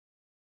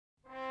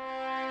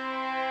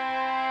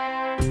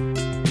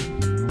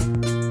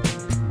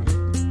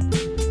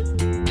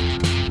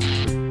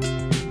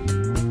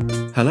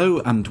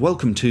Hello and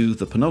welcome to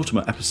the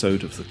penultimate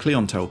episode of the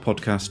Clientele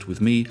podcast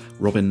with me,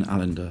 Robin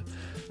Allender.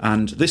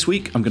 And this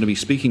week I'm going to be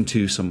speaking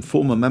to some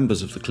former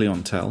members of the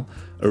Clientele,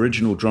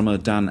 original drummer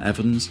Dan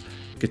Evans,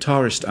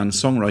 guitarist and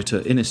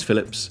songwriter Innes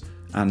Phillips,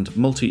 and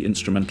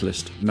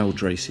multi-instrumentalist Mel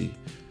Dracy.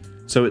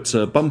 So it's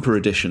a bumper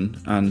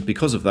edition, and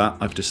because of that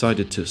I've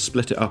decided to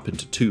split it up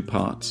into two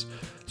parts.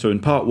 So in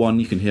part one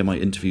you can hear my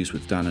interviews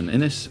with Dan and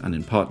Innes, and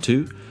in part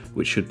two,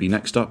 which should be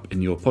next up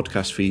in your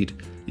podcast feed,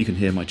 you can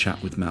hear my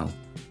chat with Mel.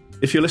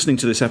 If you're listening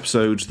to this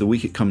episode the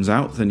week it comes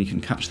out, then you can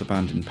catch the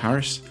band in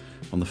Paris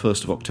on the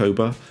 1st of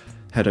October.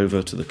 Head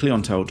over to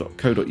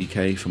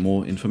theclientele.co.uk for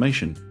more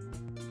information.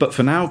 But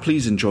for now,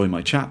 please enjoy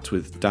my chat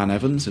with Dan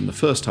Evans in the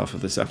first half of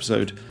this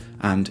episode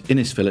and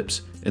Innes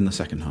Phillips in the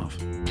second half.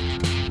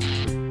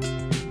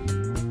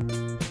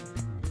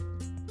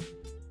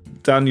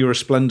 Dan, you're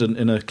resplendent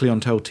in a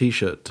Clientele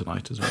t-shirt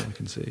tonight as well, I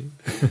can see.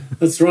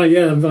 That's right,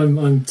 yeah,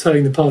 I'm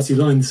towing the party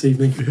line this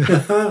evening.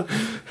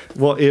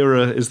 What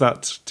era is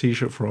that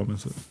t-shirt from,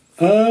 is it?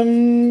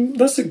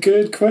 That's a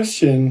good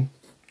question.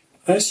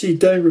 I actually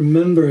don't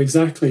remember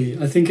exactly.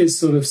 I think it's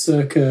sort of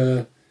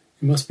circa,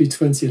 it must be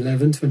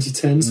 2011,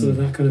 2010, sort of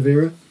that kind of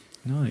era.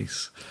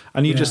 Nice.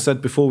 And you just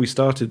said before we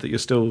started that you're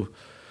still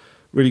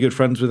really good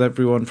friends with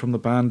everyone from the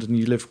band and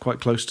you live quite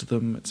close to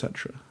them,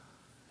 etc.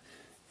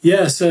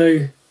 Yeah,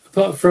 so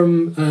apart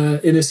from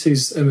Innes,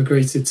 who's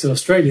emigrated to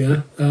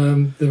Australia,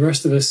 the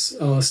rest of us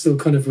are still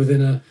kind of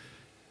within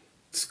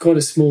it's quite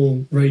a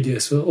small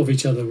radius of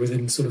each other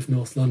within sort of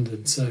North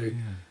London. So,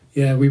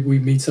 we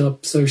meet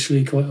up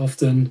socially quite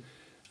often.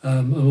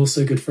 I'm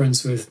also good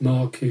friends with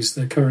Mark, who's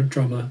the current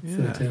drummer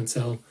for the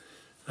Clientele.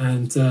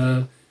 And,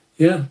 I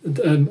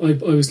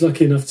was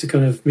lucky enough to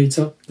kind of meet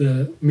up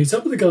with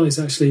the guys,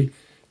 actually.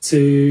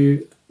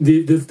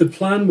 The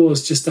plan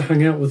was just to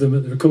hang out with them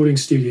at the recording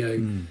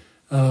studio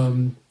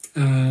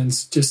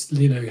and just,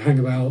 hang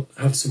about,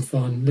 have some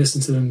fun,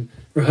 listen to them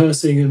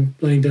rehearsing and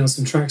laying down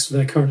some tracks for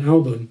their current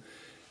album.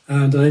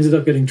 And I ended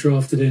up getting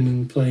drafted in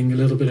and playing a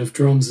little bit of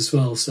drums as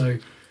well. So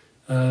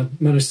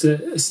managed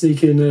to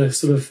sneak in a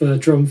sort of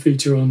drum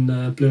feature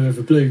on Blue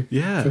Over Blue.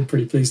 Yeah. Which I'm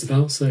pretty pleased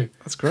about. So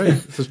that's great.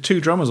 There's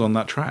two drummers on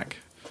that track.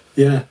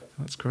 Yeah.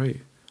 That's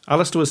great.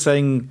 Alistair was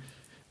saying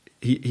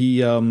he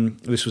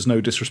this was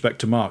no disrespect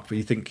to Mark, but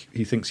he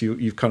thinks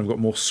you've kind of got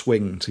more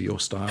swing to your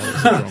style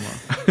as a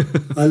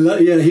drummer.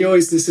 He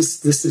always this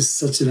is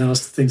such an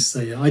Alistair thing to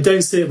say. I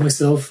don't see it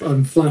myself.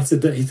 I'm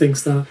flattered that he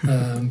thinks that,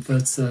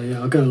 but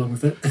I'll go along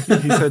with it.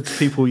 He said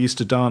people used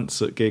to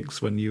dance at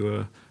gigs when you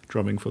were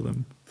drumming for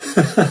them.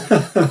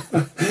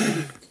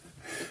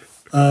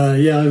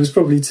 I was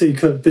probably too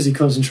busy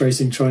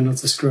concentrating, trying not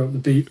to screw up the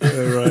beat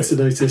to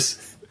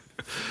notice.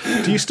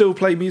 Do you still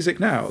play music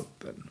now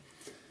then?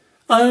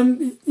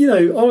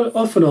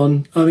 Off and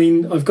on. I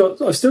mean, I've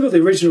still got the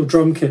original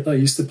drum kit that I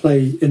used to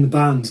play in the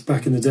band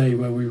back in the day,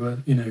 where we were,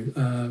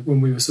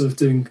 when we were sort of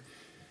doing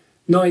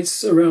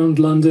nights around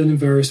London in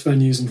various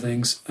venues and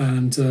things.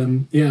 And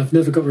I've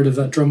never got rid of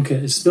that drum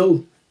kit. It's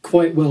still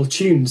quite well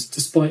tuned,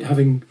 despite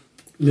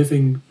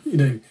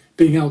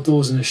being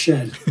outdoors in a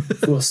shed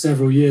for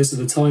several years at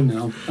a time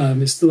now.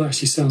 It still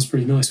actually sounds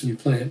pretty nice when you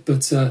play it.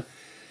 But I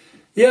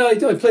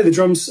play the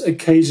drums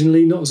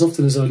occasionally, not as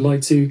often as I'd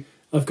like to.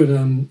 I've got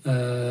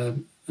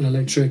an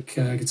electric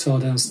guitar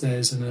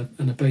downstairs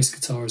and a bass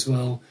guitar as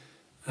well.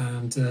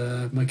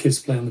 And my kids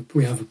play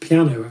we have a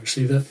piano,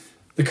 actually, that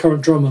the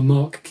current drummer,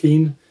 Mark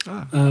Keane,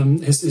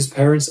 his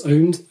parents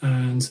owned,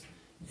 and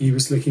he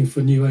was looking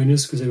for new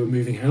owners because they were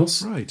moving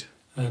house. Right.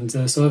 And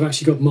so I've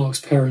actually got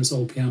Mark's parents'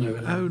 old piano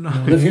in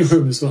our living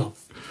room as well.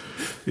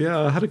 Yeah,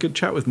 I had a good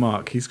chat with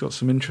Mark. He's got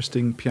some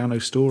interesting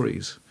piano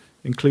stories,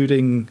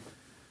 including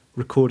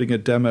recording a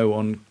demo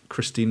on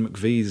Christine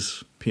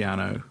McVie's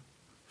piano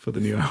for the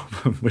new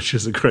album, which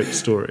is a great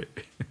story.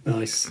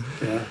 Nice,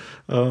 yeah.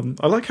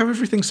 I like how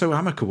everything's so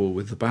amicable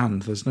with the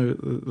band. There's no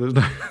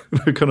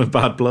kind of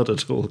bad blood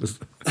at all, is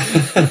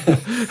there?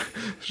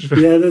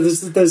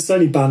 there's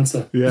only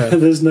banter. Yeah.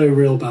 There's no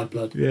real bad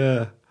blood.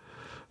 Yeah.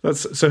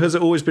 So has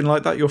it always been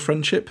like that, your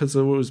friendship? Has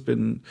there always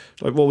been,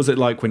 like, what was it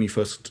like when you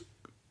first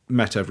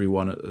met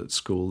everyone at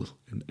school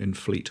in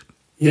Fleet?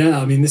 Yeah,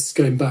 I mean, this is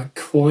going back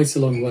quite a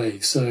long way.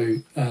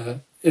 So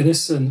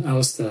Innes and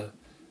Alistair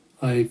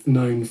I've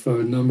known for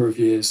a number of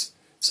years.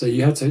 So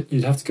you'd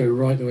have to go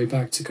right the way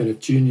back to kind of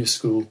junior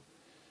school,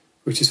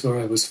 which is where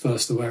I was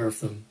first aware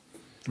of them.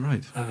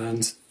 Right.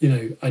 And,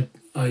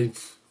 I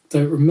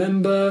don't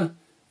remember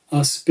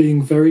us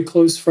being very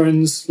close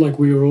friends. Like,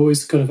 we were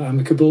always kind of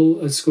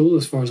amicable at school,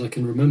 as far as I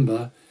can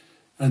remember.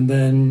 And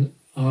then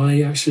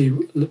I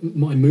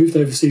moved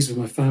overseas with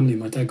my family.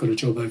 My dad got a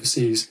job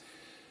overseas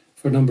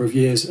for a number of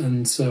years,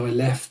 and so I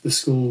left the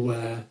school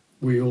where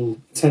we all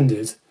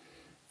attended.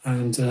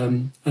 And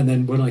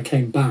then when I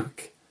came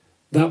back,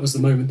 that was the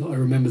moment that I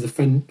remember the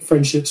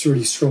friendships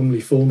really strongly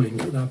forming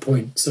at that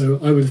point. So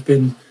I would have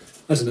been,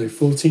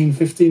 14,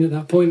 15 at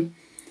that point.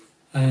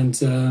 And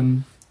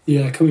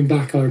coming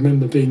back, I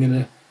remember being in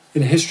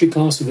in a history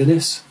class with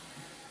Innes,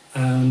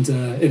 and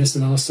Innes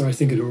and Alistair, I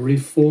think, had already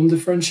formed a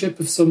friendship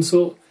of some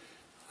sort,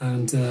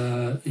 and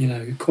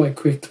quite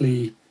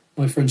quickly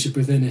my friendship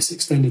with Innes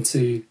extended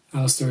to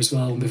Alistair as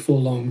well, and before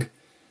long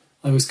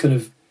I was kind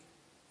of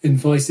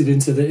invited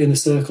into the inner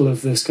circle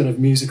of this kind of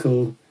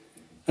musical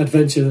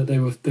adventure that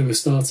they were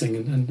starting,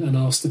 and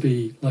asked to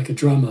be like a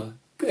drummer,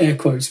 air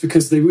quotes,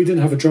 because we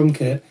didn't have a drum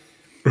kit.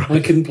 Right. I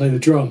couldn't play the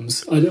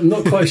drums. I'm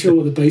not quite sure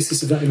what the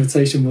basis of that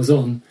invitation was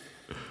on.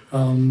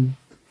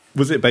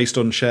 Was it based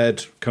on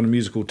shared kind of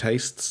musical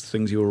tastes,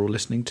 things you were all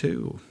listening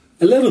to?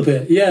 A little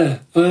bit, yeah.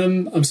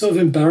 I'm sort of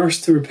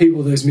embarrassed to repeat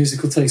what those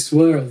musical tastes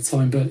were at the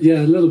time, but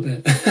yeah, a little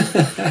bit.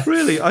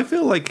 Really? I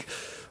feel like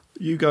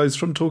you guys,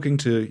 from talking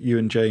to you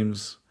and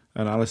James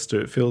and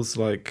Alistair, it feels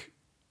like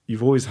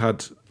you've always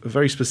had a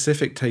very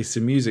specific taste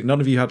in music.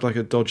 None of you had like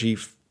a dodgy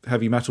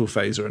heavy metal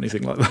phase or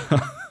anything like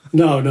that.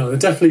 No,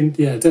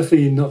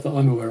 definitely not that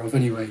I'm aware of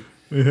anyway.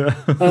 Yeah.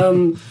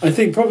 I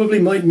think probably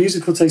my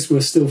musical tastes were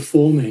still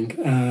forming,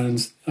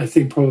 and I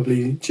think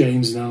probably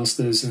James and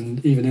Alistair's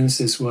and even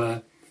Innes's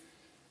were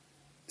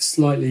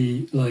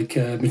slightly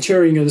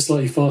maturing at a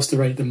slightly faster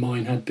rate than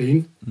mine had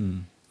been.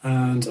 Mm.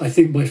 And I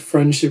think my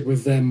friendship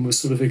with them was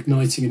sort of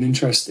igniting an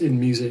interest in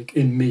music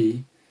in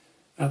me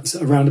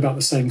around about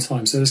the same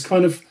time. So it's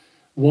kind of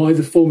why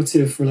the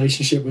formative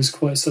relationship was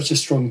quite such a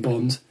strong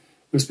bond,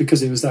 was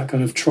because it was that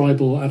kind of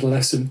tribal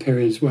adolescent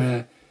period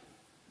where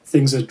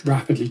things are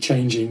rapidly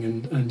changing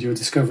and you're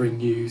discovering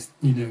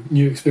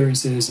new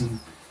experiences and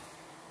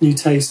new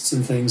tastes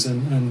and things.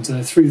 And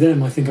through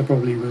them, I think I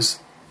probably was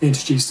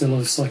introduced to a lot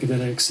of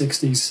psychedelic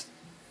 60s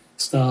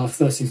stuff,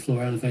 13th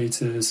Floor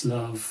Elevators,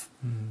 Love,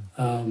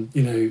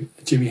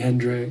 Jimi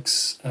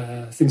Hendrix,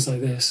 things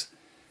like this.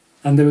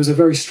 And there was a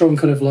very strong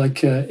kind of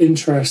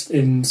interest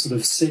in sort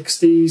of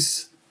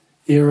 60s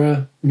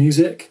era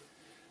music.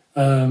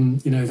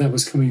 That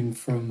was coming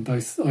from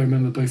I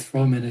remember both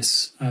from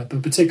Innes,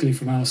 but particularly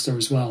from Alistair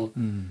as well.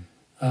 Mm.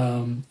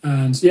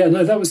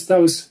 That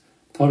was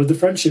part of the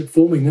friendship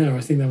forming there.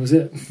 I think that was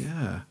it.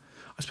 Yeah.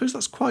 I suppose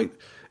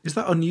is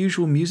that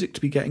unusual music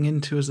to be getting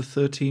into as a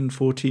 13,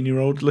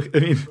 14-year-old? I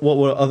mean, what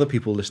were other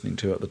people listening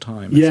to at the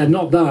time? Yeah,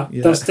 not that.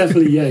 Yeah. That's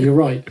definitely, you're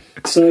right.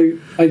 So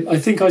I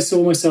think I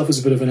saw myself as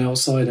a bit of an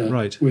outsider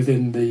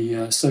within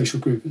the social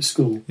group at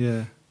school.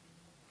 Yeah.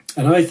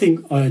 And I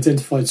think I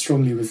identified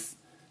strongly with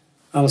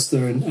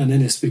Alistair and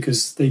Innes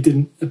because they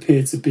didn't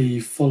appear to be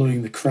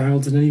following the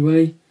crowd in any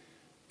way.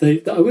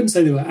 I wouldn't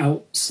say they were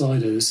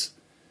outsiders.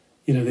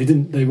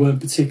 They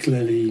weren't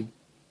particularly...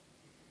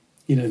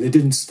 they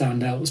didn't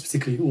stand out as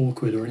particularly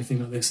awkward or anything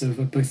like this. They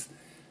were both,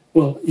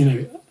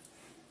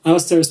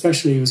 Alistair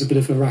especially was a bit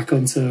of a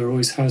raconteur,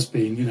 always has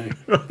been,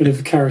 a bit of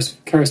a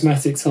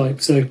charismatic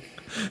type. So,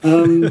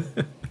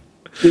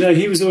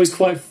 he was always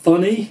quite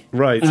funny.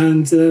 Right.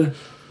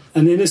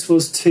 And Innes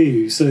was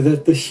too. So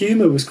that the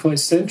humour was quite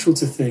central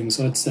to things,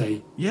 I'd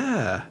say.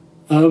 Yeah.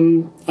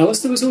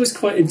 Alistair was always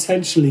quite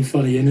intentionally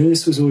funny and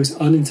Innes was always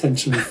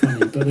unintentionally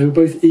funny, but they were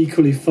both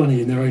equally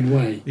funny in their own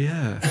way.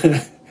 Yeah.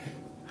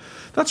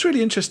 That's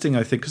really interesting,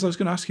 I think, because I was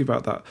going to ask you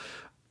about that.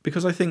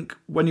 Because I think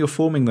when you're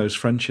forming those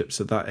friendships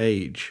at that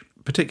age,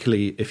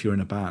 particularly if you're in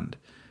a band,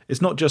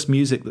 it's not just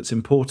music that's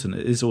important,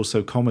 it is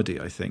also comedy,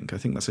 I think. I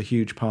think that's a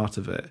huge part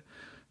of it.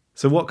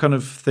 So what kind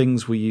of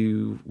things were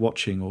you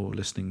watching or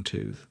listening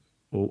to?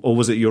 Or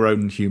was it your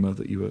own humour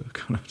that you were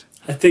kind of...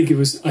 I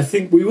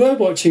think we were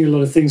watching a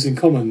lot of things in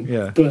common.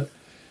 Yeah. But,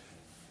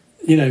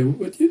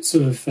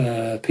 sort of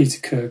Peter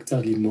Cook,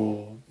 Dudley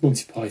Moore,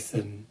 Monty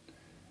Python...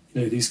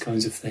 these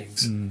kinds of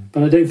things. Mm.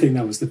 But I don't think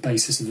that was the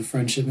basis of the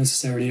friendship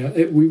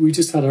necessarily. We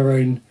just had our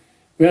own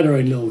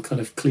little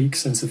kind of clique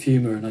sense of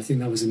humour, and I think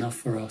that was enough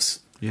for us.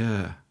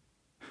 Yeah.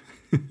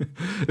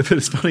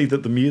 It's funny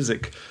that the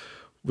music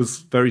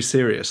was very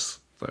serious,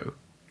 though.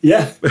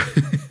 Yeah.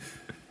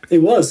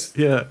 It was.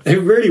 Yeah.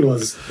 It really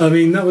was. I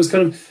mean, that was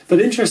kind of...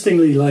 But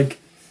interestingly,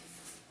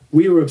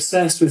 we were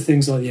obsessed with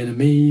things like The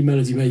NME,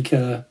 Melody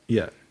Maker.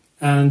 Yeah.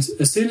 And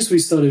as soon as we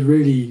started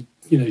really,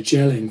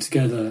 gelling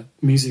together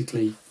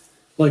musically,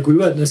 we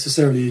weren't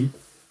necessarily...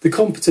 The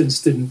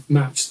competence didn't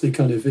match the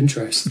kind of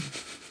interest.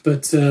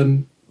 But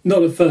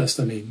not at first,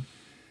 I mean.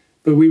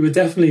 But we were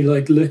definitely,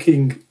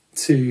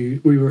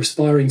 we were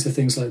aspiring to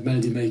things like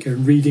Melody Maker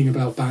and reading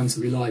about bands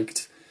that we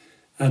liked.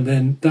 And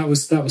then that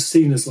was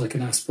seen as an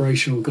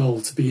aspirational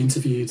goal, to be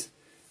interviewed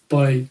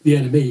by the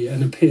NME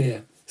and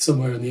appear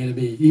somewhere in the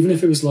NME, even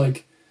if it was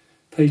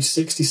page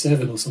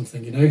 67 or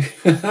something,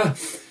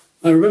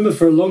 I remember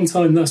for a long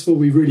time that's all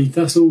we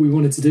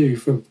wanted to do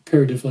for a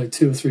period of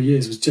 2 or 3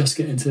 years was just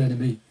get into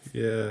NME.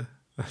 Yeah,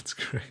 that's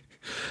great.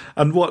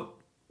 And what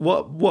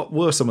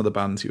were some of the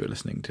bands you were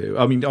listening to?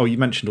 I mean, you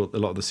mentioned a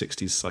lot of the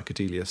 60s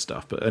psychedelia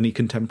stuff, but any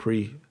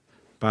contemporary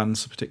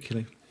bands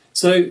particularly?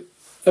 So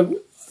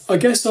I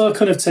guess our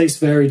kind of taste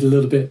varied a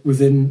little bit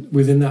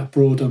within that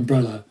broad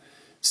umbrella.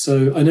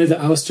 So I know that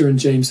Alistair and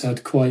James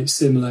had quite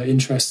similar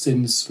interests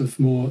in sort of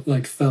more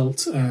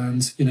felt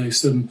and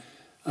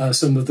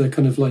some of the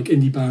kind of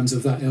indie bands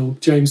of that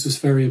ilk. James was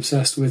very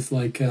obsessed with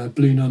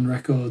Blue Nun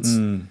Records,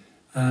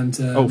 and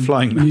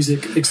Flying Man.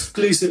 music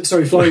exclusive.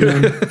 Sorry, Flying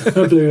Man,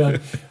 Blue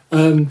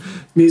Man.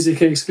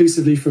 Music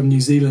exclusively from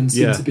New Zealand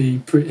seemed to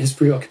be his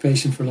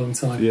preoccupation for a long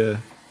time. Yeah,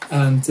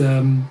 and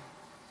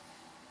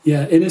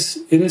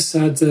Innes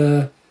had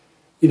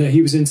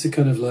he was into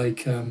kind of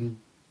like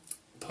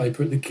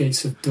Piper at the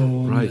Gates of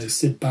Dawn, right. Early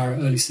Sid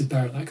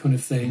Barrett, that kind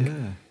of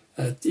thing.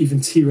 Yeah. Even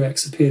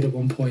T-Rex appeared at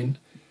one point.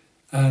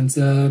 And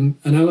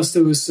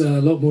Alistair was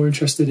a lot more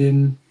interested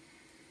in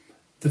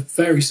the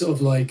very sort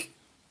of like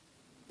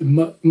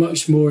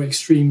much more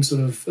extreme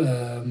sort of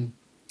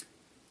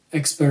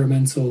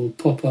experimental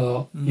pop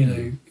art,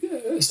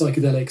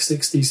 psychedelic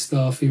 60s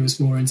stuff. He was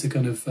more into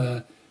kind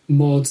of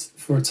mod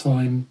for a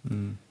time,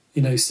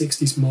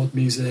 60s mod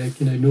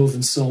music,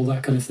 Northern Soul,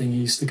 that kind of thing. He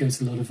used to go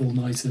to a lot of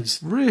all-nighters.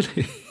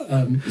 Really?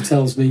 He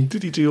tells me.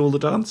 Did he do all the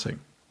dancing?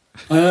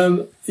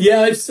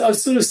 I've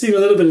sort of seen a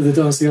little bit of the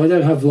dancing. I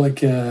don't have like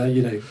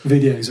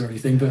videos or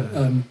anything, but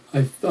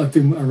I've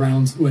been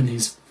around when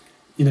he's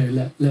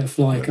let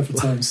fly a couple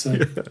of times. So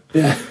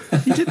yeah.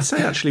 He did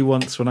say actually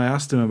once when I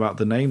asked him about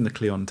the name the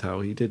Clientele,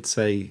 he did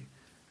say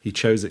he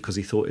chose it because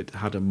he thought it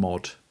had a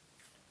mod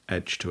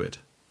edge to it.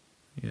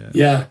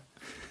 Yeah.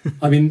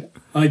 I mean,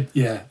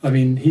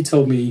 he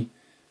told me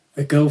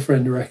a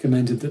girlfriend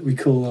recommended that we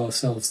call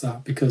ourselves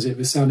that because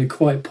it sounded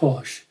quite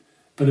posh,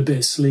 but a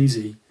bit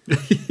sleazy.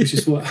 Which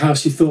is how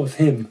she thought of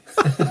him.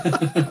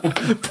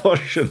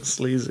 Posh and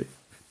sleazy.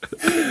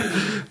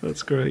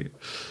 That's great.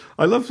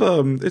 I love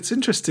it's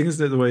interesting,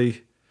 isn't it, the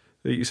way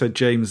that you said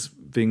James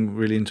being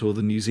really into all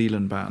the New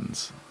Zealand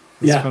bands.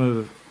 It's kind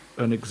of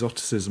an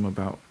exoticism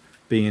about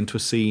being into a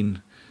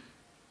scene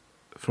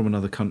from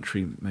another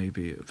country,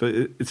 maybe. But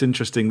it's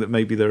interesting that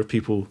maybe there are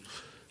people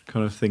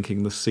kind of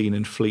thinking the scene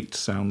in Fleet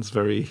sounds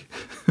very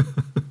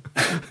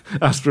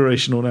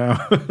aspirational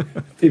now.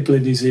 People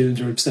in New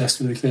Zealand are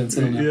obsessed with the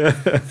Clientele now.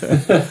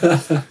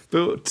 Yeah.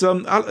 But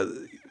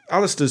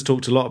Alistair's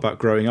talked a lot about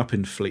growing up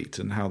in Fleet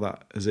and how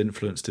that has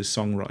influenced his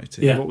songwriting.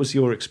 Yeah. What was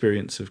your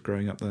experience of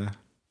growing up there?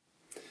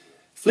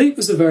 Fleet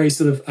was a very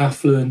sort of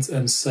affluent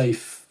and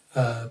safe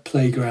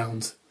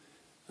playground.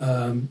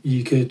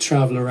 You could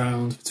travel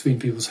around between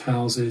people's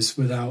houses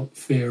without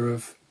fear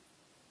of,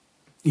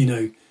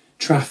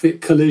 traffic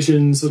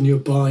collisions on your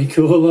bike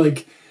or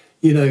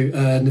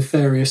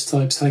nefarious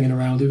types hanging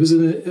around. It was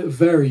a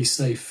very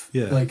safe,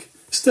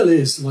 still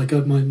is. Like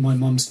my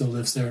mum still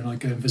lives there, and I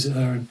go and visit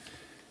her. And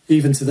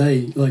even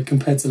today, like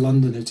compared to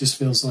London, it just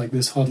feels like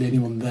there's hardly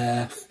anyone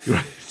there.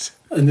 Right.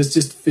 And there's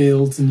just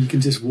fields, and you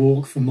can just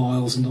walk for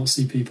miles and not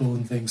see people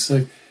and things.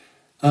 So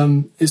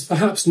it's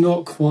perhaps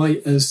not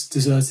quite as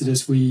deserted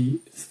as we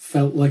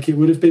felt like it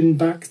would have been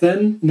back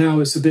then. Now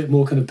it's a bit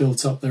more kind of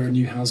built up. There are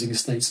new housing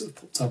estates that have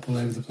popped up all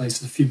over the place.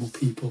 There's a few more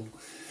people.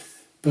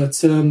 But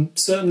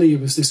certainly it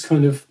was this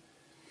kind of...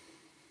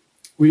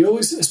 We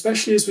always,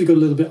 especially as we got a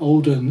little bit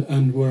older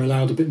and were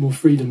allowed a bit more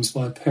freedoms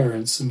by our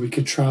parents and we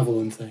could travel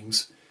and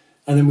things.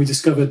 And then we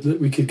discovered that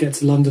we could get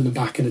to London and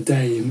back in a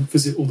day and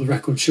visit all the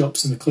record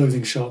shops and the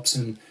clothing shops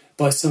and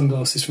buy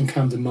sunglasses from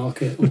Camden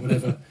Market or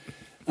whatever.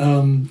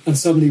 And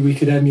suddenly we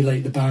could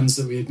emulate the bands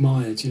that we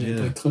admired,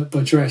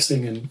 by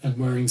dressing and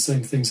wearing the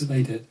same things that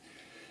they did.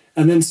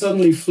 And then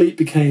suddenly Fleet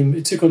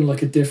it took on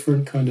like a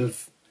different kind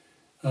of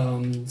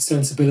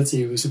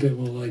sensibility. It was a bit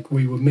more like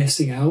we were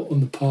missing out on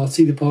the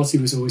party. The party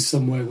was always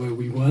somewhere where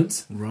we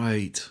weren't.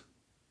 Right.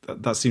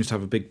 That seems to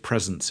have a big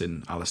presence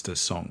in Alistair's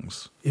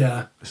songs.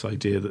 Yeah. This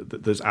idea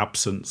that there's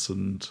absence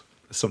and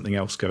there's something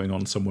else going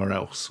on somewhere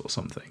else or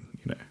something,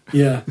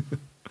 Yeah.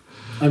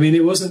 I mean,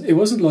 it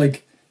wasn't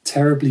like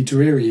terribly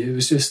dreary. It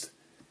was just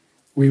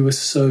we were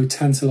so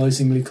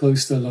tantalizingly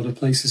close to a lot of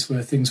places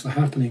where things were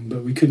happening,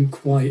 but we didn't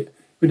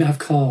have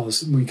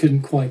cars and we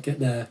couldn't quite get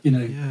there,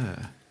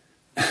 Yeah.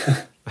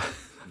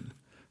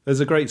 There's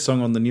a great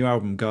song on the new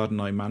album, Garden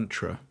Eye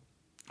Mantra,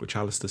 which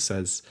Alistair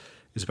says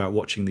is about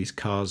watching these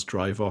cars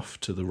drive off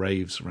to the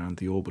raves around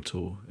the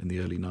Orbital in the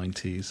early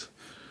 90s.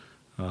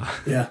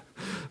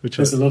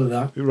 There's a lot of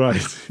that.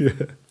 Right,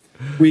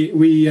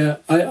 yeah.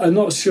 I'm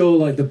not sure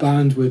like the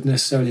band would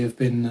necessarily have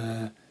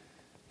been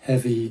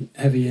heavy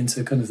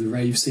into kind of the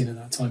rave scene at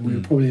that time. We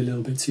were probably a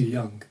little bit too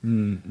young.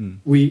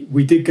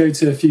 We did go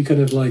to a few kind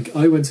of like,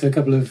 I went to a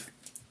couple of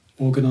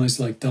organised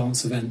like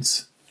dance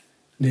events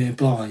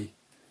nearby.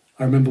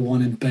 I remember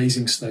one in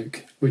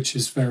Basingstoke, which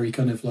is very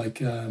kind of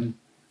like,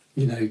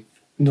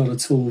 not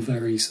at all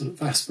very sort of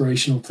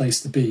aspirational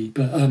place to be.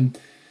 But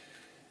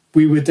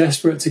we were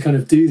desperate to kind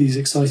of do these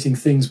exciting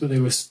things, but they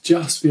were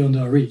just beyond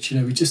our reach.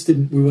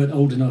 We weren't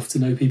old enough to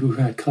know people who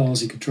had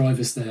cars who could drive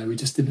us there. We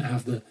just didn't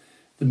have the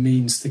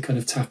means to kind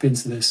of tap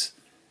into this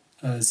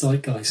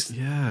zeitgeist.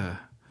 Yeah.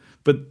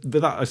 But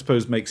that, I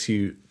suppose, makes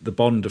the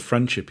bond of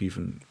friendship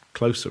even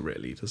closer,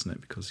 really, doesn't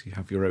it? Because you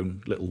have your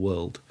own little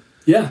world.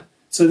 Yeah.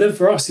 So then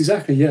for us,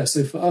 exactly, yeah.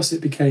 So for us,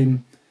 it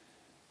became,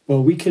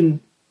 well, we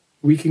can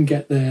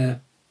get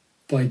there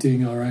by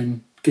doing our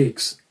own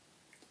gigs.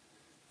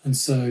 And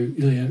so,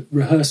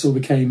 rehearsal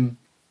became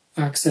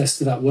access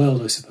to that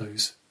world, I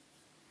suppose.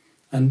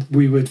 And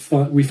we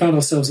found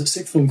ourselves at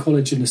Sixth Form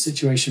College in a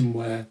situation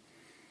where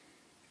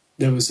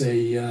there was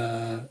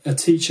a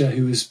teacher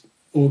who was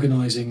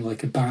organising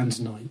like a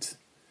band night.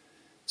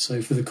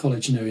 So for the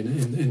college,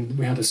 in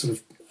we had a sort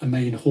of a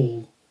main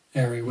hall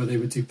area where they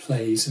would do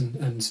plays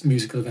and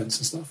musical events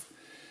and stuff.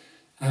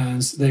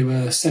 And they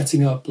were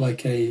setting up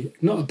like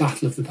not a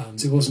battle of the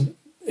bands.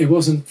 It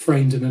wasn't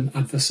framed in an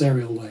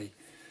adversarial way,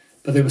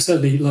 but they were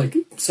certainly like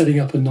setting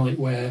up a night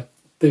where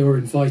they were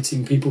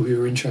inviting people who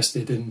were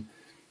interested in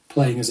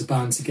playing as a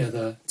band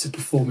together to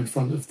perform in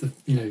front of the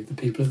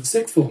people of the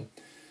sixth form.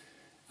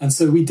 And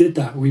so we did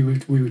that. We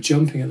were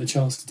jumping at the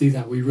chance to do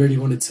that. We really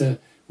wanted to.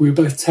 We were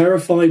both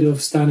terrified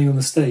of standing on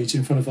the stage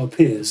in front of our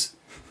peers,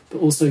 but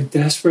also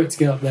desperate to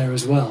get up there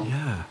as well.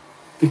 Yeah.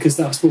 Because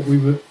that's what we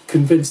were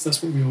convinced.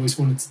 That's what we always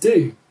wanted to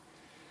do.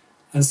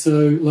 And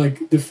so,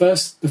 like the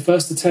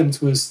first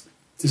attempt was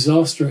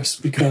disastrous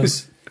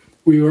because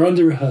we were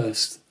under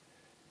rehearsed,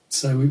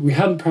 so we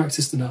hadn't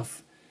practiced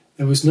enough.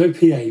 There was no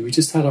PA. We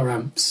just had our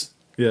amps.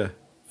 Yeah.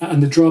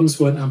 And the drums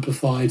weren't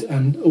amplified,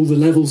 and all the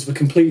levels were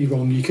completely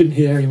wrong. You couldn't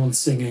hear anyone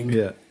singing.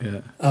 Yeah,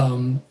 yeah.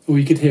 All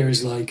you could hear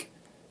is like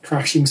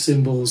crashing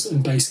cymbals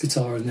and bass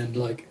guitar, and then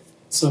like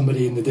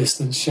somebody in the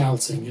distance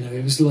shouting.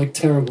 It was like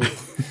terrible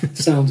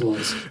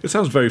sound-wise. It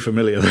sounds very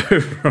familiar though,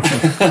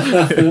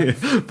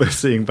 by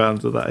seeing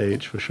bands at that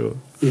age for sure.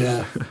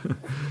 Yeah,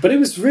 but it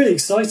was really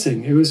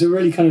exciting. It was a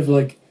really kind of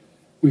like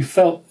I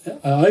felt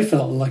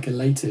like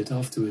elated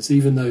afterwards,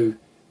 even though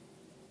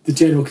the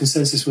general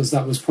consensus was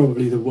that was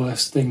probably the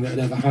worst thing that had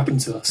ever happened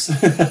to us.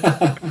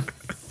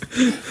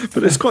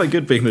 But it's quite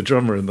good being the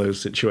drummer in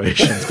those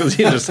situations because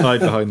you just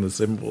hide behind the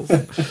cymbals.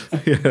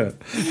 Yeah.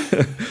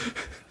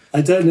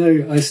 I don't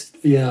know. I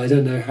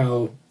don't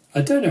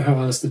know how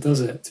Alistair does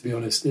it. To be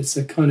honest, it's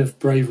a kind of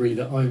bravery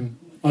that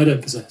I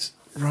don't possess.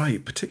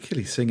 Right,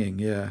 particularly singing.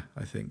 Yeah,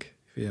 I think.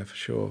 Yeah, for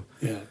sure.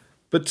 Yeah.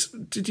 But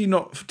did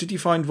you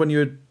find when you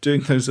were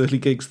doing those early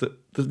gigs that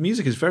the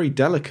music is very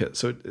delicate,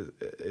 so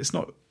it's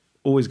not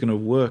always going to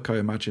work, I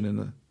imagine, in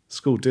a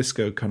school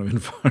disco kind of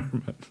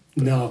environment?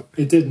 No,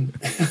 it didn't.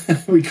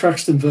 We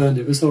crashed and burned.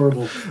 It was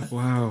horrible.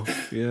 Wow.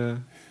 Yeah.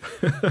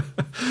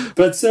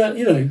 But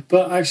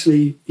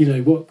actually,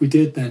 what we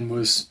did then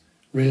was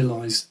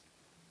realise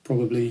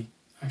probably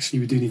actually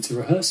we do need to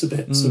rehearse a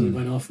bit. So we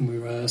went off and we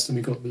rehearsed and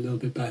we got a little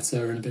bit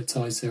better and a bit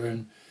tighter.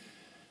 And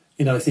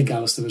I think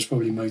Alistair was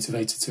probably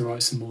motivated to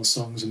write some more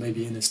songs, and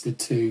maybe Innes did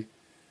too,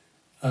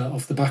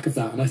 off the back of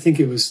that. And I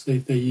think it was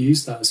they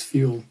used that as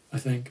fuel, I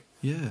think.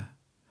 Yeah.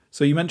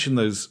 So you mentioned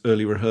those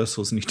early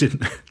rehearsals, and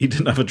you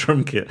didn't have a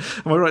drum kit.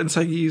 Am I right in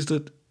saying you used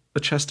a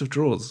chest of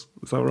drawers?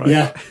 Is that right?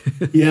 Yeah,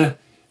 yeah.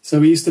 So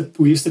we used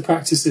to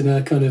practice in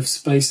a kind of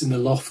space in the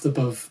loft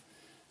above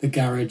the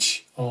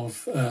garage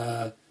of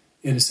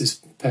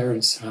Innes's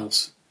parents'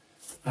 house,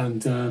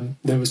 and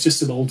there was just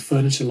some old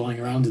furniture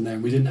lying around in there,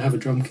 and we didn't have a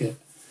drum kit.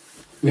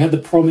 We had the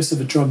promise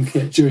of a drum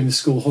kit during the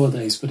school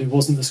holidays, but it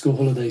wasn't the school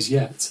holidays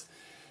yet,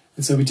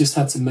 and so we just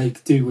had to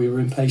make do. We were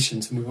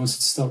impatient, and we wanted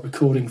to start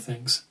recording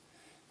things.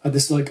 I had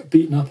this like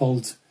beaten up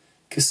old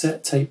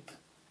cassette tape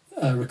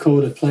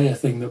recorder player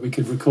thing that we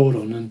could record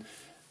on, and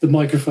the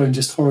microphone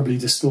just horribly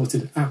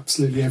distorted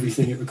absolutely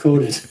everything it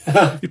recorded.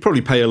 You'd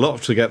probably pay a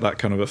lot to get that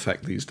kind of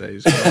effect these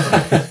days.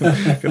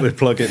 Get the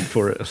plug-in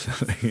for it or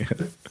something.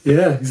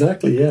 Yeah,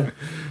 exactly, yeah.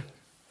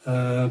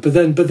 But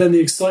then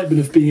the excitement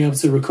of being able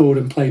to record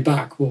and play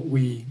back what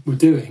we were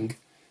doing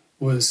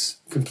was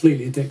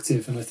completely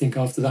addictive, and I think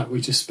after that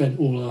we just spent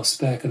all our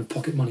spare kind of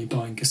pocket money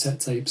buying cassette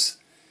tapes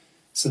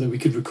so that we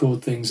could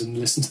record things and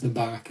listen to them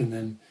back and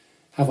then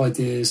have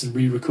ideas and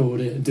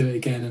re-record it and do it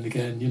again and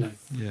again,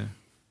 Yeah.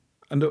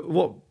 And at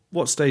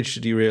what stage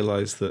did you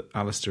realise that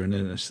Alistair and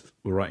Innes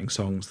were writing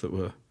songs that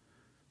were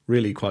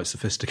really quite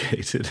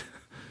sophisticated?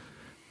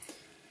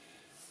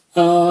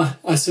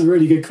 That's a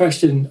really good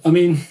question. I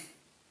mean,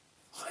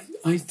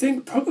 I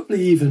think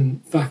probably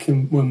even back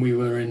when we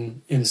were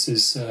in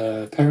Innes's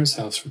parents'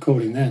 house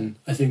recording then,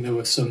 I think there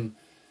were some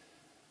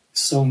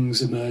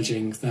songs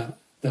emerging that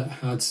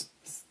had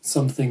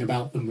something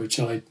about them which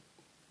I'd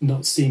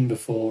not seen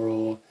before,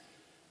 or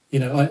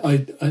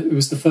it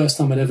was the first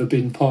time I'd ever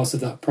been part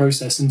of that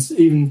process, and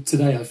even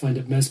today I find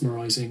it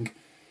mesmerising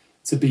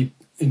to be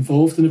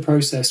involved in a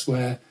process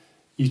where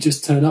you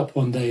just turn up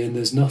one day and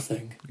there's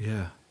nothing.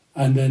 Yeah.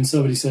 And then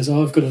somebody says,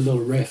 "Oh, I've got a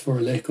little riff or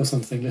a lick or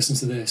something, listen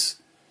to this."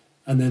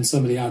 And then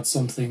somebody adds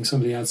something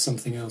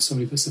else,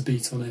 somebody puts a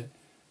beat on it,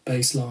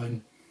 bass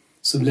line,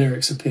 some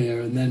lyrics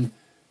appear, and then,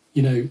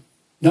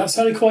 that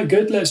sounded quite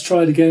good, let's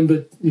try it again,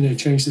 but,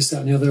 change this, that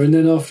and the other. And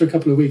then after a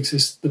couple of weeks,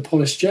 it's the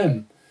polished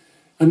gem.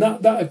 And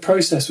that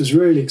process was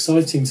really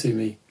exciting to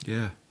me.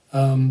 Yeah.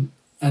 And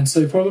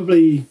so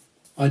probably,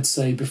 I'd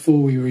say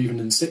before we were even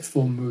in sixth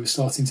form, we were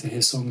starting to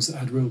hear songs that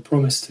had real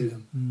promise to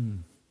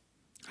them.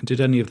 And did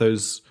any of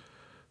those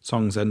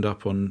songs end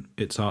up on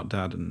It's Art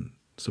Dad and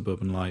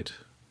Suburban Light?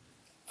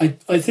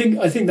 I think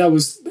that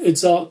was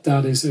It's Art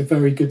Dad is a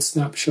very good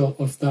snapshot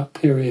of that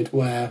period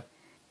where,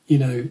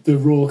 the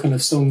raw kind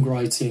of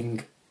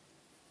songwriting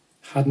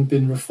hadn't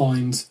been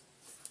refined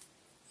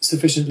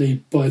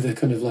sufficiently by the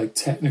kind of like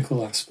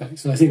technical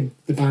aspects. And I think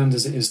the band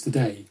as it is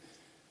today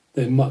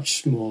they're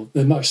much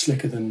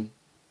slicker than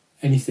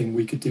anything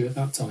we could do at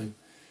that time.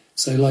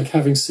 So like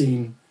having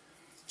seen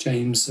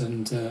James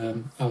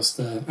and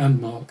Alistair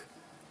and Mark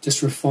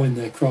just refine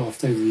their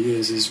craft over the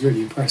years is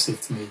really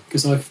impressive to me,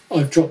 because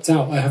I've dropped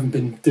out. I haven't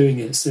been doing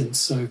it since.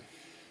 So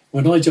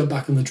when I jump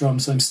back on the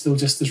drums, I'm still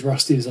just as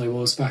rusty as I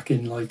was back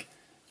in like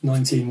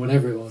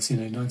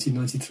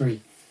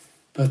 1993.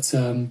 But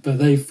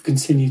they've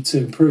continued to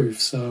improve.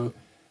 So,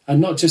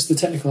 and not just the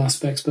technical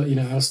aspects, but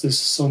Alistair's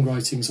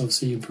songwriting's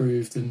obviously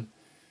improved, and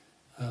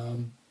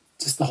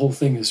just the whole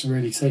thing has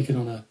really taken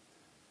on a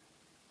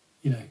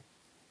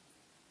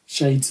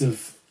shades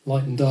of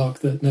light and dark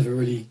that never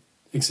really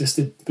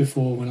existed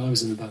before when I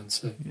was in the band.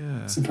 So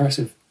yeah, it's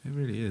impressive. It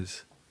really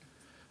is.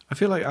 I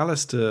feel like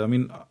Alistair, I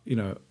mean,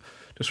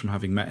 just from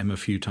having met him a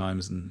few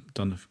times and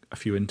done a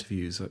few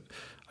interviews,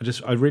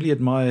 I really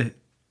admire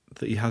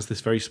that he has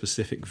this very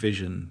specific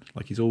vision.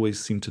 Like, he's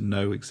always seemed to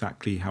know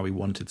exactly how he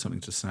wanted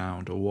something to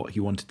sound or what he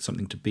wanted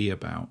something to be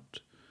about.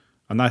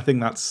 And I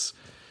think that's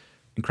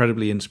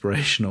incredibly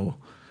inspirational,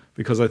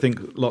 because I think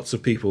lots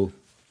of people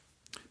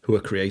who are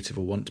creative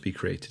or want to be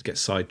creative get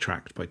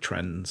sidetracked by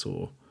trends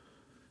or,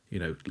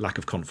 lack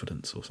of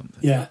confidence or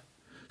something. Yeah.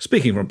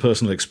 Speaking from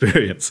personal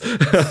experience.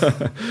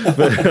 but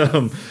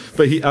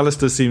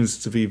Alistair seems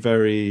to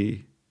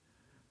be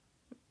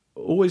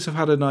always have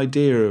had an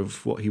idea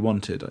of what he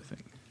wanted, I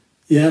think.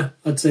 Yeah,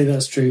 I'd say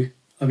that's true.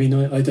 I mean,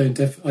 I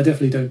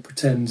definitely don't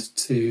pretend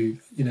to,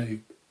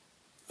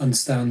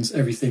 understand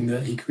everything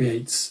that he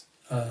creates.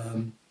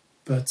 He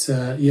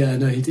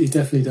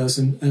definitely does.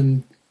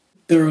 And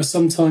there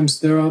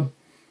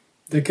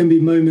can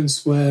be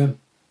moments where,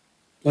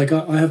 like,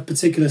 I have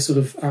particular sort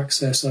of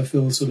access. I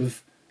feel sort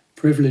of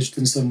privileged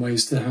in some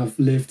ways to have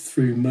lived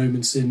through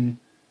moments in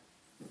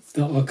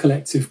our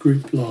collective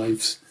group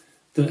lives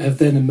that have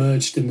then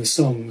emerged in the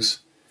songs.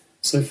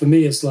 So for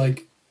me, it's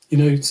like,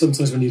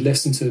 sometimes when you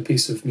listen to a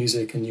piece of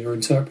music and you're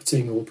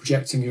interpreting or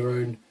projecting your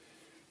own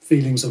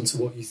feelings onto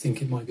what you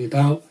think it might be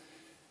about,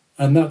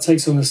 and that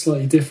takes on a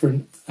slightly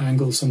different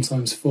angle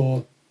sometimes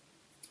for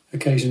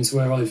occasions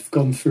where I've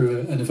gone through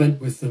an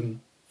event with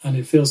them, and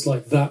it feels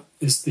like that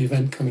is the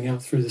event coming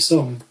out through the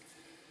song.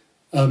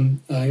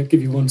 I'll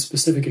give you one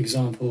specific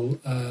example.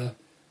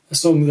 A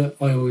song that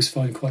I always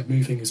find quite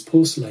moving is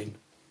Porcelain.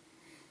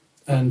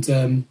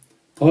 And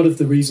part of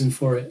the reason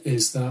for it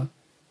is that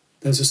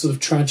there's a sort of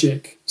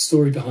tragic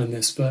story behind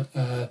this, but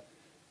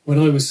when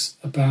I was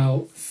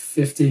about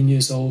 15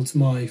 years old,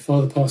 my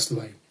father passed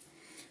away.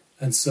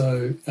 And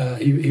so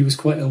he was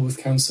quite ill with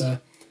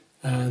cancer,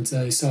 and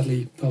he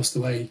sadly passed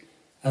away.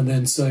 And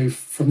then so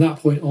from that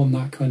point on,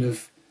 that kind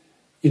of,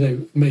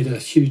 made a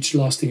huge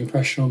lasting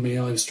impression on me.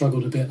 I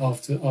struggled a bit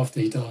after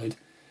he died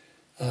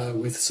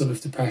with sort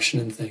of depression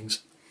and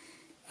things.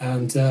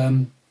 And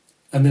then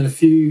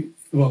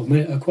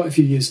quite a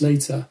few years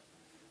later,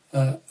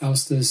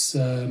 Alistair's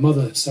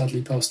mother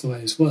sadly passed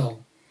away as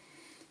well.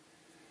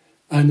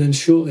 And then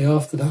shortly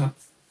after that,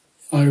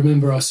 I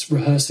remember us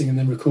rehearsing and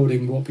then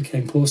recording what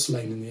became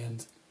Porcelain in the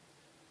end.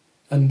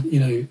 And,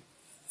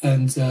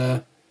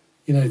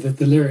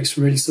 the lyrics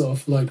really sort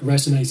of like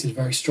resonated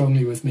very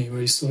strongly with me,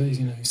 where he's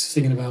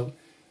singing about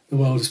the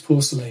world as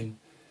porcelain.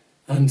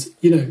 And,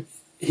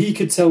 he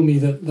could tell me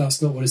that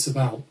that's not what it's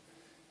about.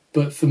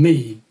 But for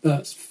me,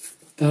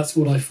 that's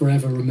what I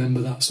forever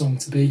remember that song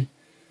to be.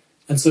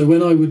 And so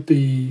when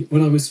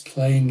I was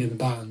playing in the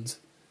band,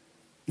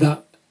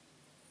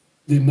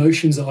 the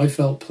emotions that I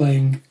felt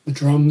playing the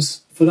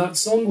drums for that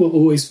song were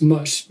always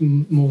much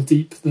more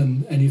deep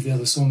than any of the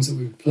other songs that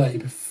we would play,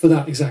 but for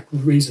that exact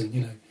reason,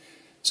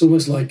 It's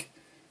almost like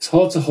it's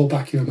hard to hold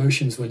back your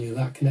emotions when you're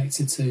that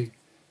connected to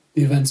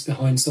the events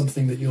behind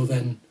something that you're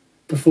then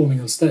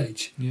performing on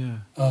stage. Yeah.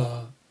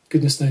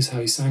 Goodness knows how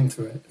he sang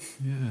through it.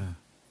 Yeah.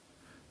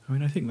 I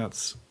mean,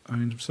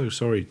 I'm so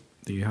sorry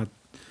that you had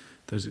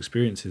those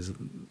experiences at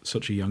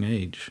such a young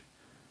age.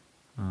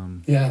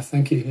 Yeah,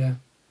 thank you, yeah.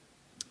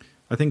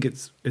 I think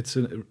it's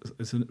a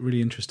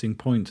really interesting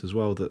point as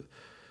well that,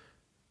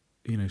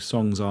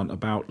 songs aren't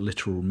about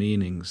literal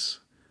meanings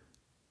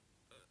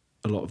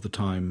a lot of the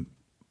time,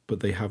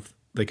 but they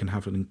can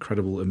have an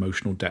incredible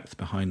emotional depth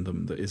behind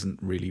them that isn't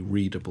really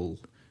readable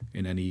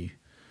in any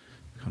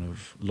kind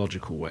of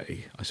logical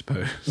way, I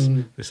suppose.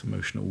 This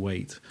emotional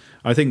weight.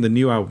 I think the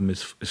new album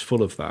is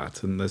full of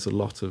that, and there's a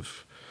lot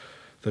of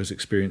those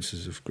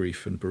experiences of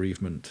grief and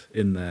bereavement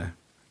in there.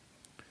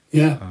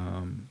 Yeah.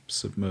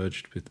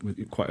 Submerged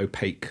with quite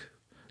opaque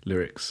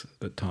lyrics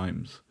at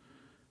times,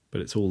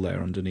 but it's all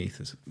there underneath.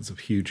 There's a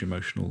huge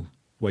emotional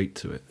weight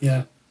to it.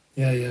 Yeah.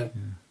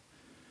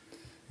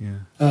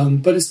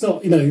 But it's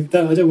not, I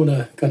don't want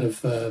to kind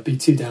of be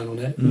too down on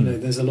it.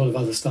 There's a lot of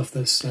other stuff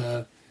that's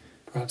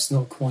perhaps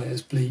not quite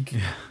as bleak.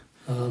 Yeah.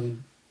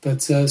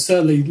 But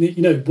certainly,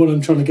 what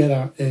I'm trying to get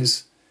at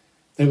is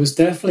there was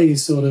definitely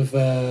sort of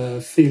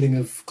a feeling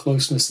of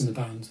closeness in the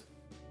band.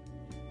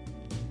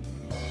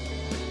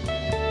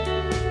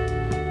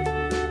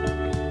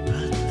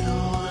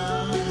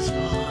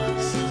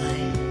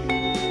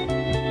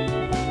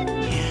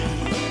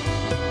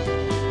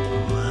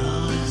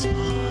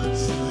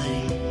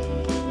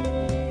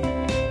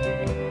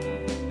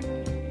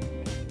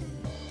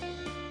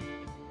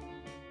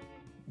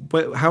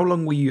 how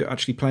long were you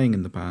actually playing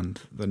in the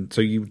band then?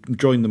 So you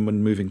joined them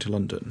when moving to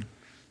London?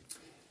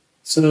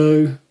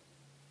 So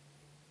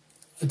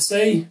I'd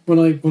say when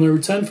I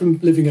returned from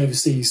living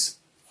overseas,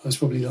 I was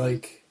probably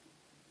like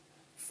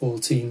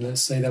 14.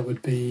 Let's say that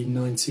would be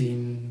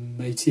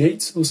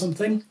 1988 or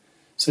something.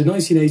 So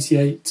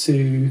 1988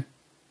 to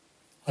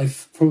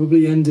I've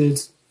probably ended.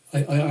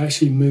 I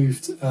actually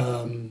moved.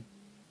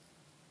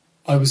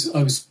 I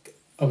was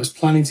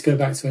planning to go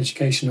back to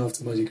education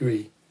after my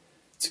degree,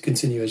 to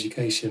continue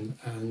education,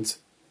 and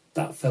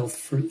that fell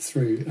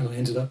through, and I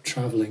ended up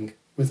travelling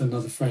with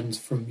another friend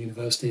from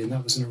university, and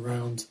that was in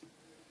around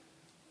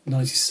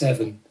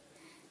 97,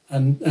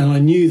 and I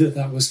knew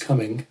that was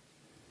coming,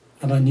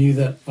 and I knew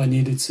that I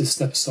needed to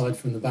step aside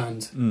from the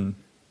band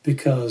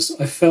because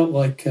I felt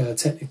like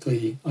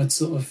technically I'd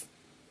sort of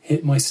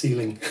hit my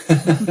ceiling.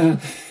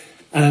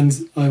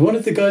 And I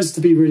wanted the guys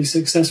to be really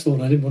successful,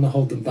 and I didn't want to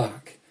hold them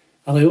back.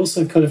 And I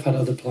also kind of had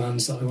other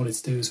plans that I wanted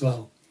to do as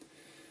well.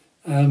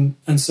 And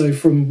so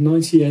from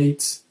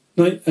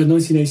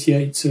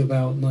 1988 to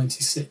about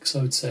 96,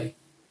 I would say,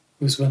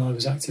 was when I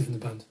was active in the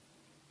band.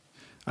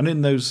 And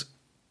in those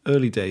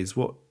early days,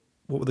 what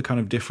were the kind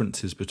of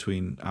differences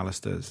between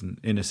Alistair's and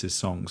Innes's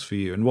songs for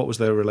you? And what was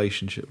their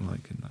relationship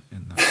like in that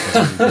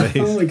early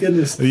days? Oh my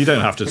goodness. You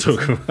don't have to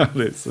talk about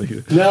it. So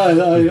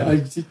No,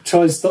 I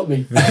try and stop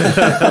me.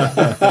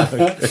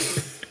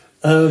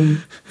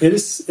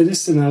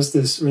 Innes and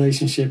Alistair's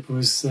relationship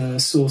was a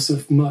source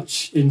of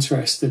much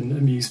interest and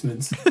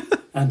amusement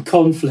and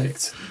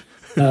conflict.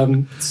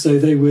 So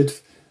they were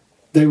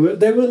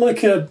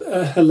like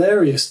a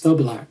hilarious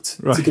double act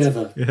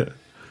together. Yeah.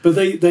 But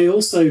they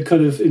also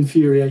kind of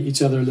infuriate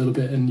each other a little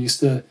bit and used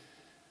to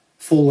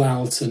fall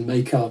out and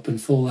make up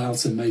and fall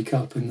out and make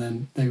up. And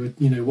then they would,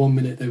 1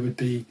 minute they would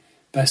be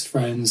best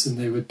friends and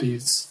they would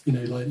be,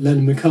 like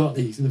Lennon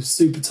McCartney, they were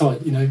super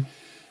tight,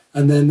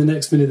 And then the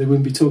next minute they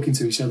wouldn't be talking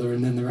to each other,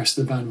 and then the rest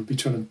of the band would be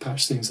trying to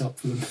patch things up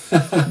for them.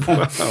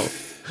 Wow.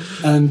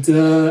 And,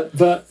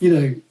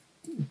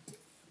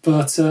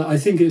 I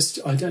think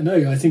I don't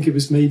know, I think it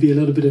was maybe a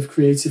little bit of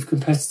creative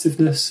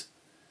competitiveness.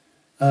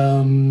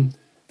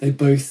 They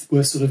both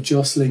were sort of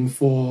jostling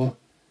for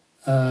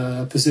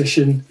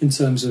position in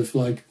terms of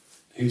like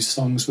whose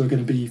songs were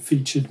going to be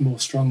featured more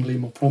strongly,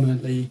 more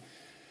prominently.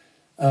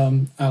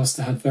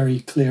 Alistair had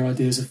very clear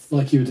ideas of,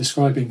 like you were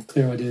describing,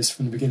 clear ideas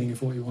from the beginning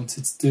of what he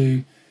wanted to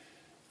do.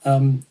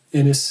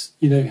 Innes,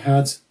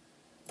 had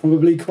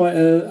probably quite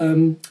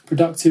a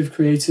productive,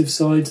 creative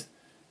side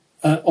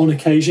on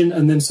occasion,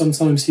 and then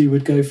sometimes he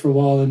would go for a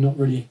while and not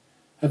really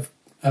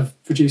have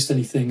produced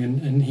anything,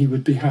 and he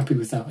would be happy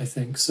with that, I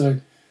think. So,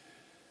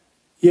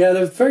 yeah,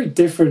 they're very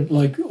different,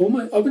 like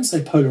almost, I wouldn't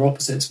say polar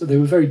opposites, but they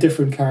were very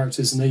different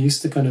characters, and they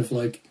used to kind of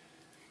like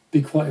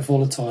be quite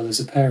volatile as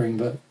a pairing.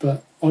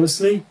 But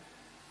honestly,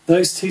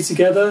 those two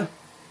together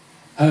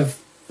have,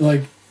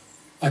 like,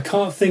 I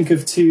can't think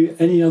of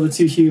any other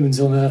two humans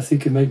on earth who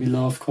can make me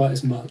laugh quite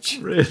as much.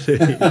 Really?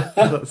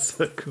 That's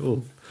so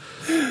cool.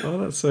 Oh,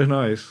 that's so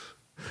nice.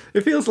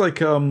 It feels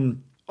like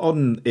on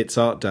It's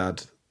Art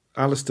Dad,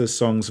 Alistair's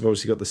songs have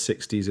obviously got the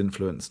 60s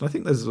influence, and I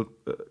think there's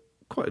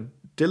quite a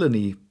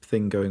Dylan-y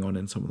thing going on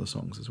in some of the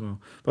songs as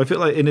well. But I feel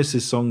like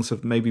Innes's songs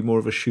have maybe more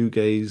of a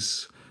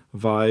shoegaze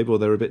vibe, or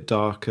they're a bit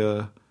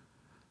darker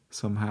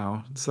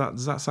somehow.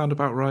 Does that sound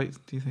about right,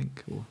 do you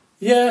think? Or?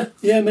 Yeah,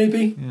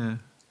 maybe. Yeah.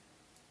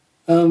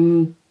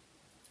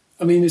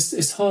 I mean,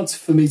 it's hard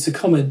for me to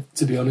comment,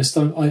 to be honest.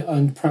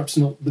 I'm perhaps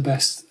not the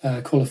best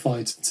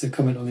qualified to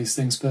comment on these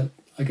things, but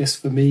I guess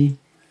for me,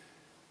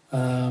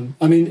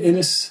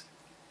 Innes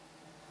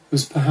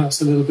was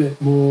perhaps a little bit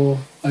more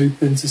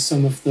open to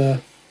some of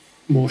the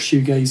more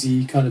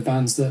shoegazy kind of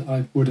bands that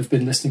I would have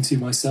been listening to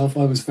myself.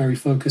 I was very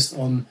focused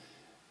on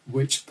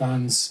which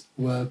bands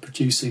were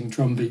producing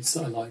drum beats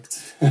that I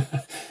liked.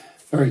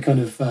 Very kind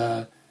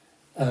of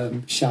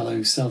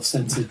shallow,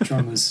 self-centered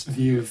drummer's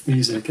view of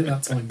music at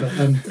that time. But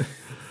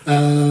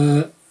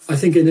I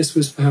think Innes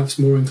was perhaps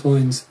more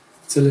inclined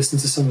to listen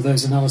to some of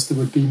those, and Alistair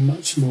would be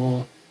much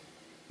more,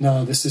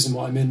 no, this isn't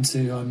what I'm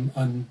into.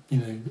 I'm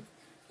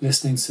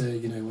listening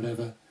to,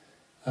 whatever.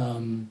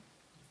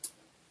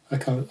 I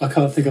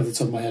can't think off the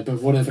top of my head,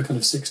 but whatever kind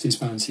of 60s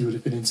bands he would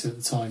have been into at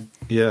the time.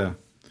 Yeah.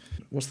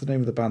 What's the name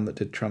of the band that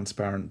did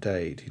Transparent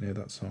Day? Do you know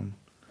that song?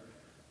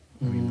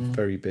 I mean,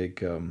 very big...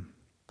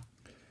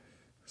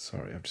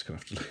 sorry, I'm just going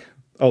to have to...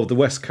 Oh, the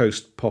West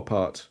Coast Pop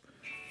Art...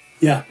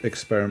 Yeah.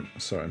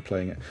 Sorry, I'm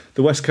playing it.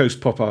 The West Coast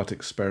Pop Art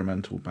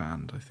Experimental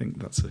Band. I think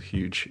that's a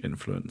huge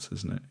influence,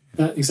 isn't it?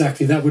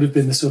 Exactly. That would have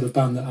been the sort of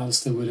band that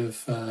Alistair would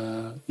have,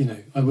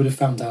 I would have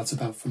found out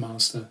about from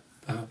Alistair,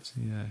 perhaps.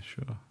 Yeah,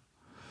 sure.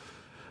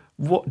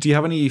 Do you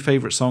have any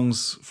favourite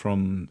songs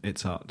from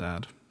It's Art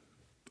Dad?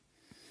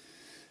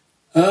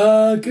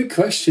 Good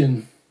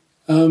question.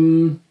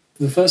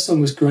 The first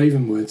song was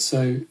Gravenwood,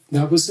 so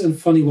that was a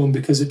funny one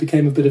because it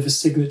became a bit of a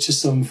signature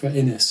song for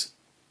Innes.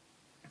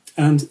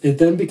 And it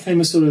then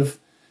became a sort of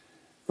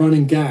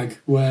running gag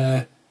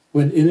where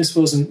when Innes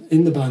wasn't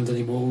in the band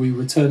anymore, we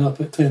would turn up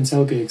at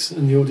clientele gigs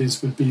and the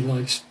audience would be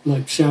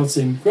like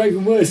shouting,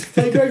 "Graven Wood,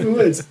 play Graven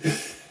Wood,"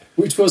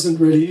 which wasn't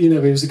really,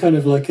 it was a kind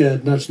of like a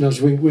nudge, nudge,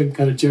 wink, wink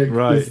kind of joke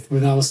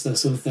with Alistair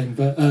sort of thing.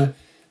 But I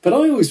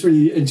always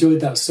really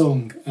enjoyed that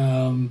song.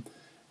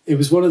 It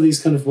was one of these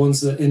kind of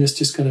ones that Innes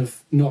just kind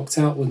of knocked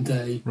out one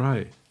day,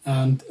 right?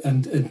 And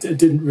it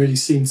didn't really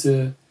seem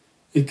to.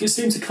 It just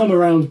seemed to come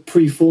around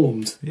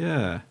pre-formed.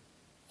 Yeah.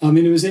 I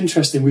mean, it was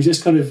interesting. We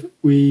just kind of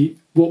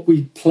what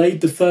we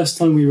played the first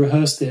time we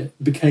rehearsed it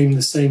became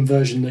the same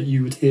version that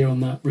you would hear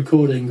on that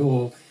recording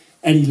or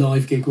any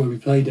live gig where we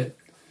played it.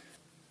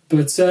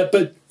 But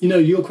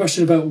your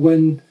question about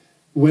when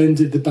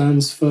did the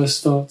bands first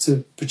start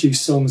to produce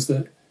songs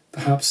that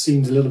perhaps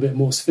seemed a little bit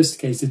more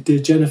sophisticated? Dear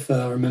Jennifer,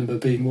 I remember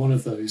being one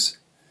of those,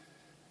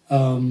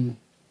 and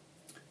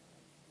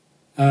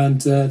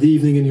The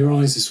Evening in Your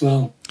Eyes as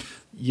well.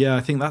 Yeah,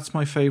 I think that's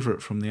my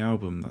favourite from the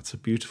album. That's a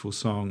beautiful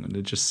song, and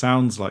it just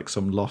sounds like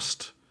some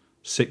lost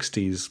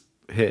 60s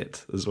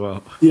hit as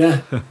well.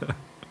 Yeah,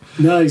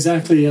 no,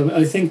 exactly.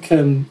 I think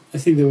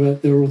there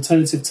were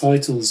alternative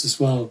titles as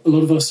well. A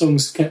lot of our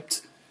songs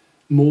kept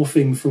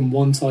morphing from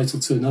one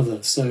title to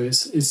another. So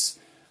it's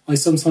I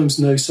sometimes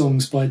know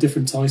songs by a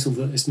different title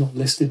that it's not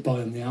listed by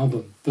on the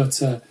album.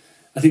 But I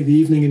think The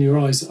Evening in Your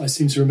Eyes, I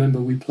seem to remember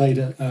we played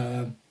at.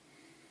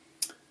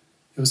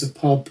 It was a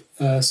pub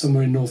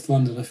somewhere in North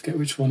London. I forget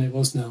which one it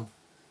was now.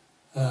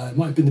 It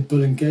might have been the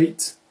Bull and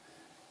Gate.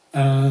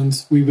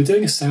 And we were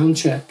doing a sound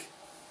check.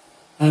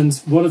 And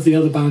one of the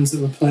other bands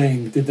that were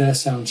playing did their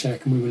sound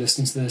check, and we were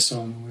listening to their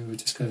song, and we were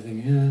just kind of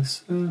thinking,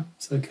 yes,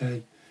 it's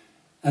okay.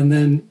 And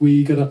then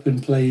we got up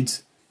and played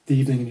The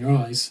Evening in Your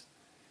Eyes.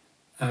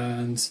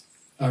 And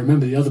I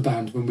remember the other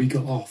band, when we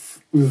got off,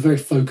 we were very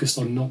focused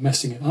on not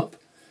messing it up.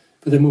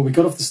 But then when we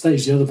got off the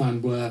stage, the other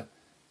band were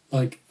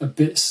like a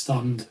bit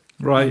stunned.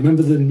 Right. I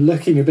remember them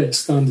looking a bit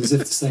stunned as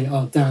if to say,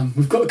 oh, damn,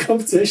 we've got a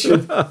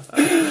competition.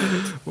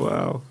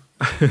 Wow.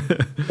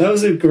 That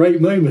was a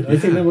great moment. I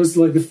think that was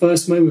like the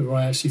first moment where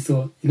I actually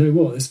thought, you know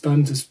what, this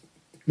band has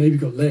maybe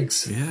got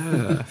legs.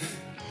 Yeah.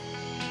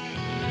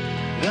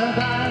 The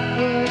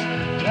backward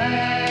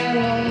play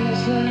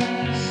wasn't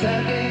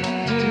stepping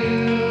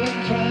to a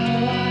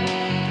crowd.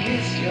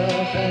 Kiss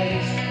your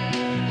face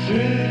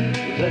through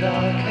the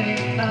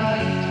darkening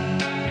night.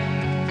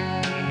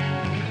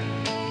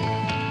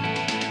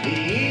 The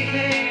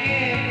evening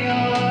in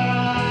your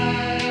eyes.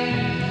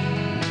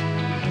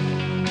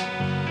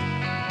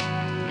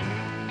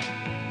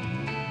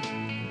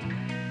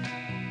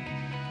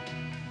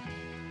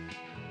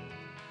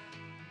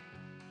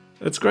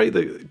 It's great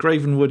that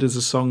Graven Wood is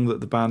a song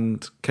that the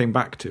band came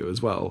back to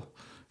as well,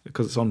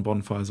 because it's on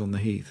Bonfires on the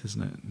Heath,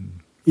 isn't it?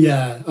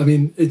 Yeah, I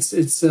mean, it's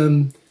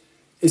an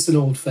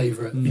old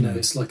favourite. You know,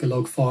 it's like a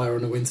log fire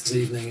on a winter's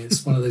evening.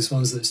 It's one of those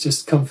ones that's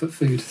just comfort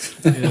food.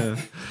 Yeah.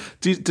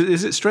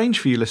 Is it strange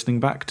for you listening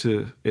back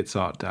to It's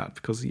Art, Dad?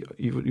 Because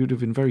you'd have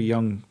been very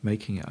young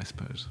making it, I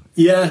suppose.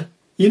 Yeah.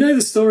 You know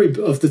the story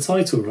of the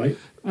title, right?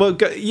 Well,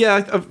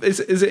 yeah.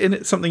 Is it in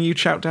it something you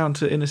shout down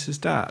to Innes's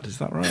dad? Is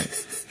that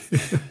right?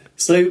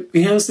 So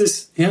he has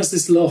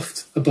this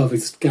loft above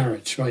his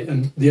garage, right?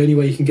 And the only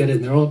way you can get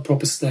in, there aren't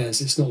proper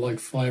stairs. It's not like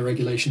fire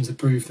regulations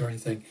approved or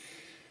anything.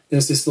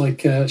 There's this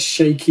like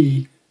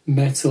shaky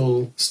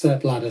metal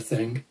step ladder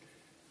thing,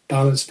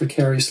 balanced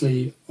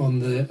precariously on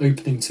the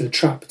opening to a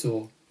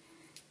trapdoor.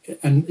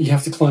 And you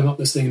have to climb up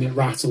this thing and it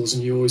rattles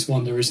and you always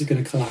wonder, is it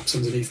going to collapse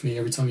underneath me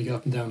every time you go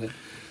up and down it?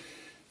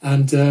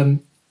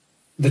 And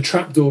the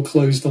trapdoor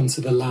closed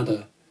onto the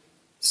ladder.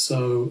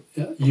 So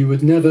you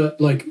would never,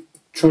 like,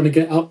 trying to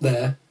get up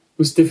there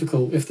was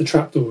difficult if the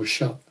trapdoor was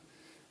shut.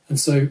 And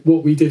so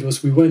what we did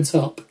was we went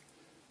up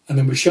and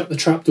then we shut the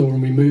trapdoor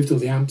and we moved all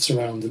the amps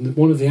around, and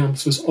one of the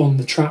amps was on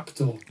the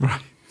trapdoor. Right.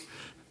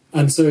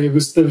 And so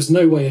there was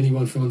no way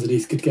anyone from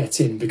underneath could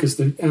get in because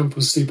the amp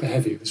was super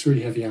heavy. It was a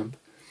really heavy amp.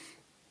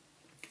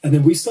 And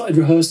then we started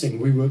rehearsing.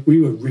 We were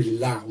really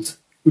loud.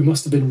 We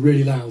must have been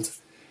really loud.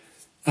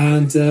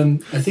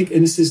 And I think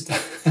Innes's dad,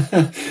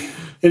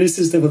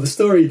 the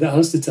story that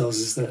Alistair tells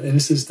is that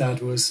Innes's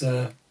dad was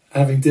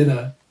having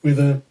dinner with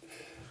a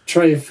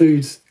tray of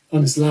food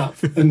on his lap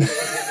and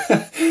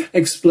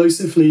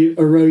explosively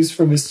arose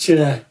from his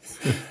chair,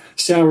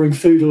 showering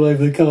food all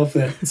over the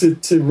carpet,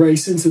 to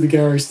race into the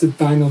garage to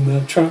bang on the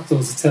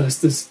trapdoor to tell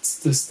us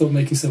to stop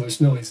making so much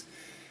noise.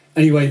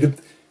 Anyway,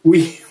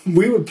 we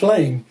were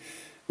playing.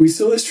 We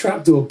saw this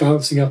trapdoor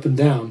bouncing up and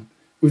down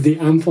with the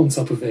amp on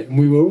top of it, and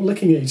we were all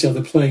looking at each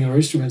other playing our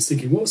instruments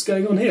thinking, what's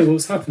going on here?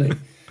 What's happening?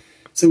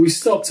 So we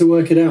stopped to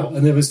work it out,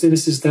 and there was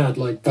Innes's dad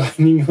like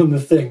banging on the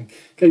thing,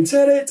 going,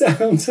 turn it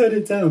down, turn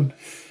it down.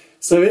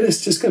 So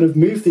Innes just kind of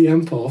moved the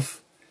amp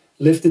off,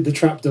 lifted the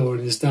trapdoor,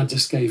 and his dad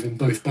just gave him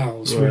both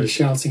barrels, really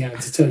shouting at him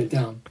to turn it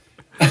down.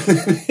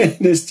 And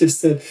Innes just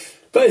said,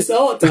 but it's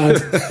art, Dad.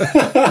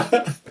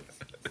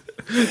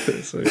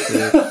 That's so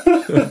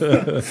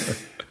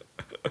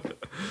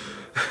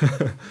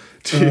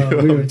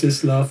cool. We were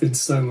just laughing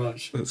so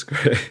much. That's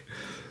great.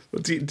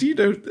 Well, do you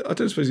know? I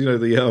don't suppose you know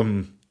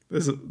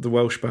There's the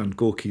Welsh band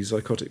Gorky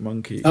Psychotic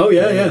Monkey. Oh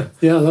yeah.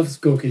 I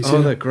love Gorky's. Oh,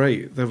 yeah. they're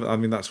great. I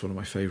mean, that's one of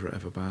my favourite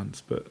ever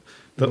bands. But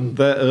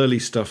their early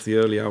stuff, the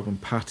early album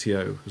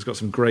Patio, has got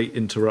some great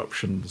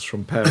interruptions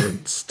from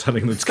parents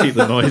telling them to keep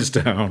the noise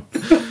down.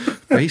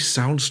 Bass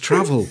sounds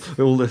travel,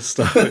 all this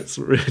stuff. It's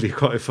really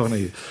quite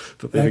funny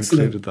that they've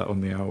included that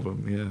on the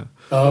album. Yeah.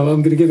 Oh,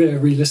 I'm going to give it a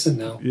re-listen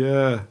now.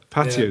 Yeah,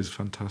 Patio's a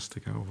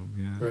fantastic album.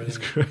 Yeah, Brilliant. It's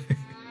great.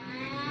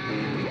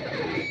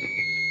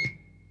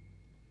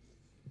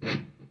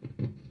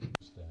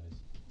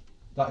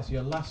 That is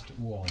your last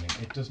warning.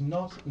 It does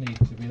not need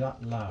to be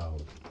that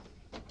loud,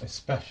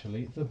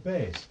 especially the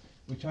bass,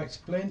 which I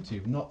explained to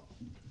you not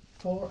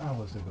 4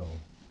 hours ago.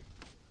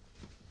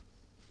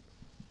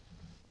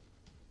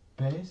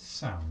 Bass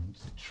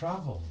sounds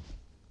travel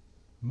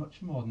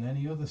much more than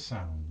any other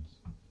sounds.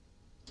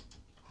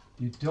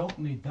 You don't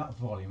need that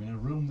volume in a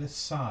room this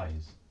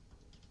size.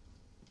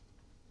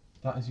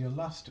 That is your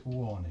last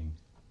warning.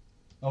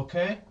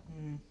 Okay?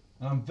 And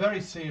I'm very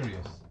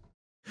serious.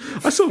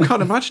 I sort of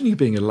can't imagine you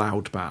being a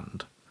loud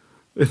band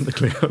in the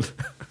Cleon.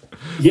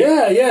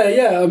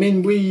 Yeah. I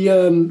mean, we,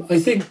 I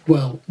think,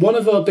 well, one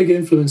of our big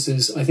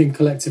influences, I think,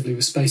 collectively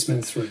was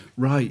Spacemen 3.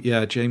 Right,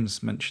 yeah,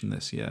 James mentioned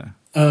this, yeah.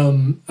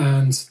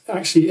 And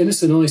actually,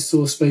 Innes and I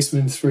saw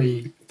Spacemen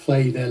 3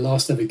 play their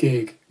last ever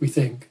gig, we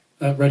think,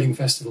 at Reading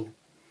Festival.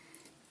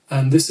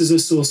 And this is a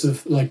source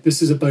of,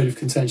 this is a bone of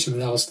contention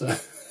with Alistair,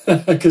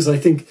 because I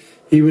think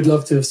he would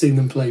love to have seen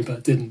them play,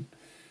 but didn't.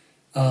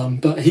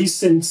 But he's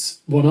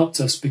since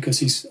one-upped us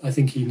because I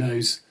think he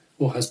knows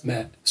or has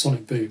met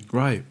Sonic Boom.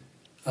 Right.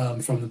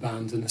 From the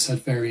band, and has had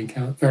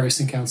various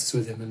encounters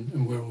with him,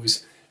 and we're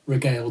always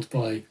regaled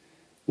by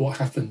what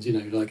happened,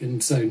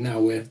 and so now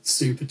we're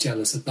super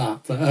jealous of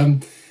that.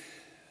 But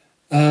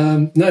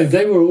no,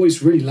 they were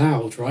always really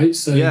loud, right?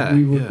 So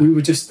we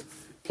were just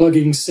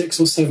plugging 6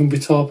 or 7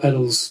 guitar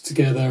pedals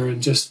together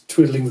and just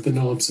twiddling with the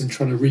knobs and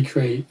trying to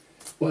recreate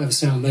whatever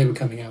sound they were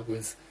coming out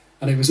with,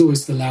 and it was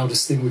always the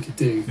loudest thing we could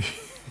do.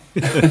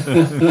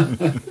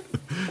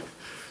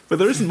 But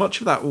there isn't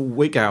much of that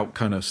wig out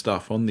kind of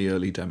stuff on the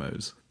early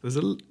demos. There's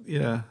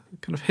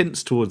kind of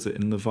hints towards it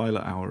in the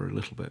Violet Hour a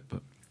little bit,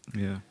 but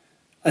yeah.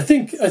 I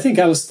think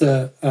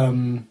Alistair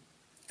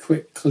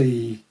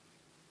quickly,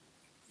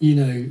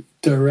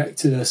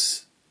 directed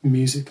us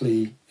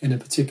musically in a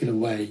particular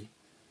way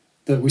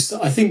that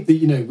I think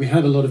that we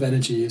had a lot of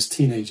energy as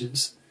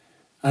teenagers,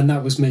 and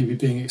that was maybe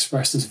being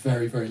expressed as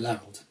very, very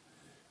loud.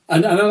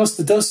 And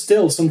Alistair does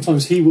still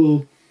sometimes. He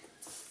will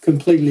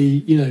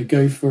completely,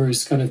 go for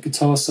his kind of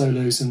guitar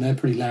solos, and they're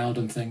pretty loud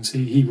and things.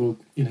 He will,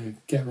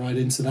 get right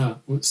into that.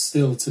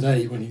 Still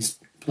today when he's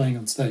playing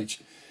on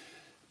stage.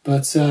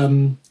 But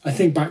I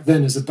think back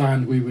then as a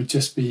band we would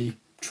just be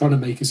trying to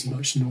make as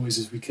much noise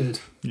as we could.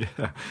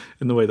 Yeah,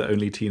 in the way that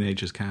only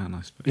teenagers can,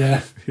 I suppose.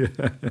 Yeah.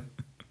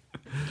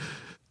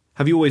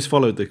 Have you always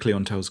followed the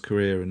Clientel's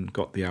career and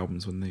got the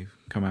albums when they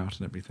come out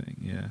and everything?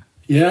 Yeah.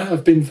 Yeah,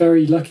 I've been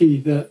very lucky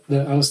that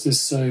Alistair's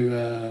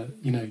so,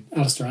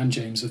 Alistair and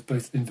James have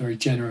both been very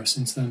generous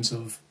in terms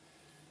of,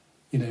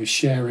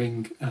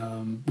 sharing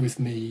with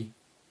me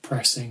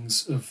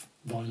pressings of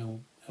vinyl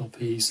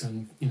LPs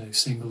and,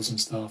 singles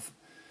and stuff.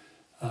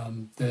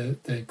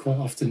 They're quite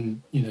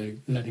often,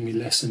 letting me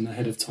listen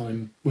ahead of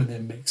time when they're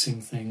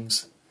mixing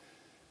things.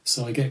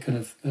 So I get kind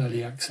of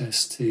early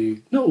access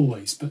to, not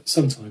always, but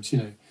sometimes,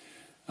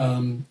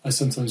 I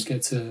sometimes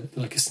get to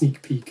like a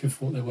sneak peek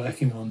of what they're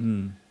working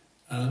on.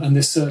 And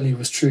this certainly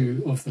was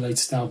true of the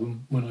latest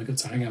album. When I got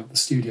to hang out at the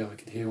studio, I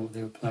could hear what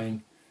they were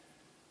playing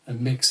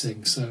and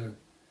mixing. So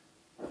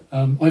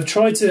I've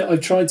tried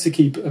to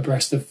keep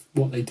abreast of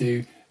what they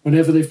do.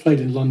 Whenever they've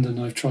played in London,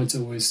 I've tried to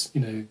always,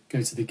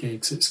 go to the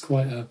gigs. It's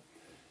quite a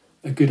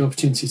good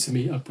opportunity to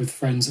meet up with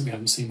friends that we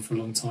haven't seen for a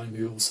long time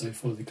who also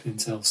follow the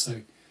Clientele.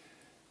 So,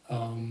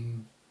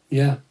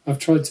 I've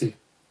tried to.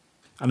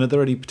 And are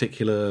there any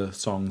particular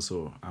songs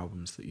or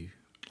albums that you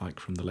like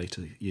from the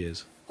later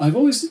years? I've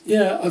always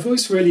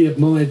really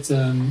admired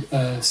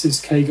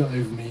Since K Got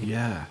Over Me.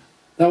 Yeah.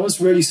 That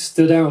one's really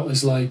stood out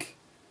as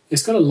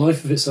it's got a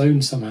life of its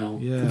own somehow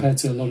compared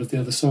to a lot of the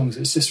other songs.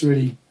 It's just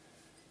really,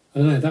 I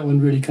don't know, that one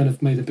really kind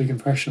of made a big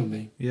impression on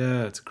me.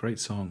 Yeah, it's a great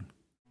song.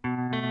 Julia,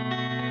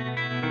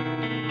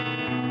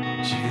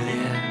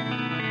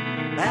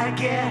 I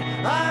get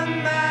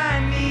on my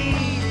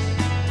knees,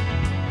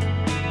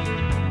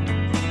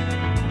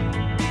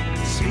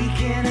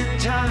 speaking in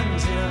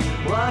tongues in a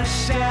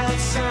washed out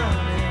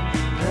sun in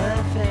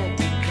perfect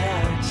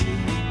clarity.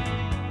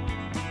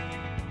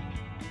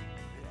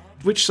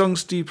 Which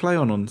songs do you play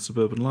on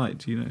Suburban Light?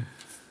 Do you know?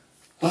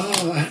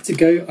 Oh, I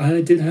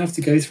did have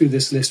to go through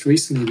this list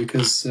recently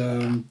because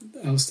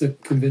Alistair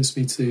convinced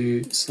me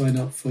to sign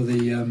up for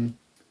the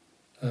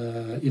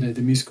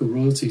the musical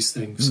royalties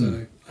thing.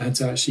 So I had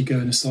to actually go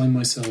and assign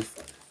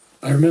myself.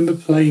 I remember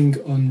playing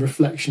on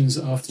Reflections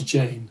After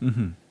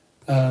Jane,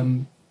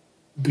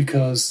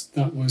 because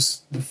that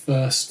was the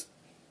first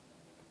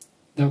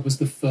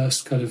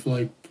kind of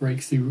like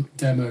breakthrough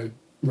demo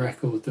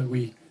record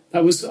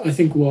that was I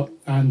think what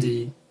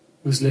Andy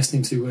was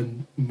listening to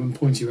when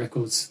Pointy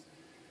Records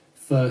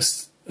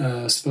first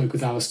spoke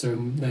with Alistair,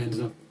 and they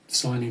ended up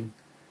signing.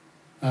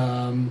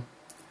 But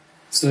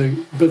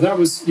that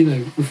was,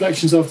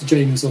 Reflections After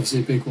Jane was obviously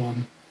a big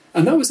one.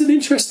 And that was an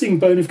interesting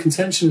bone of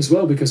contention as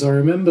well, because I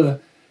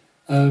remember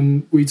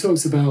we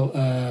talked about,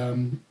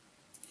 The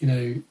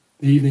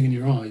Evening in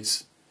Your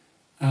Eyes.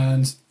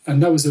 And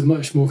that was a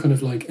much more kind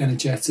of like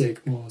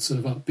energetic, more sort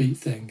of upbeat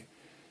thing.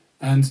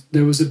 And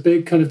there was a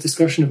big kind of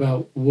discussion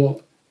about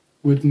what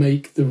would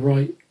make the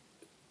right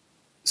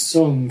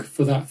song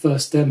for that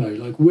first demo.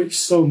 Like, which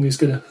song is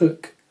going to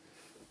hook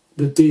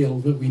the deal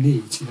that we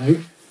need,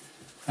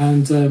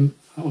 And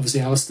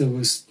obviously Alistair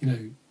was,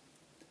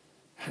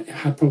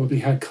 had probably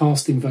had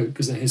casting vote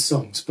because they're his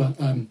songs. But,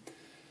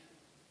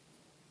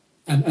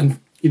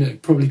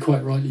 probably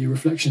quite rightly,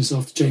 Reflections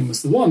After Jane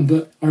was the one.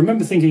 But I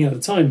remember thinking at the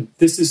time,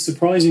 this is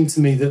surprising to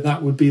me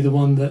that would be the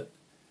one that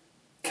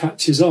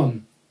catches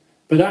on.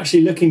 But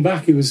actually, looking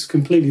back, it was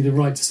completely the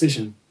right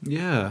decision.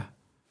 Yeah.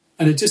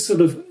 And it just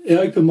it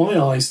opened my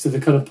eyes to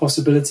the kind of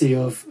possibility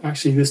of,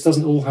 actually, this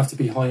doesn't all have to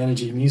be high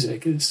energy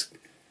music.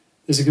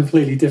 There's a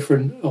completely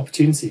different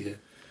opportunity here.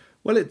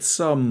 Well, it's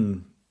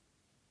again,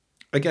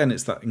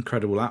 it's that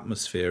incredible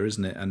atmosphere,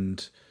 isn't it?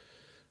 And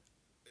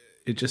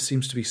it just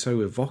seems to be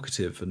so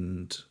evocative.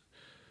 And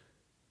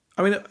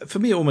I mean, for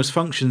me, it almost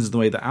functions in the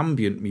way that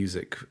ambient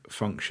music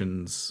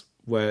functions,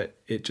 where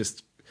it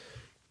just,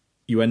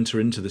 you enter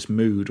into this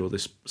mood or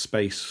this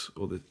space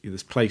or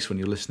this place when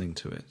you're listening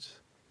to it,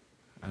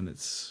 and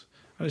it's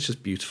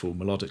just beautiful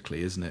melodically,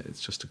 isn't it?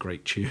 It's just a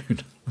great tune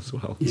as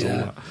well.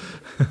 Yeah.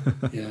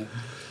 Yeah.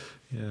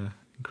 Yeah,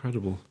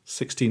 incredible.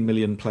 16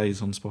 million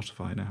plays on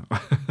Spotify now.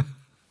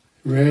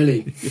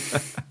 Really? Yeah.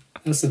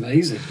 That's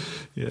amazing.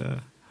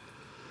 Yeah.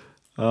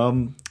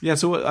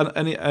 So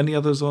any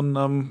others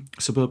on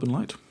Suburban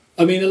Light?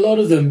 I mean, a lot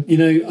of them,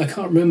 I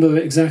can't remember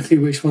exactly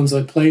which ones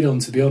I played on,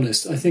 to be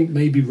honest. I think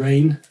maybe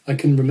Rain. I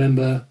can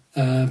remember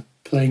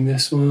playing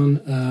this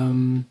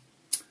one.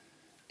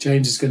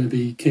 James is going to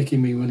be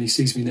kicking me when he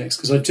sees me next,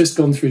 because I've just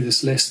gone through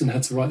this list and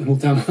had to write them all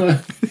down.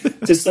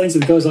 Just saying to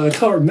the guys, I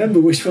can't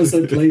remember which ones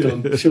I played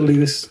on. Surely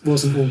this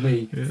wasn't all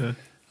me.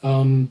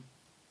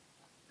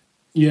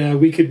 Yeah.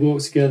 We Could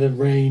Walk Together,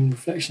 Rain,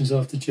 Reflections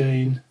After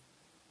Jane.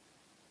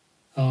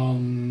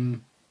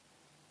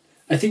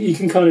 I think you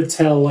can kind of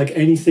tell, like,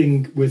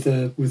 anything with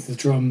the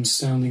drums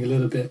sounding a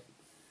little bit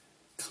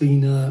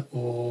cleaner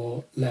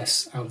or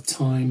less out of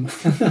time,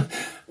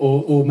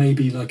 or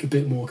maybe like a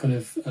bit more kind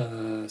of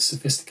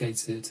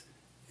sophisticated,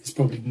 is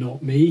probably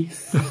not me.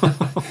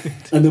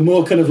 And the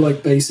more kind of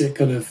like basic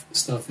kind of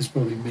stuff is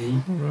probably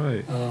me.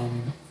 Right.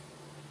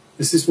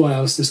 This is why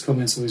Alistair's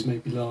comments always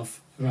make me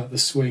laugh about the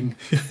swing.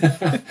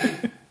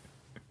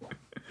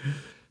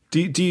 Do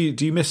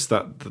you miss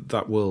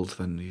that world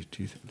then? Do you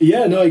think?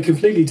 Yeah, no, I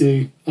completely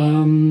do.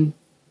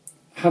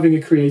 Having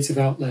a creative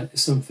outlet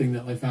is something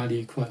that I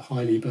value quite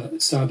highly,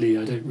 but sadly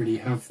I don't really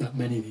have that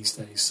many these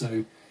days.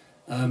 So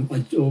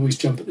I always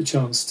jump at the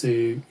chance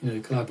to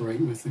collaborate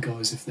with the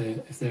guys if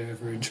they're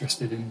ever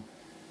interested in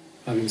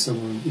having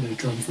someone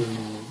drum for them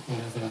or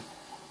whatever,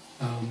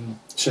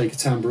 shake a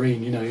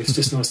tambourine. It's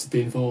just nice to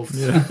be involved.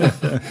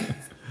 Yeah.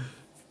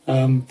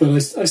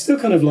 But I still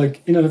kind of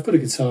like, I've got a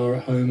guitar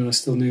at home and I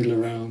still noodle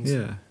around.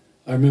 Yeah.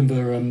 I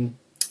remember,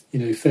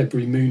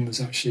 February Moon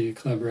was actually a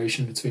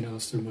collaboration between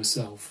Alistair and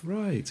myself.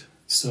 Right.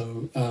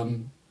 So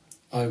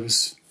I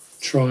was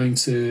trying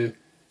to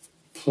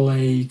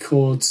play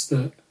chords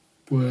that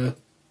were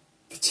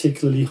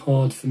particularly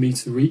hard for me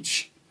to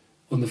reach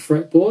on the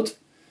fretboard.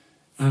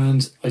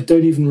 And I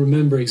don't even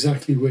remember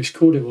exactly which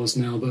chord it was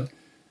now, but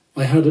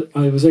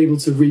I was able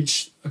to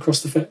reach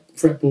across the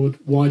fretboard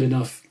wide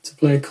enough to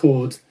play a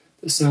chord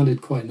that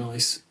sounded quite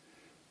nice,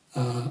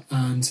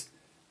 and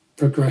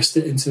progressed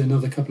it into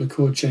another couple of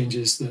chord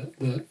changes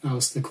that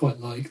Alistair quite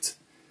liked.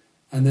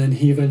 And then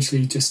he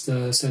eventually just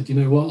said, you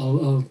know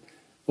what,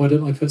 why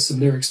don't I put some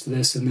lyrics to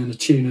this and then a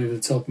tune over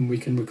the top and we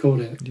can record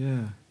it.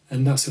 Yeah.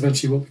 And that's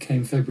eventually what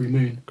became February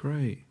Moon.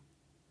 Great.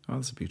 Oh,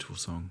 that's a beautiful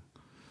song.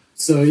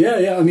 So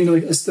yeah. I mean,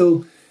 I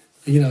still,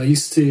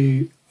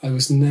 I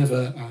was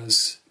never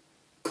as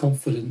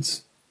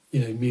confident,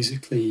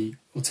 musically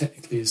or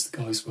technically as the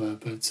guys were,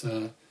 but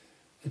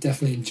I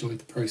definitely enjoyed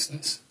the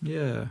process.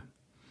 Yeah.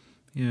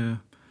 Yeah.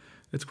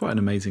 It's quite an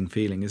amazing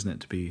feeling, isn't it,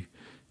 to be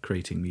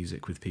creating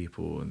music with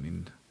people. I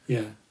mean,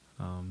 yeah.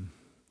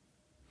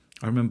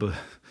 I remember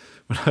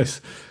when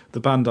the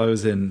band I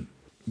was in,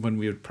 when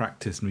we would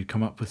practice and we'd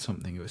come up with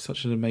something, it was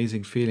such an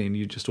amazing feeling.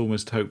 You just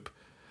almost hope,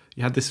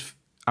 you had this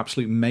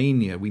absolute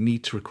mania, we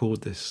need to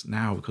record this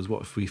now because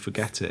what if we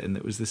forget it? And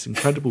it was this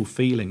incredible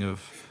feeling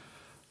of,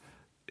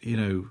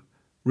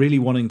 really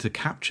wanting to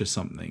capture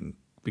something,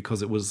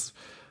 because it was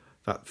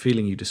that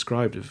feeling you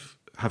described of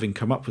having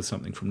come up with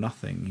something from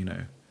nothing,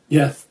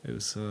 Yeah. It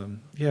was,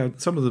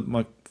 some of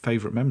my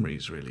favourite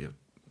memories really of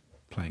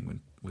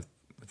playing with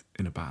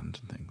in a band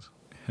and things.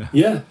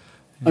 Yeah.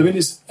 I mean,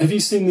 have you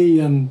seen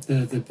the I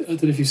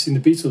don't know if you've seen the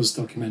Beatles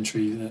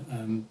documentary that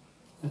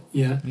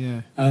yeah.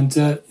 Yeah. And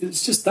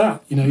it's just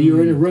that,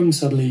 you're in a room,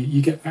 suddenly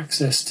you get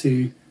access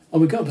to oh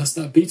my God, that's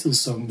that Beatles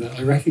song that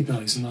I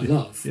recognise and I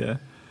love. Yeah.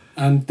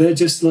 And they're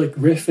just like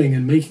riffing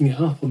and making it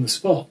up on the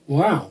spot.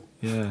 Wow.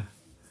 Yeah.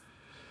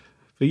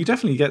 But you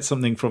definitely get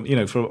something from,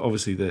 from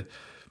obviously the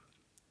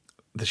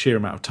sheer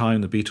amount of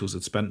time the Beatles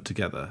had spent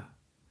together.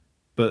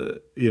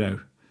 But,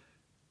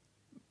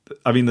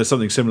 I mean, there's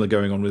something similar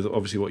going on with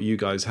obviously what you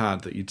guys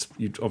had, that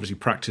you'd obviously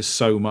practiced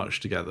so much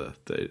together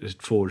that it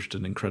had forged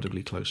an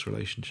incredibly close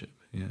relationship.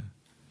 Yeah.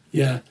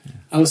 Yeah.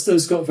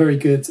 Alistair's got very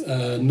good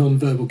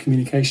non-verbal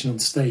communication on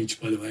stage,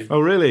 by the way. Oh,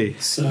 really?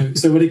 So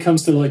when it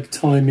comes to like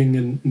timing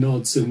and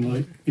nods and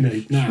like,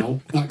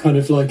 now, that kind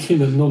of like,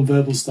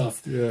 non-verbal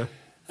stuff. Yeah.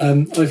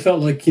 I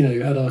felt like,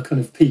 at our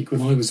kind of peak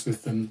when I was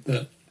with them,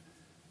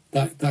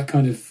 that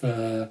kind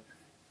of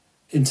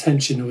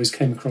intention always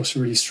came across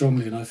really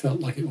strongly, and I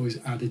felt like it always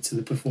added to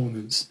the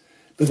performance.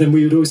 But then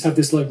we would always have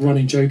this like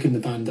running joke in the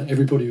band that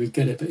everybody would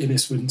get it, but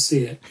Innes wouldn't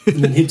see it.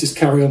 And then he'd just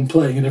carry on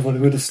playing and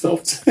everyone would have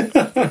stopped.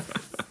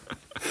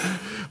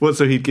 Well,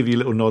 so he'd give you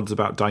little nods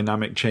about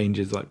dynamic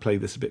changes, like play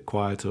this a bit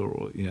quieter,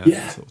 or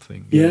that sort of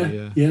thing.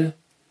 Yeah.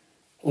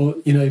 Or,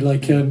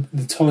 like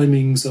the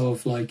timings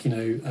of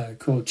like,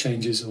 chord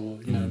changes, or,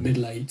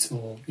 middle eight,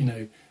 or,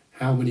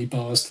 how many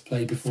bars to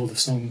play before the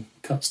song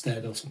cuts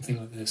dead or something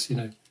like this,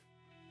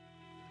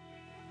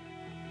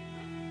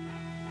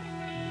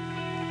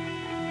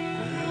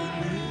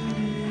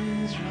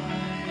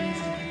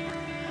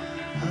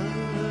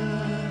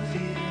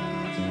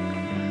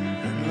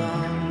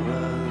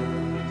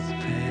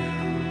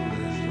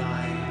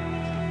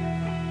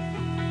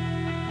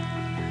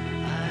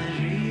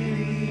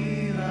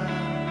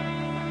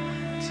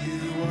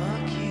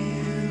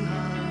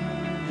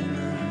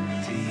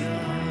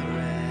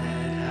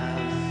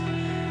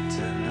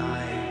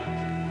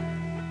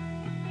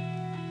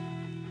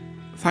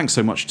 Thanks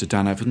so much to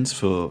Dan Evans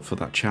for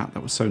that chat.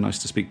 That was so nice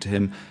to speak to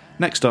him.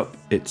 Next up,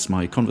 it's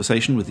my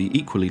conversation with the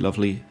equally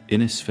lovely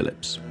Innes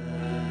Phillips.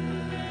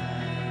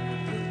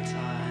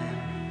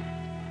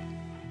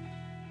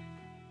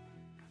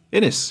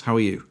 Innes, how are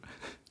you?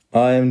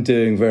 I am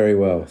doing very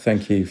well.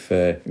 Thank you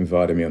for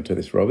inviting me onto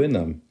this, Robin.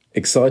 I'm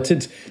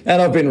excited,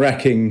 and I've been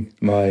racking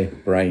my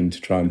brain to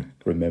try and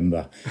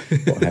remember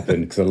what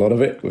happened, because a lot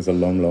of it was a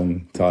long,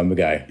 long time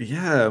ago.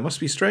 Yeah, it must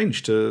be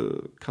strange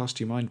to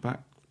cast your mind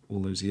back all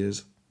those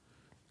years.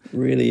 It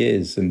really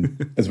is,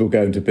 and as we'll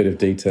go into a bit of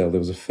detail, there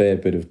was a fair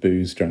bit of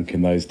booze drunk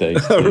in those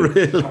days. Oh,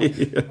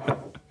 really?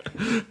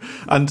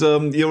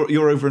 And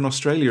you're over in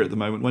Australia at the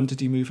moment. When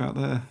did you move out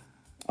there?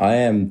 I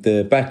am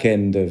the back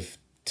end of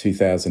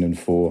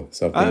 2004,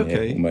 so I've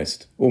been here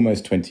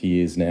almost 20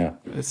 years now.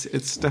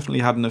 It's definitely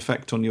had an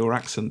effect on your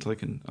accent. I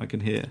can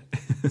hear.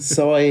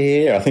 So I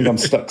hear. I think I'm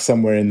stuck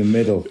somewhere in the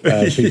middle.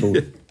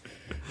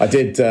 I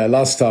did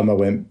last time I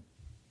went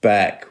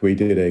back. We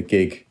did a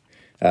gig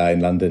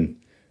in London.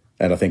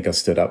 And I think I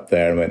stood up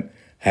there and went,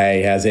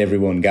 "Hey, how's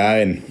everyone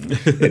going?"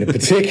 in a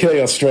particularly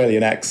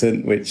Australian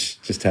accent,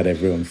 which just had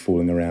everyone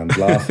falling around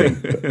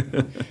laughing.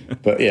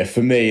 But yeah,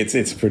 for me,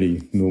 it's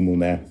pretty normal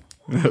now.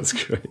 That's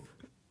great.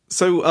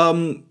 So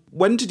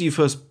when did you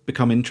first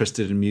become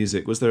interested in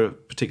music? Was there a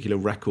particular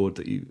record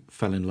that you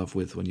fell in love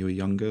with when you were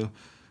younger?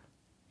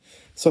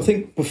 So I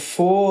think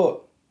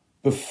before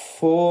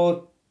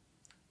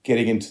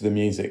getting into the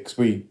music,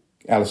 'cause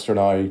Alistair and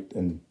I,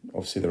 and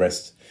obviously the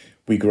rest,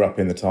 we grew up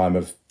in the time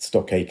of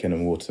Stock Aitken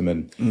and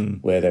Waterman,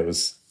 where there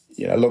was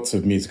lots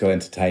of musical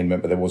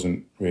entertainment, but there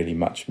wasn't really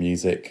much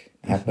music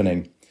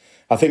happening.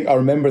 I think I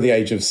remember at the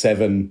age of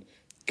 7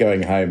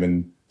 going home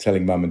and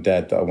telling Mum and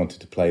Dad that I wanted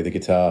to play the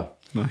guitar.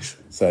 Nice.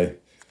 So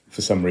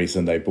for some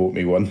reason they bought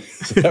me one.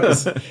 So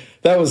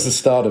that was the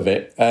start of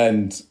it.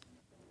 And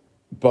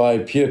by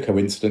pure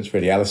coincidence,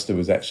 really, Alistair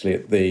was actually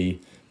at the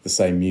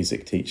same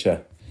music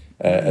teacher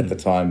at the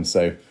time.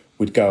 So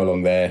we'd go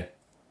along there.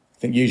 I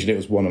think usually it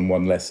was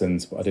one-on-one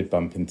lessons, but I did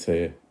bump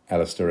into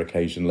Alistair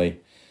occasionally.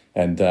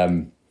 And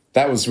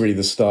that was really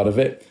the start of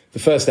it. The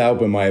first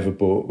album I ever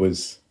bought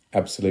was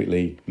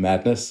absolutely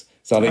madness.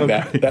 So I think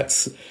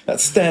that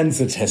stands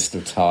the test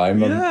of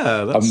time.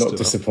 I'm not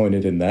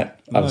disappointed in that.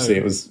 No. Obviously,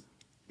 it was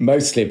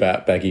mostly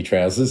about baggy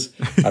trousers.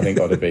 I think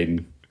I'd have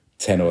been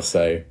 10 or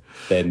so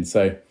then.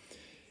 So,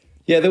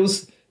 yeah, there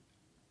was...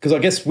 Because I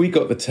guess we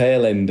got the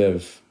tail end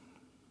of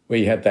where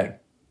you had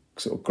that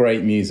sort of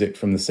great music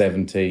from the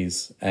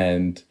 70s.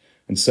 And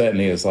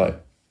certainly as like,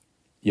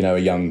 a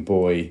young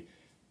boy,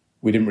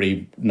 we didn't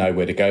really know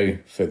where to go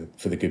for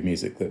the good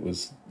music that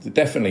was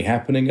definitely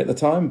happening at the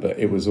time, but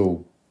it was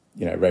all...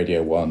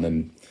 Radio 1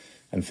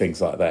 and things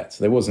like that.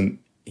 So there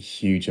wasn't a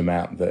huge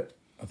amount that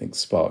I think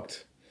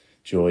sparked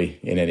joy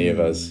in any of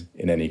us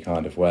in any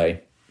kind of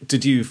way.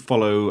 Did you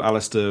follow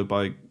Alistair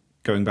by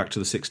going back to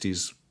the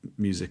 60s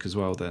music as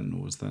well then,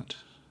 or was that?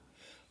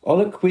 Oh,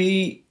 look,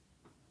 we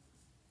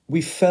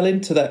fell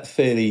into that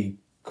fairly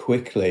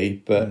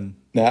quickly, but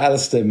now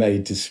Alistair may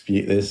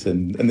dispute this,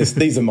 and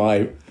these are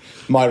my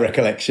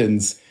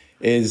recollections,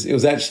 is it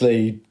was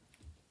actually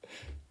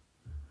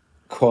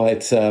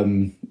quite...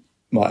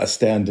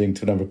 astounding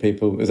to a number of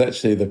people. It was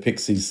actually the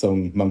Pixies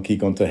song "Monkey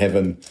Gone to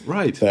Heaven,"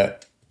 right?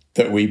 That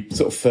that we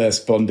sort of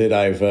first bonded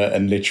over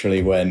and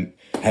literally went,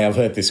 hey, I've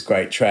heard this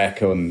great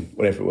track on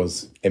whatever it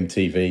was,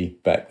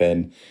 MTV back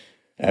then.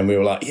 And we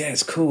were like, yeah,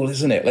 it's cool,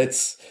 isn't it?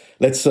 Let's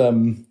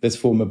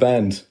form a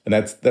band. And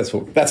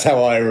that's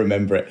how I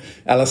remember it.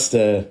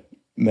 Alistair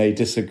may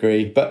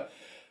disagree, but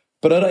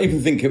I don't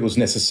even think it was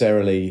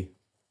necessarily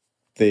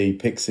the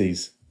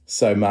Pixies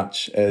so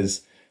much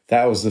as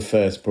that was the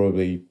first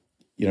probably,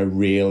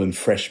 real and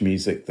fresh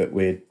music that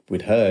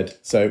we'd heard.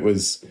 So it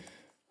was,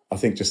 I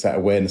think, just that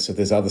awareness of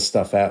there's other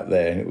stuff out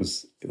there, and it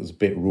was a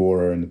bit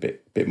rawer and a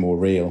bit more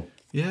real.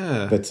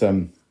 Yeah. But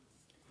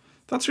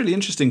that's really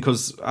interesting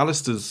because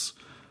Alistair's,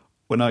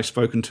 when I've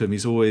spoken to him,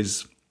 he's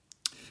always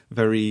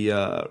very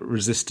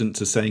resistant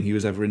to saying he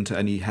was ever into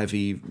any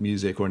heavy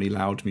music or any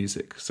loud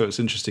music. So it's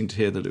interesting to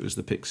hear that it was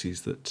the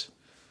Pixies that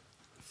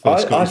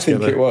first got I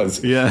think together. it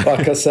was. Yeah.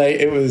 Like I say,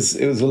 it was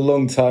a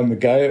long time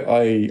ago.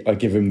 I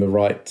give him the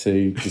right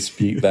to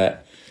dispute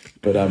that,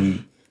 but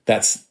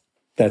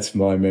that's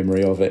my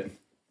memory of it.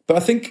 But I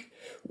think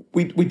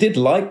we did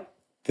like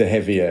the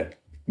heavier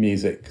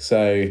music.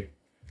 So,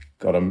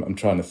 God, I'm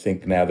trying to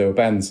think now. There were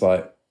bands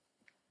like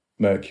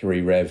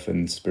Mercury Rev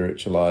and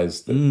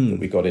Spiritualized that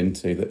we got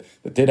into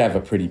that did have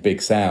a pretty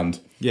big sound.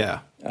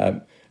 Yeah.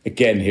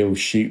 Again, he'll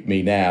shoot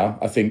me now.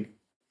 I think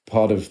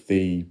part of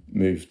the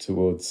move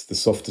towards the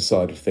softer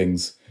side of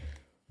things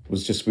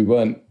was just we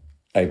weren't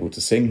able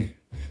to sing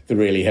the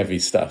really heavy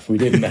stuff. We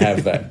didn't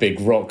have that big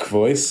rock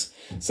voice,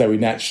 so we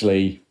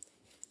naturally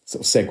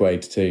sort of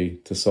segued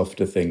to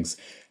softer things.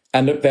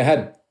 And look,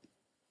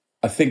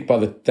 I think by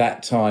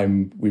that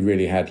time we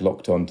really had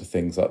locked on to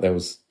things like there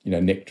was,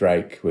 Nick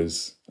Drake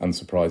was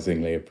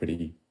unsurprisingly a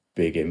pretty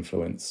big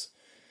influence,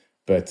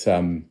 but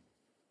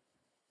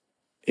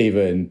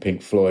even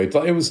Pink Floyd,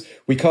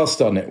 we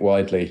cast our net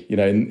widely.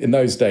 In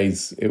those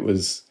days it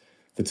was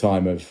the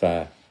time of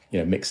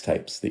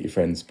mixtapes that your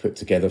friends put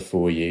together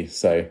for you,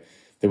 so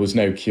there was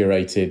no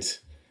curated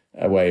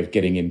way of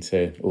getting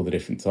into all the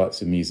different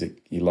types of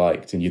music you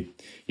liked, and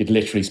you'd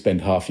literally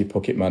spend half your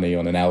pocket money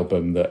on an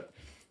album that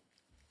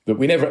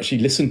we never actually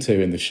listened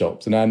to in the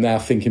shops. And I'm now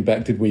thinking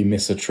back, did we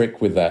miss a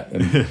trick with that?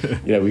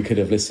 And we could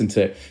have listened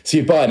to it. So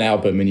you'd buy an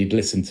album and you'd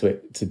listen to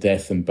it to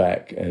death and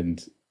back,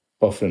 and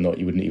often or not,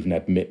 you wouldn't even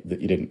admit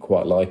that you didn't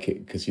quite like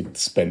it because you'd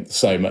spent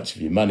so much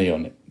of your money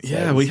on it. So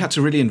yeah, we had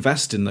to really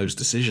invest in those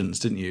decisions,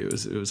 didn't you?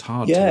 It was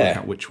hard to work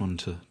out which one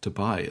to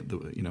buy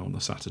on the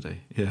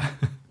Saturday. Yeah.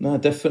 No,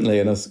 definitely.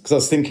 And because I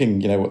was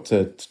thinking, what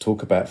to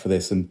talk about for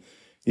this. And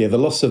yeah, the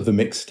loss of the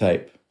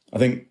mixtape. I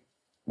think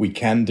we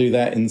can do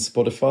that in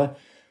Spotify,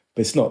 but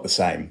it's not the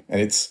same.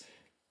 And it's,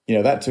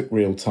 that took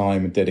real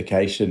time and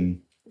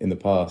dedication in the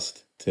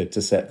past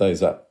to set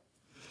those up.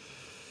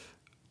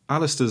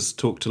 Alistair's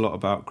talked a lot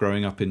about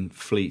growing up in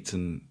Fleet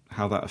and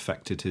how that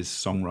affected his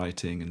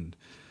songwriting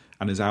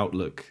and his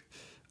outlook.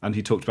 And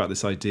he talked about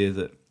this idea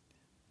that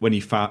when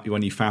you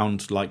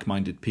found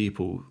like-minded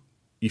people,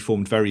 you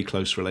formed very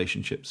close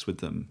relationships with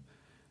them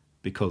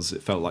because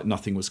it felt like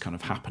nothing was kind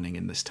of happening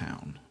in this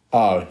town.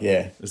 Oh,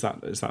 yeah. Is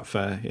that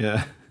fair?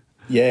 Yeah.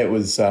 Yeah, it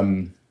was...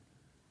 don't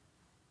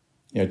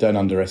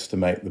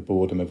underestimate the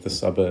boredom of the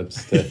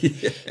suburbs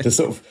to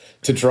sort of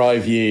to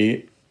drive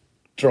you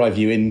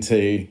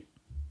into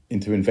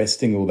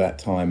investing all that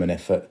time and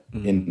effort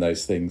in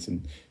those things.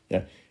 And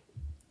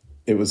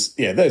it was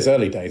those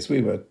early days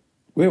we were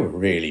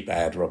really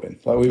bad, Robin.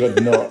 Like we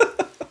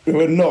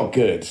were not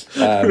good.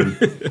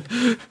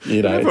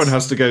 Everyone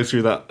has to go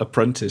through that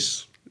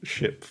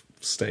apprenticeship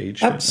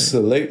stage.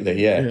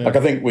 Absolutely, yeah. Like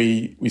I think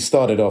we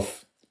started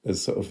off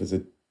as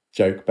a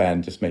joke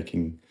band, just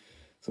making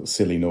sort of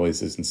silly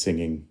noises and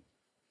singing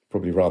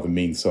probably rather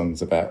mean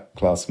songs about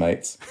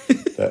classmates.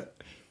 But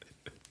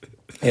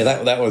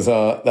that was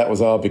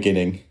our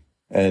beginning.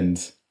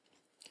 But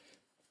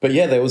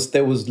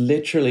there was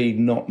literally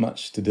not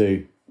much to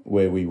do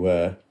where we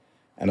were,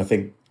 and I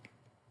think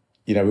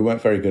we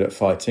weren't very good at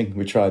fighting.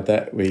 We tried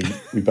that. We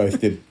both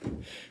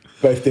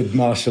did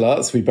martial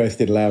arts. We both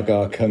did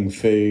Laogai Kung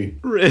Fu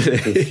really?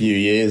 For a few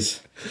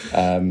years.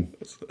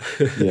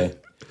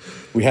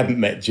 We hadn't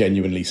met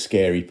genuinely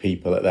scary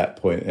people at that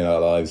point in our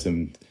lives,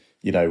 and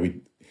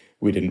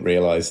we didn't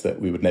realise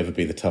that we would never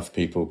be the tough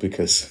people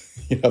because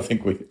I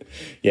think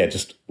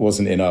just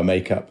wasn't in our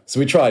makeup. So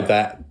we tried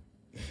that.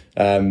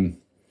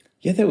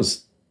 There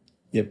was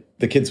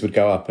the kids would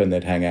go up and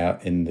they'd hang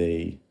out in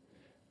I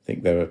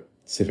think there were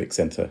Civic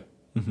Centre.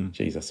 Mm-hmm.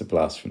 Geez, that's a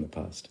blast from the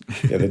past.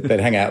 They'd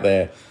hang out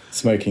there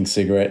smoking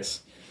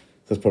cigarettes.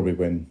 That's probably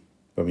when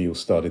we all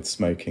started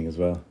smoking as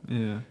well.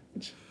 Yeah.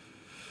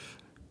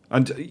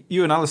 And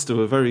you and Alistair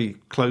were very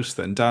close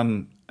then.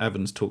 Dan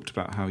Evans talked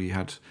about how you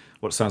had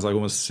what sounds like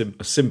almost a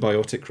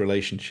symbiotic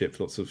relationship,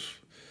 lots of,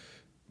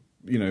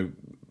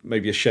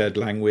 maybe a shared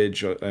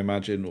language, I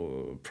imagine,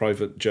 or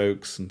private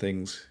jokes and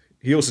things.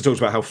 He also talked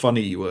about how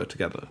funny you were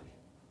together.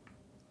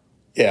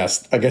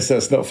 Yes, I guess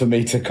that's not for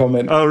me to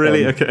comment. Oh,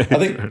 really? Okay. I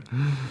think,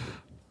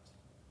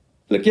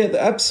 look, yeah,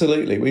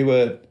 absolutely. We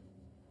were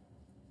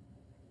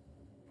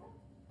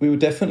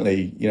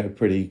definitely,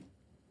 pretty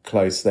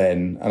close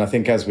then. And I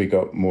think as we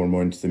got more and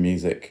more into the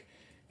music,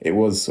 it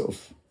was sort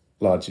of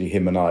largely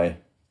him and I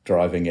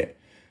driving it,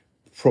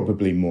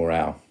 probably more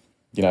Al.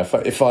 You know,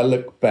 if I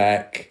look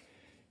back,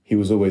 he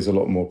was always a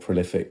lot more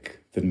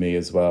prolific than me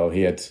as well.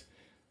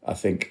 I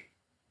think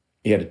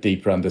he had a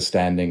deeper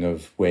understanding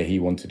of where he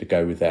wanted to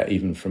go with that,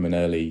 even from an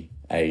early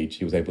age.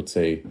 He was able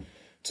to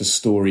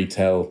story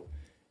tell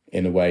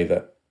in a way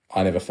that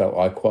I never felt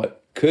I quite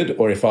could,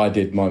 or if I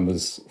did, mine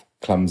was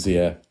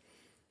clumsier,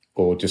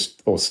 or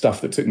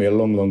stuff that took me a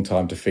long, long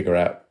time to figure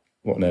out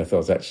what on earth I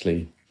was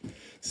actually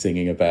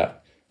singing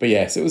about. But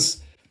yes,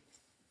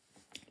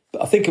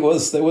 I think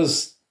there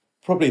was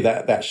probably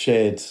that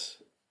shared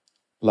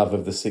love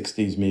of the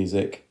 60s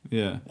music.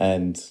 Yeah.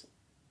 And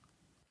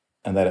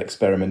that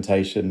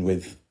experimentation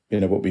with, you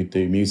know, what we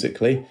do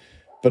musically,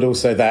 but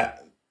also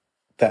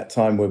that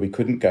time where we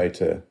couldn't go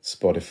to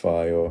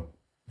Spotify or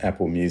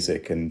Apple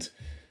Music and,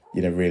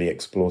 you know, really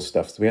explore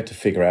stuff. So we had to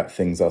figure out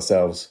things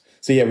ourselves.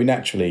 So yeah, we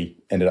naturally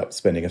ended up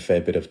spending a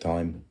fair bit of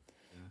time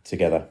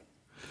together.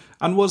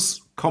 And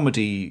was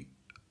comedy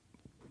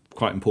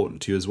quite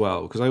important to you as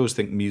well? Because I always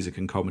think music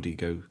and comedy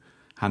go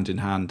hand in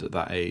hand at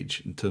that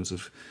age in terms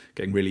of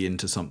getting really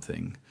into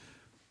something.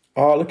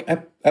 Oh, look,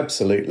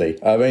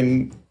 absolutely. I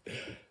mean,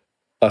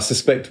 I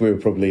suspect we were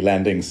probably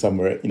landing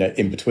somewhere, you know,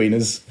 in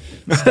betweeners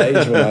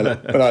stage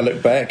when I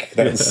look back.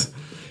 That's,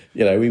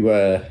 you know, we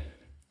were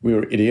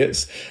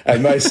idiots,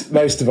 and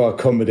most of our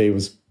comedy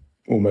was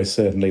almost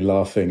certainly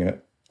laughing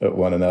at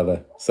one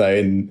another. So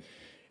in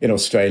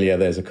Australia,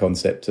 there's a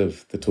concept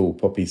of the tall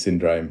poppy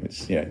syndrome.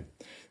 It's, you know,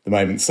 the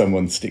moment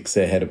someone sticks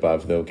their head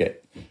above, they'll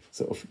get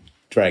sort of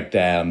dragged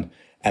down.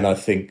 And I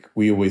think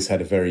we always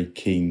had a very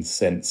keen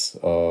sense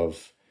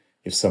of,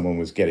 if someone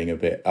was getting a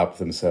bit up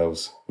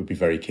themselves, we'd be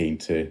very keen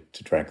to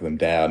drag them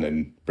down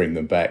and bring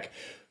them back.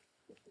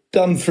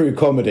 Done through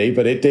comedy,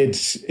 but it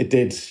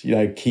did, you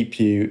know, keep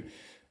you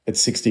at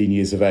 16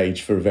 years of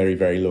age for a very,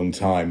 very long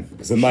time.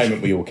 Because the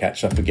moment we all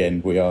catch up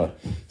again, we are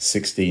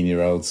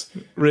 16-year-olds.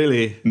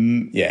 Really?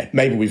 Yeah,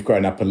 maybe we've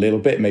grown up a little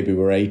bit. Maybe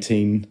we're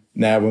 18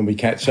 now when we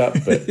catch up,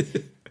 but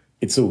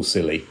it's all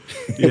silly.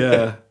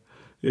 Yeah.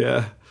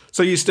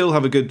 So you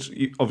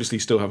obviously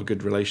still have a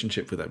good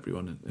relationship with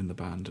everyone in the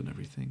band and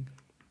everything.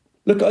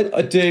 Look,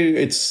 I do.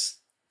 It's,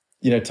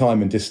 you know,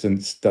 time and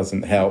distance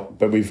doesn't help,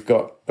 but we've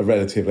got a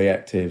relatively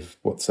active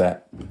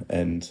WhatsApp,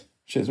 and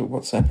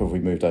WhatsApp have we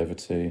moved over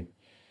to?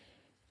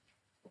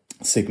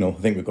 Signal.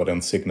 I think we've got it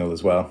on Signal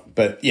as well.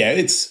 But yeah,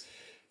 it's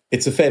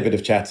a fair bit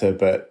of chatter,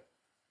 but,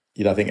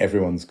 you know, I think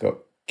everyone's got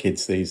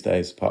kids these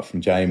days, apart from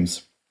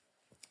James.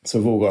 So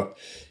we've all got,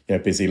 you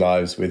know, busy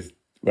lives with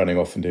running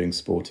off and doing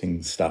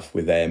sporting stuff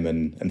with them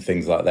and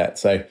things like that.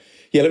 So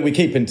yeah, look, we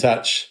keep in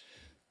touch.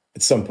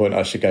 At some point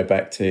I should go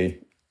back to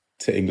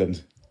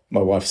England.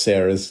 My wife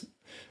Sarah's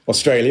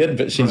Australian,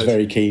 but she's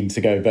very keen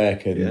to go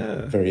back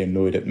and very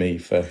annoyed at me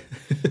for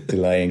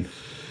delaying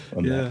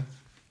on that.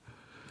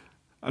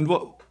 And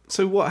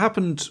what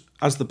happened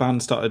as the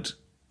band started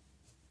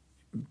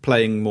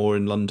playing more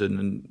in London?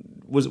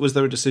 And was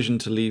there a decision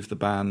to leave the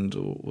band,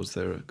 or was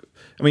there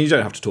I mean, you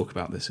don't have to talk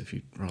about this if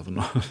you'd rather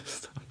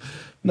not.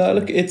 No,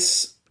 look,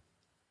 it's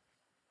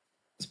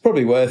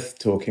probably worth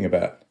talking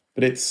about.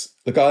 But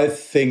I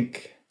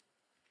think,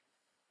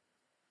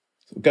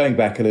 going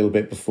back a little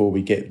bit before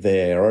we get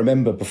there, I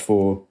remember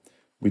before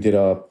we did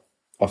our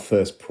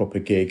first proper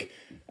gig,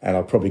 and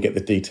I'll probably get the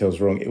details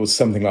wrong, it was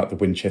something like the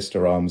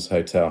Winchester Arms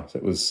Hotel. So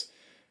it was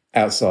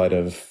outside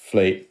of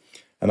Fleet.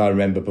 And I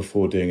remember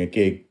before doing a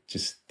gig,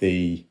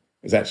 it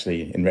was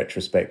actually, in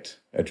retrospect,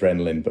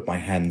 adrenaline, but my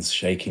hands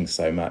shaking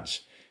so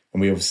much. And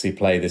we obviously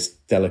play this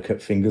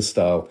delicate finger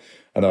style.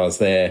 And I was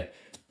there,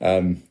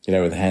 you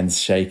know, with hands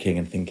shaking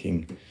and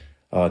thinking,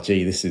 oh,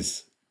 gee, this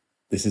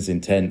is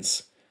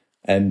intense.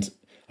 And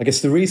I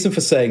guess the reason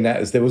for saying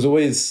that is there was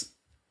always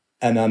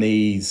an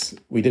unease.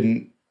 We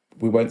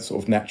weren't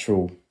sort of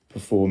natural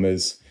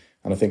performers.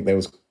 And I think there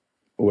was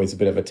always a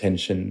bit of a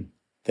tension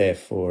there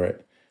for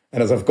it.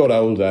 And as I've got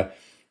older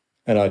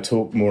and I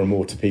talk more and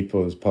more to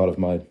people as part of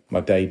my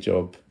day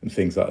job and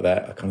things like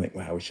that, I kind of think,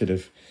 wow, we should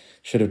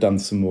have done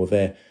some more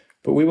there.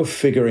 But we were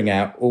figuring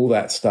out all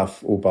that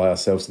stuff all by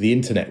ourselves. The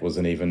internet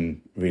wasn't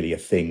even really a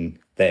thing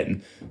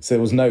then. So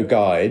there was no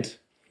guide.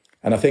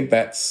 And I think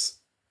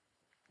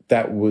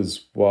that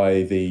was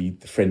why the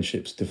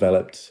friendships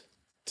developed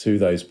to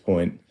those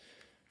point.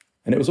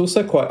 And it was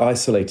also quite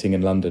isolating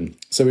in London.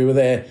 So we were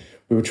there,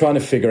 we were trying to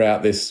figure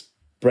out this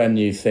brand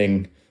new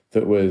thing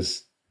that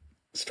was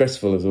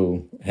stressful as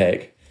all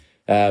heck.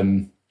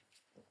 So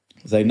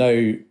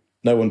no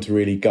one to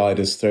really guide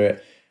us through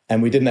it.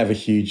 And we didn't have a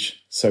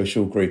huge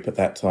social group at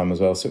that time as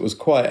well. So it was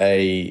quite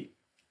a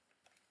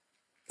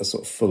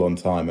sort of full-on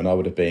time. And I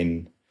would have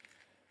been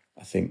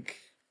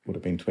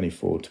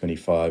 24,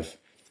 25.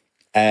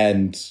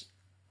 And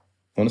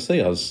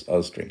honestly, I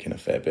was drinking a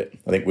fair bit.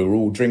 I think we were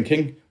all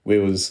drinking.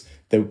 There was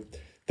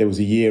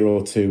a year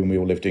or two when we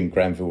all lived in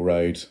Granville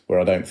Road where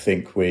I don't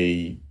think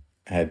we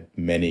had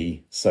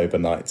many sober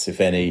nights,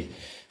 if any. In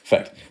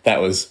fact,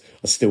 I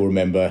still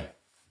remember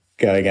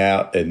going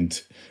out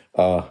and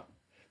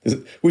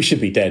We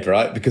should be dead,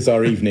 right? Because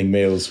our evening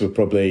meals were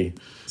probably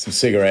some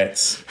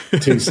cigarettes,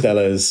 2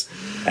 Stellas,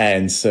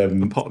 and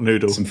some pot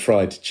noodle, some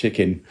fried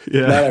chicken.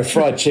 Yeah, no,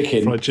 fried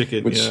chicken. Fried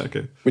chicken.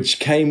 Okay. Which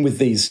came with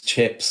these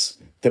chips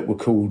that were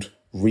called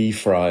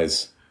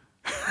refries.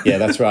 Yeah,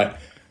 that's right.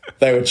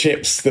 They were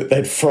chips that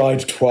they'd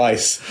fried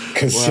twice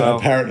because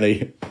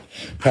apparently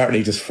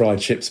just fried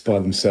chips by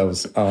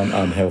themselves aren't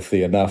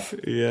unhealthy enough.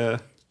 Yeah,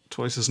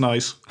 twice as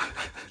nice.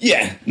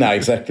 Yeah, no,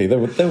 exactly. They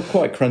were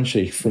quite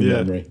crunchy from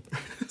memory.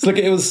 So look,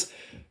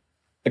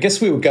 I guess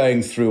we were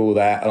going through all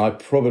that, and I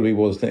probably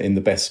wasn't in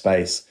the best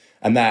space,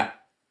 and that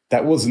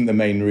wasn't the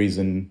main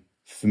reason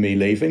for me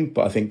leaving,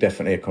 but I think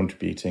definitely a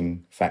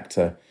contributing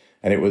factor.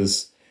 And it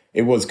was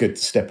good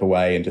to step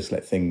away and just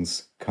let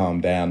things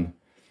calm down.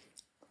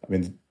 I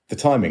mean, the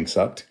timing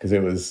sucked because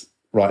it was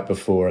right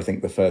before I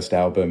think the first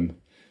album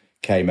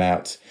came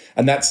out,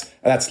 and that's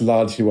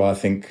largely why I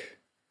think,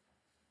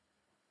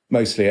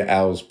 mostly at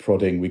Al's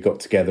prodding, we got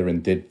together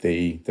and did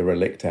the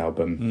Relict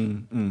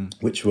album,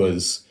 which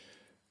was,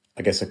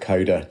 I guess, a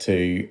coda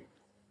to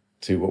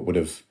what would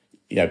have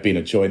been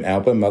a joint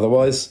album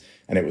otherwise,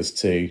 and it was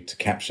to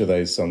capture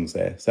those songs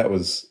there. So that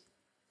was,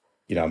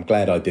 I'm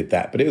glad I did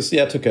that, but it was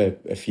it took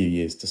a few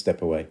years to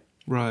step away.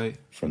 Right.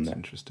 From that.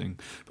 Interesting.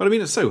 But I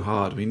mean, it's so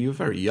hard. I mean, you were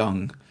very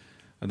young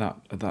at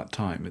that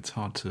time. It's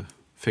hard to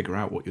figure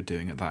out what you're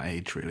doing at that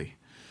age, really.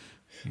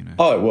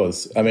 Oh, it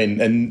was. I mean,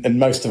 and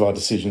most of our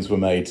decisions were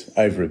made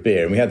over a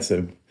beer, and we had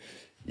to,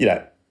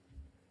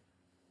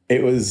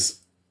 it was,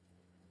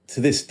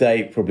 to this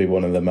date, probably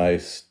one of the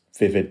most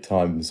vivid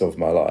times of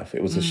my life.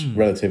 It was a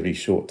relatively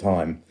short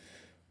time,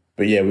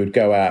 but yeah, we'd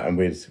go out and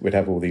we'd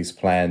have all these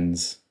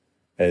plans,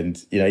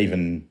 and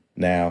even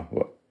now,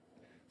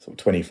 sort of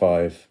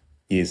 25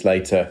 years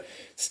later,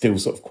 still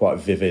sort of quite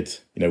vivid,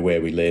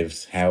 where we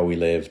lived, how we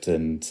lived,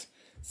 and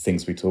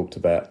things we talked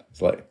about.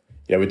 It's like,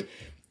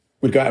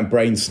 we'd go out and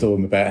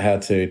brainstorm about how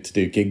to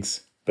do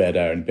gigs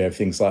better, and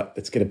everything's like,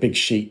 let's get a big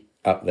sheet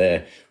up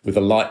there with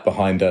a light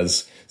behind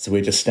us, so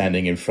we're just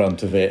standing in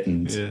front of it,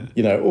 and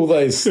all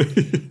those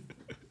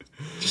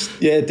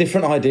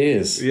different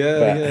ideas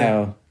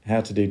about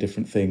how to do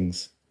different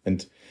things.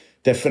 And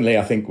definitely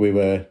I think we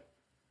were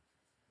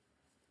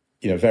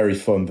very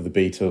fond of the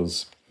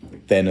Beatles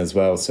then as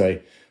well. So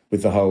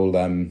with the whole,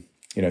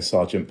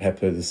 Sgt.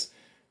 Pepper's,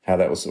 how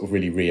that was sort of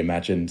really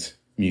reimagined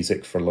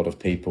music for a lot of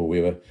people,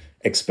 we were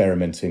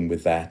experimenting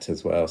with that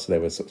as well. So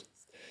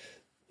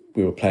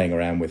we were playing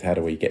around with how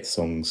do we get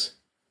songs,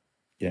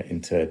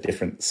 into a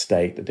different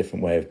state, a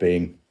different way of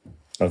being.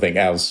 I think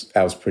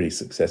Al's pretty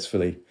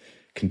successfully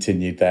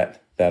continued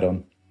that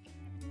on.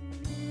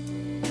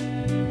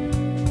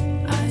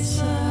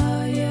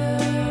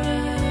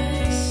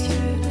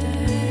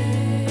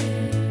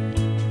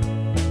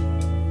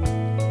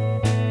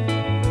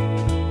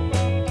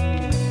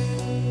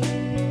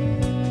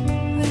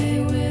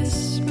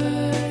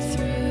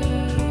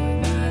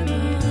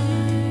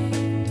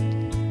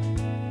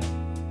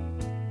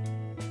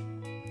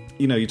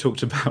 You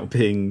talked about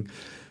being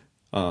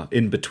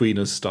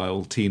in-betweeners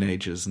style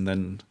teenagers and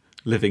then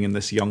living in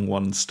this young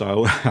one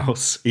style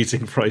house,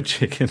 eating fried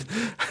chicken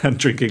and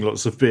drinking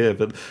lots of beer.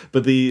 But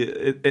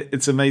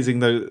it's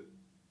amazing, though,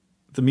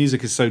 the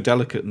music is so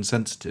delicate and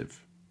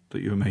sensitive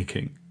that you were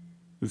making.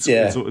 It's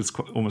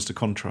almost a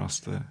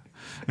contrast there.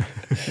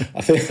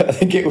 I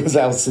think it was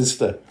Al's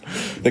sister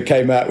that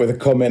came out with a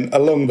comment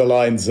along the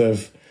lines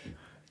of,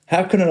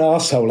 how can an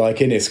arsehole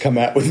like Innes come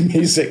out with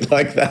music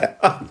like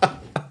that?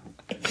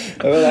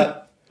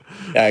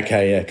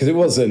 Okay, yeah, because it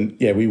wasn't.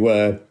 Yeah,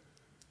 the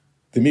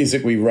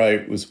music we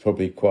wrote was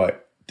probably quite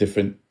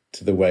different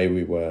to the way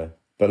we were.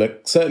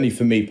 But certainly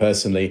for me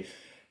personally,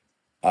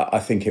 I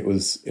think it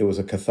was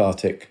a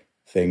cathartic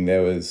thing.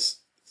 There was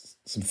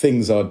some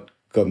things I'd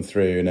gone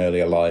through in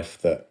earlier life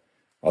that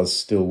I was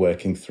still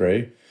working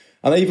through,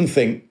 and I even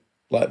think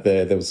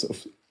there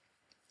was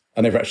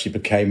I never actually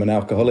became an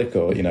alcoholic,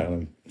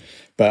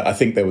 but I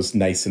think there was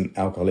nascent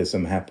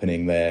alcoholism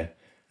happening there.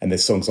 And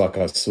there's songs like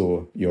I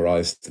Saw Your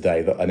Eyes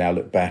Today that I now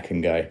look back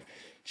and go,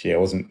 gee, I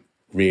wasn't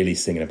really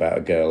singing about a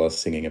girl, I was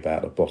singing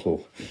about a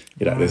bottle.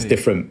 Right. There's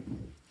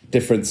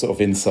different sort of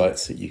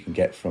insights that you can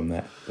get from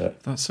that.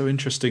 But that's so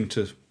interesting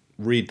to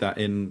read that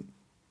in,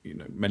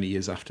 many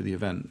years after the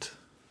event.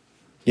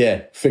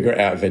 Yeah, figure it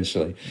out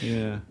eventually.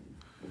 Yeah.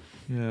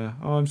 Yeah.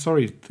 Oh, I'm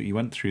sorry that you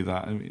went through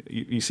that. I mean,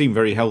 you seem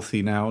very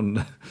healthy now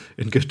and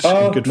in good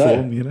form,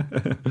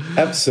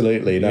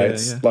 Absolutely. No,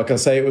 like I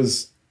say, it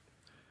was,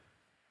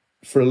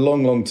 for a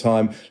long, long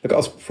time, I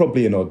was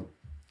probably an odd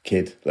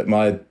kid.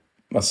 My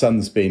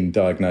son's been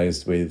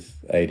diagnosed with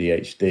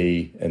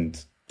ADHD,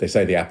 and they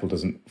say the apple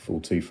doesn't fall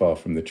too far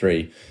from the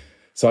tree.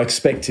 So I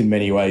expect in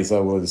many ways I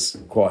was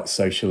quite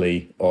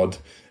socially odd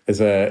as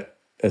a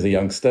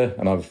youngster,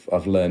 and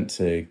I've learned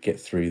to get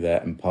through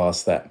that and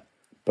past that.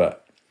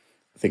 But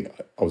I think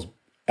I was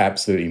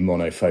absolutely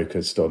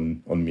mono-focused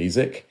on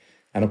music,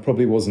 and I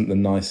probably wasn't the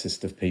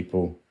nicest of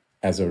people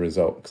as a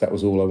result, because that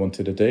was all I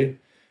wanted to do.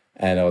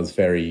 And I was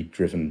very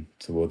driven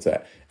towards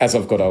that. As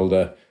I've got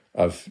older,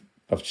 I've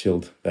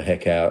chilled the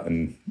heck out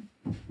and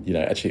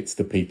actually it's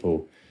the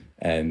people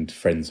and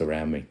friends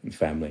around me and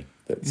family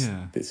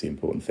that's the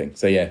important thing.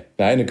 So yeah,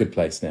 no, in a good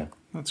place now.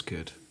 That's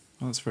good.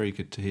 Well, that's very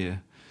good to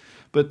hear.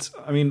 But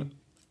I mean,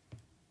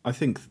 I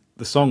think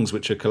the songs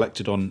which are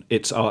collected on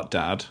It's Art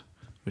Dad,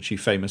 which you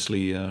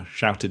famously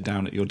shouted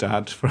down at your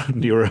dad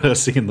when you were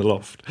rehearsing in the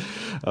loft,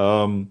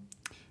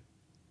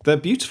 they're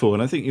beautiful,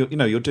 and I think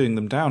you're doing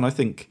them down. I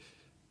think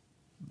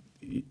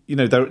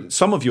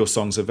some of your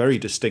songs are very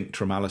distinct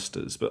from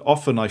Alistair's, but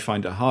often I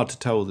find it hard to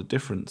tell the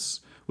difference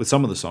with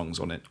some of the songs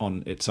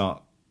on It's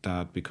Art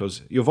Dad,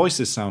 because your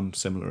voices sound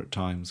similar at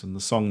times, and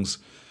the songs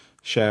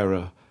share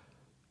a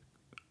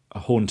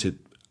haunted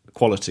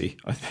quality,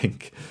 I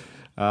think.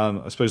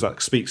 I suppose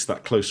that speaks to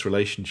that close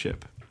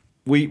relationship.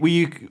 Were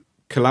you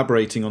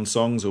collaborating on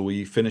songs, or were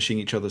you finishing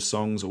each other's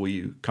songs, or were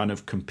you kind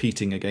of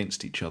competing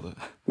against each other?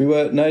 We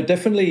were,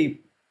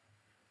 definitely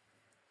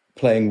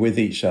playing with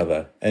each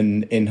other.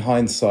 And in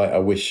hindsight, I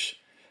wish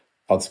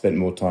I'd spent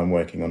more time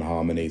working on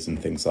harmonies and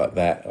things like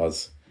that. I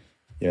was,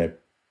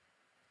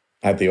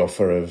 had the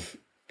offer of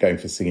going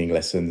for singing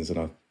lessons,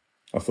 and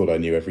I thought I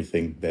knew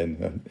everything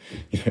then.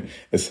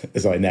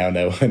 As I now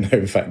know, I know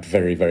in fact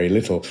very, very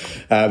little.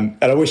 And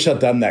I wish I'd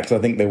done that, because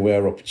I think there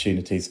were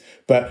opportunities.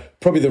 But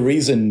probably the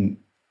reason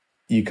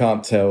you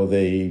can't tell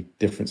the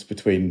difference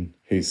between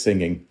who's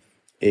singing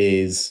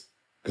is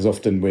because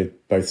often we're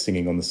both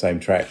singing on the same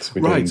tracks.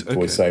 We're doing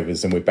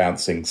voiceovers and we're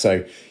bouncing.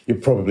 So you're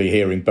probably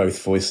hearing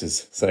both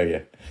voices. So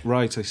yeah.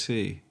 Right, I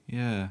see.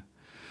 Yeah.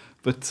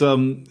 But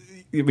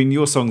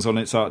your songs on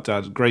It's Art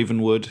Dad,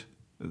 Gravenwood,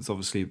 it's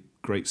obviously a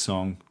great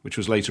song, which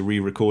was later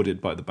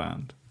re-recorded by the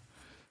band.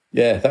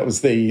 Yeah, that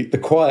was the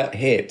quiet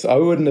hit. I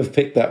wouldn't have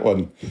picked that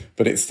one,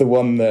 but it's the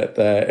one that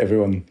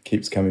everyone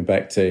keeps coming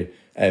back to.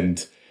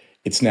 And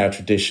it's now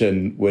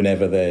tradition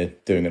whenever they're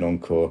doing an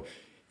encore,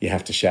 you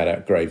have to shout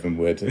out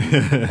Gravenwood.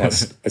 And I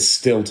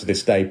still to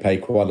this day pay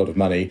quite a lot of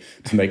money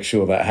to make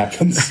sure that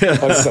happens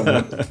by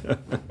someone.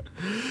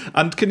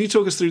 And can you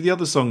talk us through the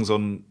other songs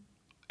on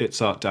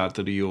It's Art Dad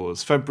that are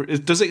yours?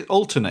 Does it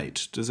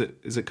alternate? Is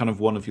it kind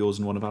of one of yours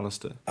and one of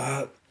Alistair?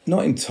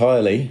 Not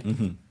entirely.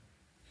 Mm-hmm.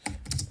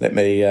 Let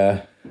me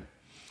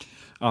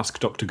ask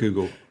Dr.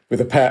 Google. With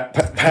the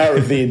power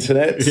of the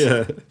internet.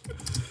 Yeah.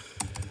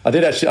 I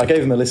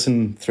gave him a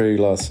listen through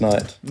last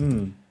night.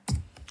 Mm.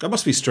 That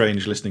must be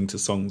strange, listening to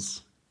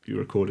songs you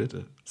recorded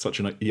at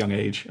such a young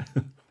age.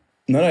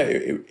 No,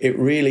 it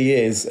really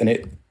is. And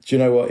do you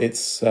know what?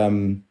 It's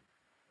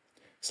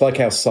like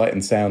how sight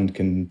and sound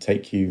can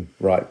take you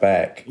right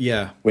back.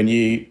 Yeah. When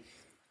you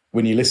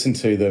listen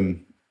to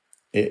them,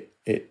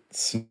 it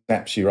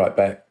snaps you right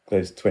back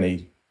those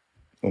 20,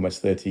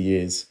 almost 30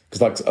 years.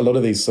 Because like a lot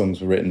of these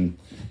songs were written,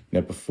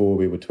 before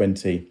we were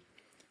 20.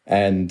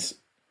 And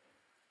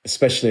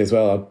especially as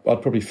well,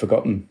 I'd probably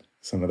forgotten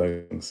some of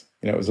those things.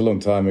 It was a long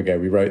time ago.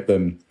 We wrote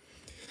them.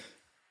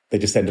 They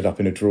just ended up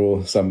in a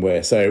drawer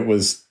somewhere. So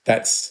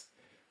that's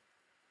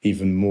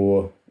even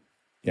more,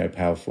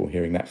 powerful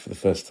hearing that for the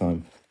first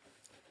time.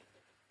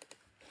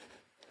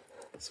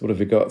 So what have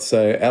we got?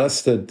 So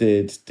Alistair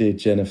did Dear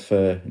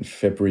Jennifer and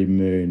February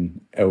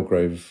Moon,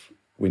 Elgrove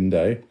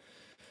Window.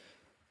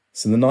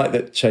 So The Night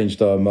That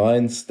Changed Our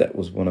Minds, that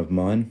was one of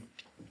mine.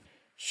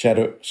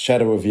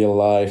 Shadow of Your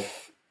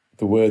Life,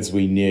 The Words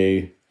We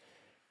Knew,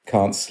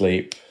 Can't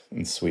Sleep,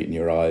 and Sweeten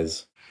Your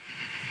Eyes.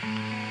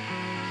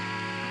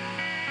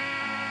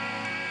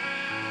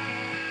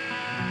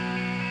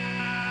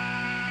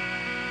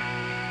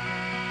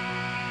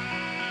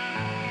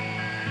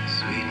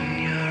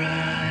 Sweeten your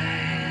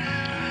eyes,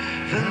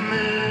 the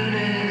moon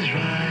is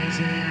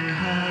rising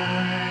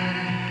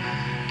high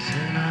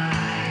tonight.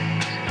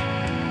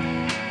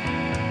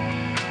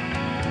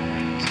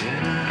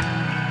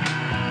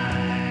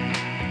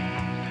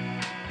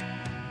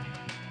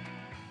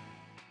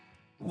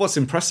 What's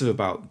impressive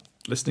about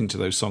listening to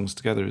those songs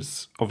together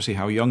is obviously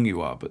how young you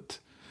are, but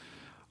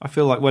I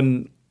feel like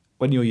when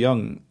you're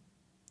young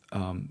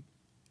and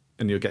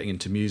you're getting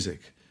into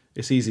music,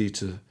 it's easy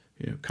to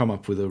come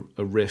up with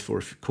a riff or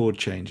a chord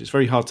change. It's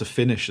very hard to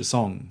finish a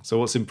song. So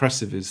what's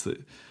impressive is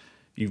that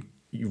you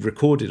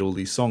recorded all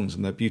these songs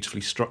and they're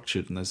beautifully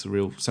structured and there's a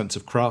real sense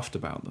of craft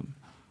about them.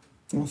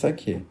 Well,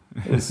 thank you.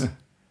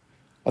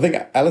 I think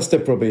Alistair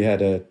probably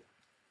had a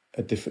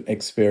different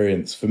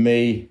experience. For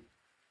me,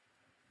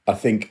 I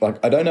think,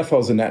 I don't know if I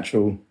was a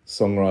natural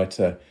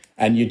songwriter,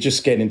 and you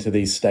just get into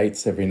these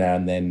states every now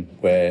and then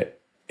where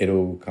it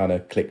all kind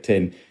of clicked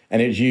in. And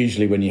it's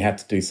usually when you had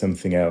to do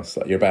something else,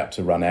 like you're about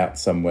to run out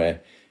somewhere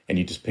and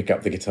you just pick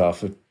up the guitar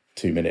for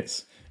 2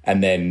 minutes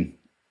and then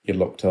you're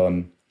locked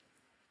on.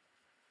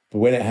 But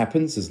when it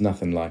happens, there's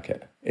nothing like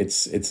it.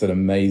 It's an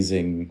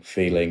amazing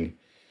feeling,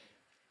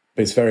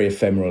 but it's very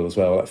ephemeral as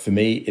well. Like for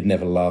me, it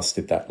never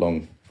lasted that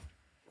long.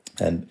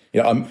 And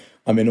I'm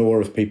in awe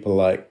of people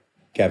like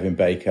Gavin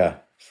Baker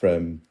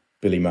from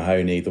Billy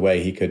Mahoney, the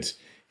way he could,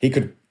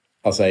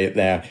 I'll say it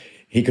now,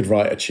 he could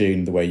write a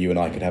tune the way you and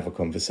I could have a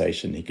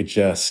conversation. He could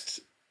just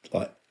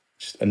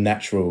a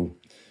natural,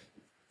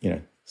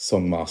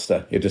 song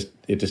master. He'd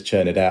just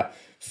churn it out.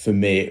 For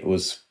me, it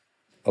was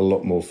a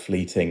lot more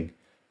fleeting.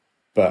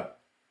 but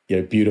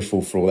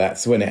beautiful for all that.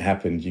 So when it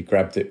happened, you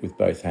grabbed it with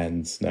both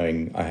hands,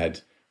 knowing I had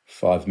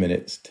 5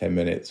 minutes, 10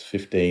 minutes,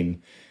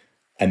 15,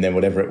 and then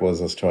whatever it was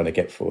I was trying to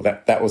get for.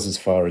 That was as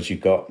far as you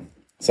got.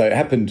 So it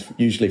happened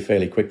usually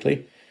fairly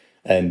quickly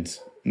and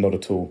not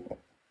at all,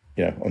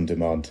 on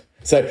demand.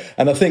 So,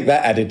 and I think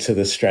that added to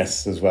the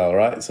stress as well,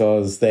 right? So I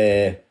was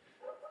there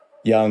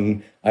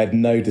young, I had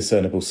no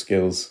discernible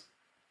skills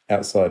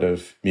outside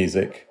of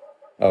music.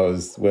 I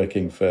was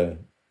working for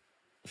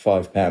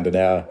 £5 an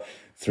hour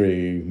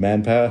through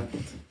Manpower,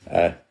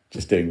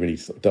 just doing really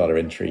sort of data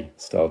entry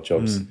style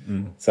jobs.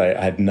 So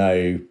I had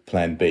no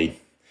plan B,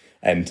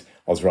 and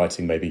I was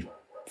writing maybe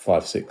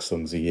 5-6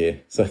 songs a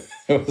year. So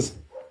it was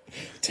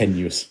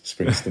tenuous,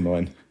 springs to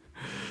mind.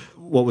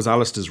 What was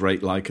Alistair's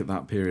rate like at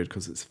that period?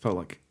 Because it felt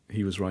like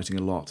he was writing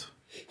a lot.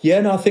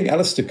 Yeah, no, I think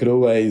Alistair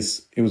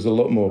he was a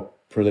lot more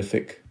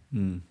prolific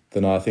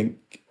than I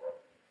think.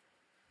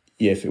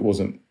 Yeah, if it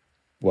wasn't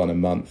one a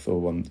month or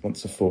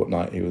once a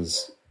fortnight, he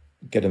was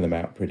getting them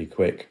out pretty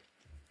quick.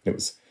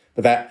 But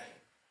that,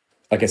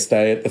 I guess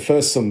the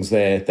first songs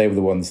there, they were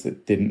the ones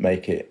that didn't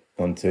make it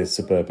onto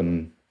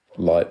Suburban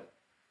Light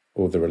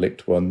or the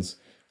Relict ones.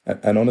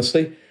 And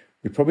honestly,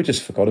 we probably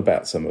just forgot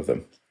about some of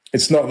them.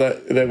 It's not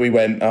that we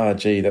went,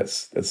 gee,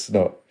 that's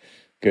not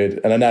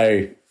good. And I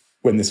know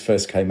when this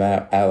first came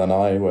out, Al and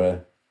I were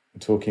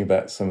talking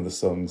about some of the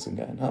songs and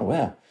going, oh,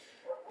 wow,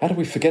 how did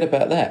we forget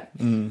about that?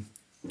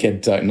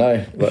 Again, don't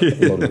know.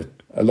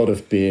 A lot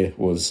of beer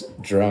was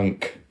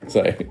drunk.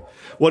 So,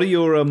 what are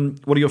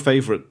your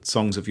favourite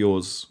songs of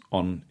yours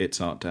on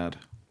It's Art, Dad?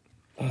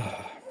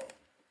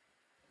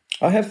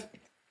 I have,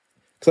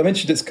 because I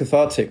mentioned it's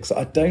cathartic, so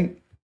I don't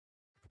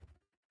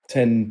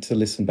tend to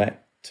listen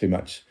back too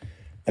much,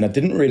 and I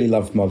didn't really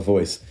love my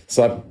voice,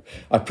 so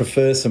I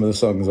prefer some of the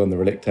songs on the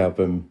Relict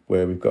album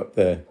where we've got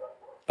the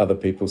other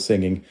people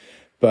singing.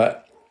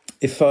 But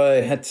if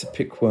I had to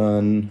pick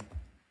one,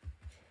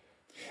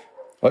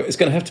 it's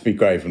going to have to be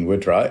Grave and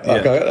Wood, right?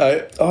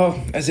 Yeah.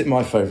 Is it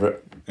my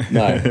favourite?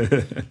 No.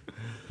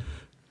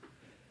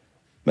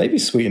 Maybe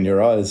Sweeten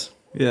Your Eyes.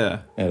 Yeah.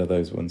 Out of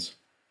those ones.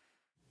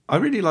 I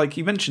really like,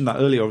 you mentioned that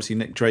earlier, obviously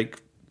Nick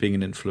Drake being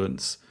an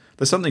influence.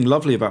 There's something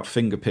lovely about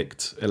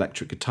finger-picked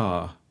electric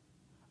guitar.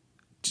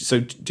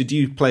 So did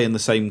you play in the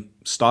same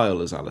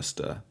style as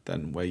Alistair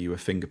then, where you were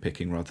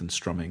finger-picking rather than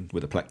strumming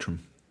with a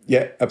plectrum?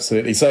 Yeah,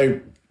 absolutely. So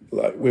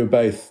we were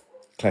both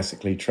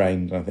classically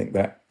trained, and I think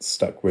that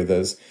stuck with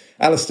us.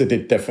 Alistair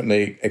did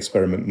definitely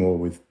experiment more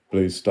with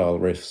blues-style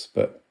riffs,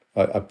 but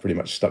I pretty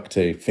much stuck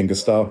to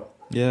fingerstyle.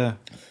 Yeah.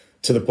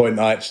 To the point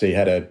that I actually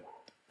had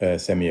a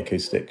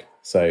semi-acoustic,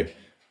 so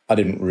I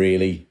didn't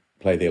really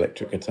play the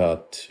electric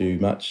guitar too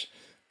much,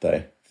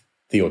 though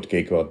the odd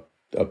gig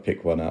I'd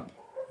pick one up.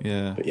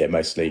 Yeah. But yeah,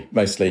 mostly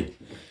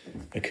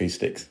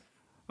acoustics.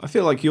 I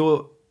feel like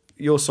your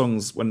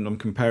songs, when I'm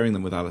comparing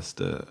them with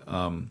Alistair,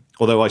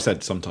 although I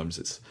said sometimes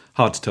it's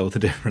hard to tell the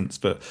difference,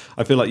 but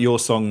I feel like your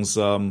songs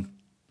are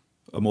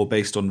more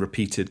based on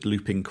repeated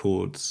looping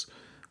chords,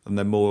 and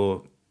they're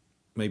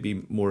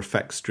maybe more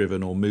effects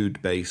driven or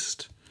mood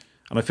based.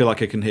 And I feel like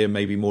I can hear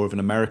maybe more of an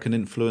American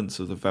influence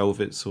of the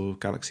Velvets or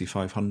Galaxy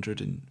 500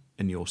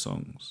 in your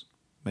songs,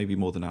 maybe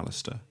more than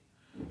Alistair.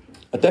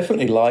 I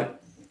definitely like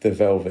the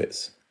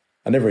Velvets.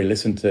 I never really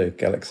listened to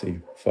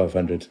Galaxy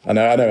 500. I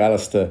know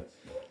Alistair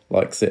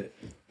likes it.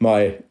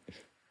 My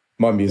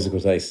musical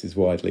taste is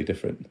widely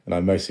different, and I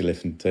mostly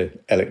listen to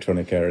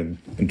electronica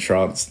and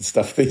trance and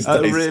stuff these days.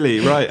 Oh, really?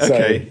 Right.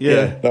 Okay.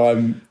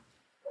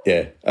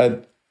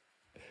 So,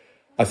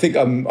 I think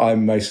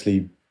I'm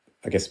mostly,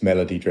 I guess,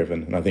 melody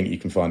driven, and I think you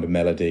can find a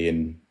melody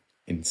in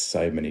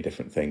so many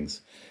different things.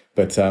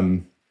 But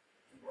that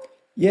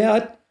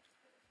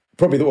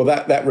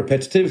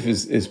repetitive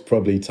is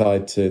probably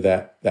tied to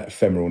that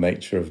ephemeral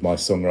nature of my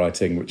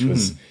songwriting, which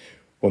was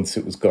once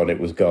it was gone,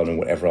 and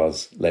whatever I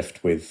was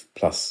left with,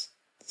 plus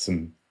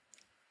some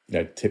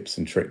tips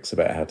and tricks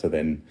about how to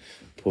then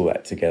pull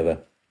that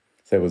together.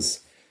 So I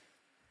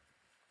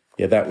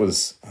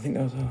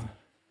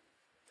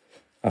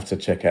have to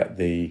check out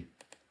the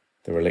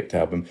Relict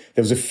album.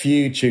 There was a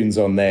few tunes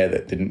on there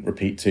that didn't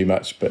repeat too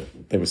much,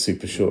 but they were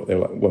super short. They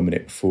were like 1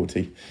 minute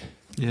 40.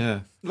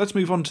 Yeah. Let's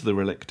move on to the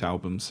Relict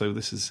album. So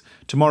this is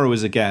Tomorrow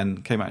Is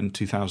Again, came out in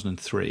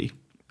 2003.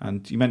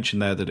 And you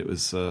mentioned there that it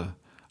was a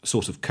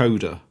sort of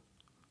coda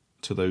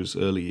to those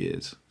early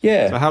years.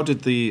 Yeah. So how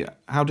did the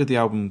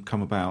album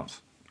come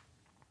about?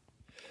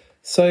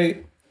 So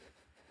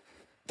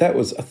that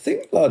was, I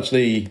think,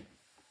 largely, it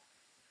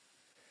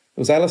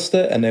was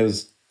Alistair, and there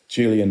was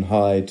Julian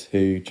Hyde,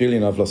 who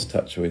Julian I've lost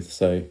touch with.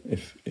 So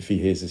if he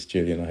hears this,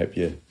 Julian, I hope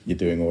you're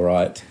doing all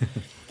right.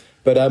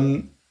 But I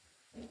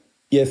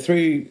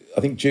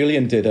think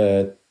Julian did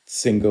a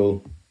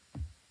single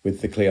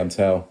with the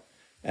Clientele,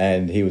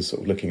 and he was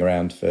sort of looking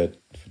around for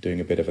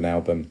doing a bit of an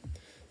album.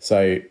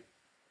 So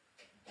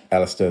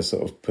Alistair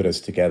sort of put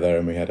us together,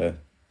 and we had a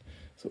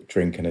sort of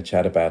drink and a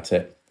chat about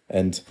it.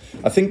 And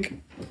I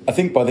think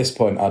by this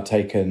point I'd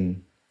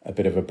taken a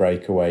bit of a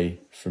break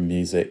away from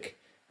music,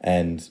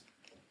 and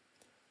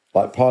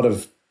like part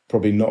of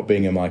probably not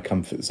being in my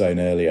comfort zone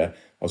earlier,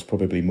 I was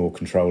probably more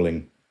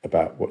controlling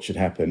about what should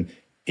happen,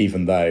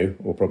 even though,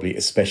 or probably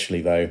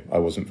especially though, I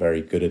wasn't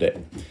very good at it.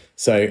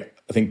 So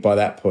I think by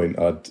that point,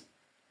 I'd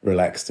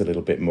relaxed a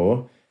little bit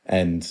more,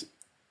 and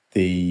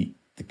the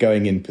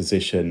going in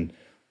position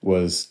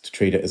was to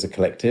treat it as a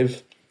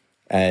collective,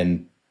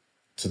 and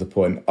to the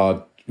point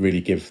I'd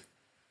really give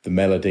the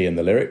melody and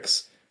the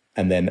lyrics,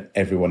 and then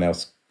everyone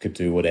else could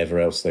do whatever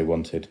else they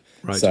wanted.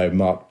 Right. So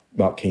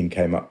Mark Keane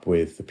came up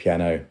with the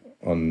piano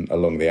on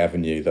Along the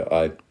Avenue that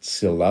I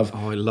still love.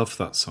 Oh, I love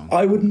that song.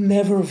 I would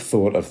never have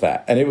thought of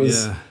that. And it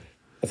was,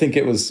 I think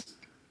it was,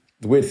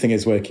 the weird thing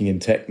is working in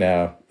tech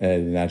now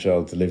and in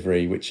agile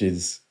delivery, which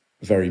is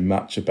very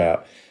much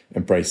about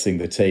embracing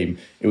the team.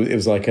 It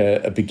was like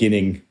a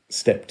beginning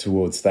step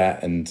towards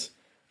that. And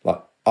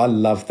like, I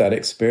loved that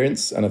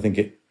experience. And I think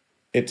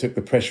it took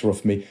the pressure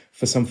off me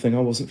for something I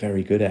wasn't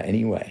very good at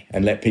anyway,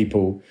 and let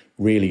people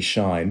really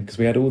shine, because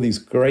we had all these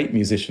great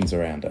musicians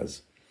around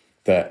us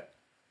that,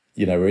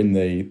 you know, were in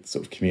the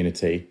sort of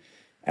community,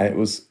 and it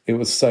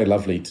was so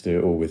lovely to do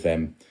it all with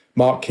them.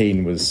 Mark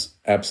Keane was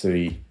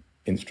absolutely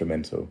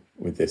instrumental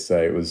with this. So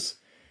it was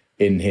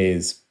in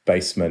his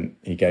basement.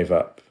 He gave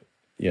up,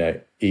 you know,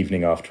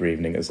 evening after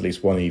evening. It was at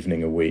least one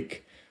evening a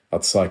week.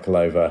 I'd cycle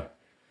over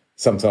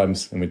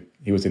sometimes, and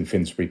he was in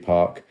Finsbury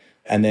Park,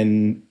 and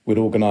then we'd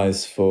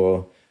organise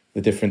for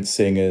the different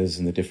singers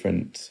and the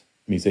different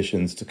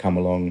musicians to come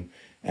along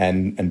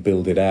and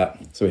build it out.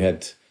 So we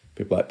had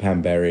people like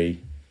Pam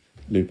Berry,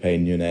 Lupe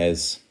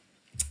Nunez,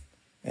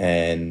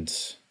 and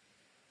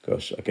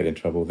gosh, I get in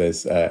trouble.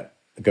 There's a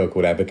girl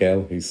called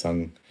Abigail who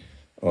sung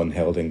on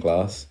Held in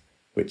Glass,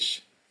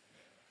 which,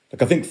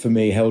 like, I think for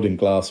me, Held in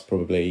Glass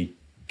probably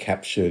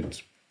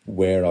captured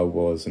where I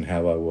was and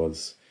how I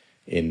was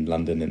in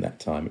London in that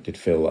time. It did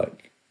feel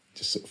like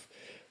just sort of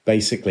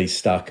basically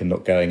stuck and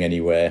not going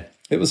anywhere.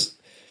 It was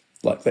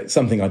like that's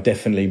something I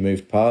definitely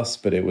moved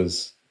past, but it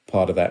was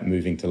part of that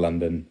moving to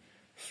London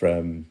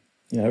from,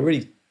 you know,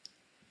 really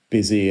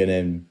busy and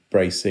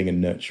embracing and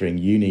nurturing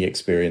uni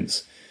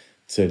experience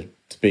to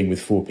being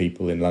with 4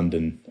 people in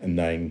London and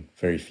knowing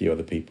very few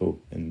other people,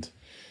 and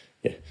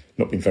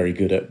not being very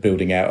good at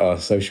building out our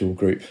social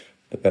group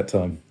at that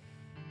time.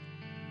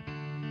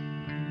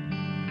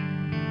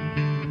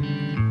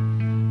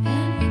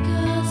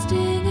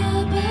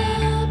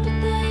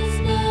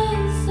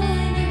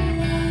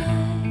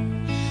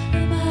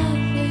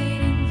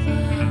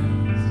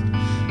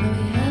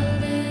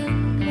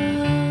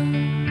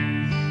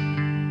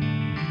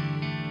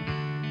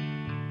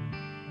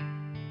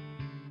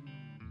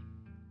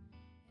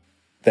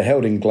 The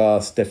Held in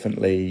Glass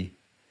definitely,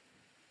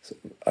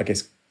 I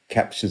guess,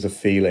 captures a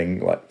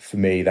feeling. Like for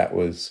me, that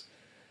was,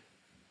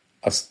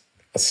 I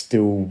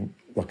still,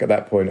 like at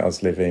that point I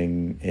was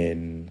living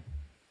in,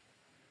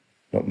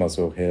 not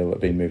Muswell Hill, I'd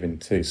been moving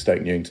to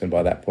Stoke Newington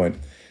by that point.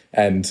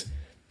 And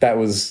that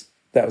was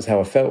how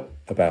I felt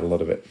about a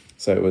lot of it.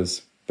 So it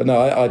was, but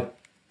no, I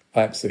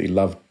absolutely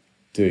loved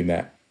doing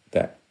that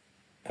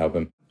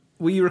album.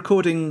 Were you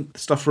recording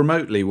stuff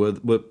remotely? Were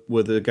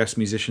the guest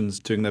musicians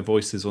doing their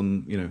voices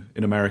on, you know,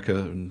 in America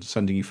and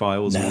sending you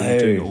files? No. Or were you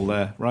doing it all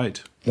there?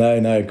 Right.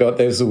 No, God,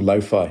 it was all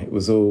lo-fi. It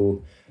was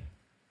all,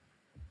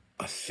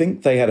 I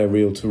think they had a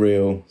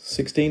reel-to-reel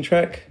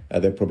 16-track.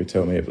 They'll probably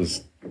tell me it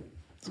was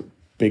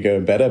bigger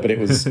and better, but it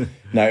was,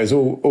 no, it was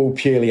all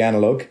purely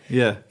analog.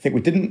 Yeah. I think I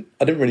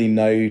didn't really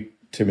know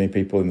too many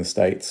people in the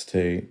States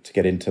to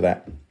get into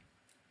that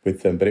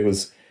with them, but it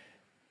was,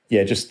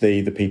 just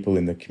the people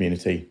in the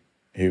community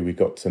who we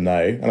got to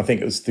know. And I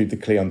think it was through the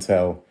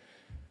clientele,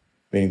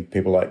 meaning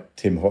people like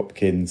Tim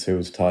Hopkins, who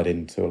was tied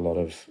into a lot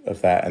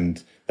of that.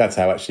 And that's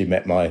how I actually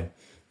met my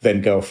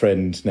then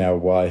girlfriend, now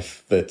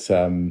wife, that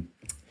time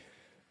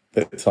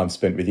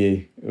spent with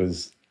you. It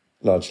was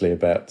largely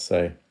about,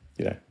 so,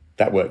 you know,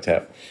 that worked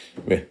out.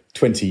 We're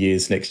 20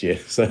 years next year.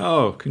 So.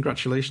 Oh,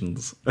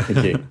 congratulations.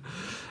 Thank you.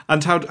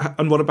 And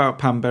what about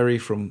Pam Berry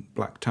from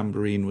Black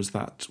Tambourine? Was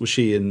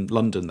she in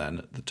London then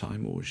at the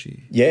time, or was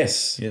she?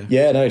 Yes.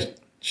 Yeah, no,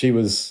 she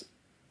was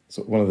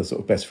sort of one of the sort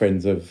of best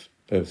friends of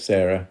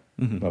Sarah,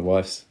 my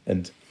wife's,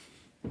 and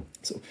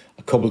sort of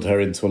I cobbled her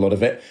into a lot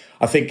of it.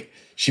 I think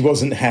she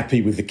wasn't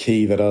happy with the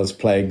key that I was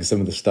playing some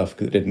of the stuff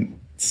because it didn't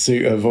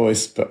suit her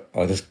voice, but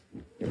I just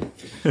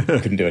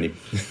couldn't do any.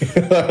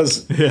 I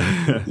was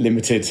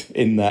limited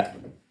in that.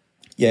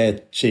 Yeah,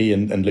 she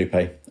and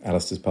Lupe,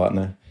 Alistair's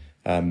partner,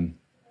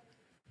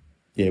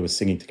 was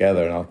singing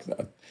together,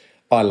 and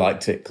I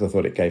liked it because I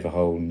thought it gave a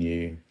whole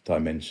new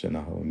dimension,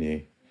 a whole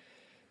new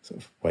sort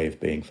of way of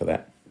being for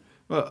that.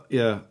 Well,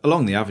 yeah,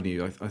 Along the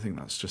Avenue, I think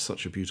that's just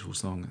such a beautiful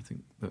song. I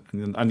think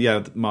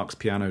that, Mark's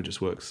piano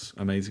just works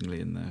amazingly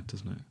in there,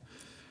 doesn't it?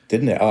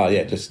 Didn't it? Oh,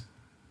 yeah, just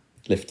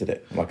lifted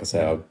it. Like I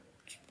say, I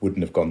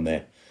wouldn't have gone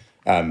there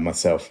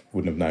myself,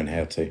 wouldn't have known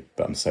how to,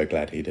 but I'm so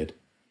glad he did.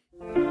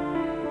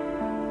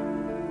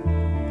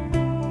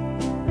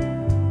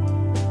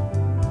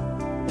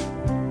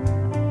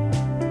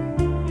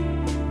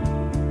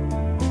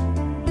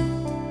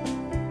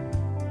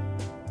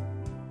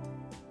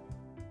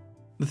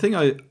 The thing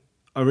I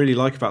I really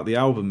like about the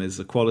album is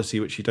the quality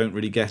which you don't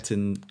really get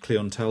in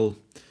Clientele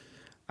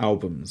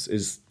albums,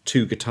 is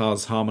two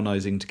guitars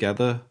harmonising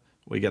together,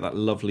 where you get that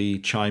lovely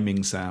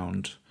chiming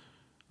sound.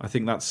 I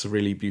think that's a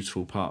really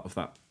beautiful part of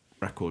that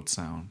record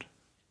sound.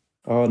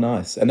 Oh,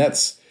 nice. And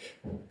that's,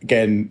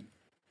 again,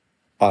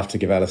 I have to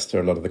give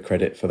Alistair a lot of the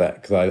credit for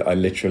that, because I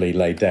literally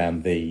laid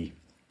down the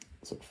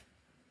sort of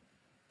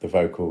the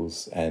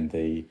vocals and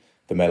the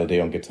melody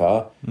on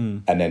guitar,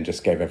 and then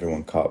just gave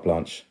everyone carte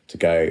blanche to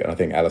go. And I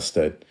think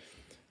Alistair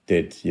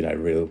did,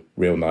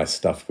 real nice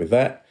stuff with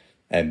that.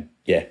 And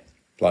yeah,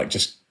 like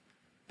just a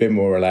bit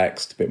more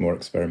relaxed, a bit more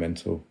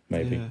experimental,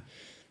 maybe. Yeah,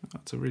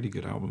 that's a really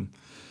good album.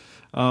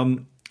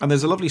 And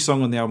there's a lovely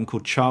song on the album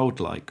called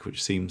Childlike,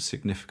 which seems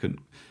significant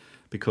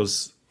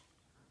because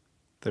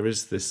there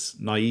is this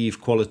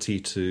naive quality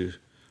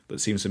that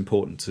seems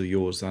important to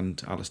yours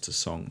and Alistair's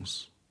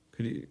songs.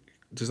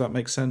 Does that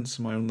make sense?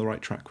 Am I on the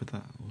right track with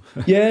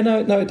that? Yeah, no,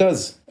 it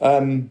does.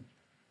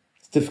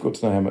 It's difficult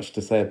to know how much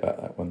to say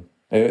about that one.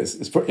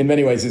 It's in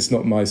many ways, it's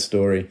not my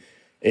story.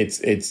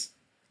 It's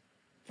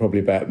probably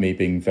about me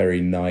being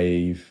very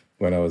naive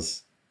when I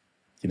was,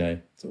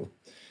 sort of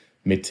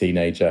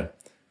mid-teenager,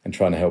 and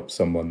trying to help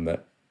someone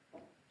that,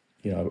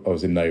 I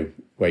was in no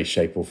way,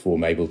 shape or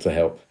form able to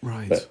help.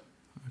 Right. But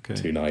okay.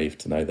 Too naive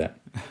to know that.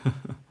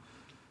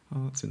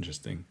 Oh, that's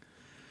interesting.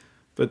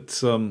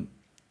 But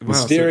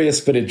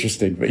mysterious, but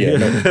interesting. But yeah,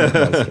 not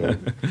my story.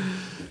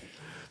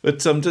 But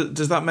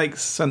does that make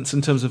sense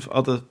in terms of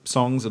other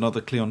songs and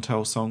other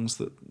Clientele songs,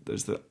 that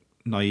there's that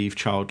naive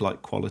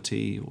childlike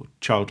quality or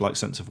childlike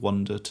sense of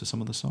wonder to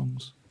some of the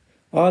songs?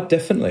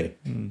 Definitely.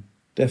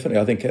 Definitely.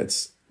 I think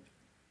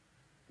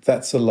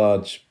that's a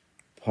large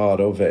part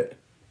of it.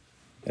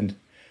 And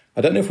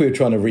I don't know if we were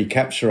trying to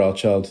recapture our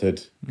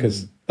childhood,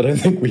 because I don't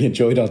think we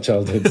enjoyed our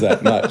childhoods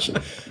that much.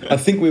 I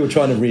think we were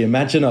trying to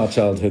reimagine our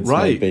childhoods,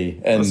 right.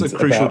 maybe. And that's a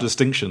crucial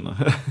distinction.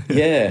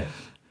 Yeah.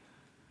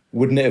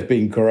 Wouldn't it have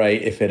been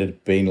great if it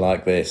had been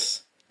like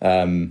this?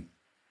 And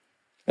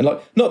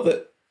not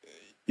that,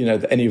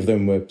 that any of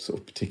them were sort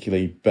of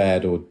particularly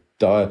bad or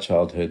dire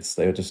childhoods.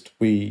 They were just,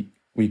 we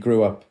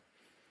grew up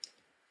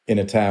in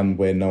a town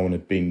where no one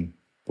had been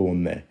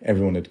born there.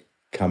 Everyone had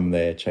come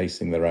there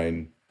chasing their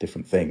own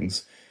different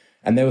things.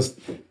 And there was,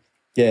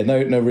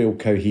 no real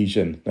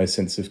cohesion, no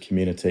sense of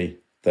community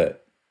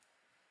that,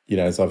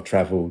 as I've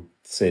travelled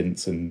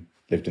since and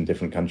lived in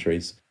different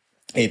countries,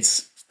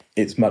 it's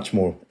much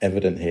more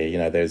evident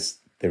here. There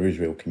is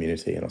real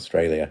community in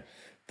Australia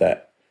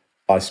that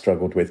I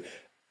struggled with.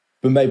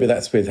 But maybe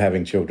that's with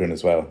having children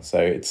as well.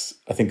 So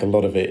I think a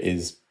lot of it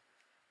is,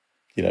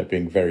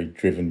 being very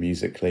driven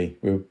musically.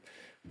 We were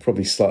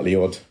probably slightly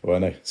odd. Well, I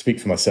know,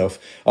 speak for myself.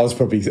 I was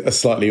probably a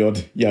slightly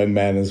odd young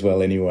man as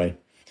well anyway.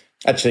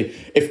 Actually,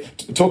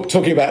 if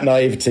talking about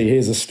naivety,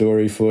 here's a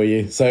story for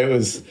you. So it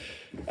was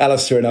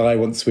Alistair and I,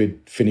 once we'd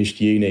finished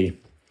uni,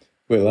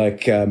 we're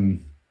like,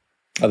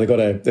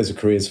 there's a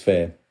careers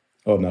fair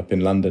on up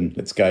in London.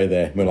 Let's go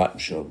there. And we're like,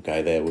 sure, we'll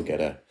go there. We'll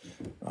get a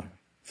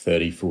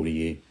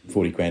 40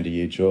 grand a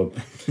year job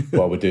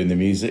while we're doing the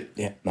music.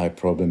 Yeah, no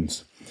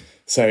problems.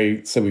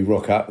 So we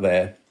rock up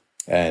there,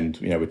 and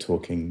we're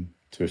talking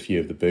to a few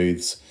of the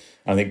booths.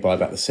 I think by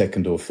about the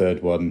second or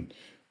third one,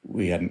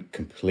 we hadn't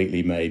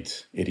completely made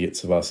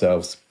idiots of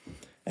ourselves.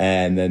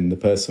 And then the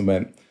person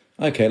went,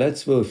 "Okay,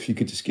 lads, well, if you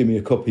could just give me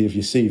a copy of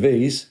your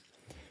CVs."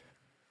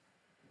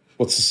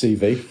 What's a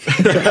CV?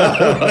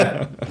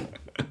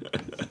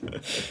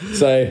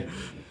 So,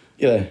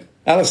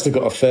 Alistair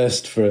got a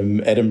first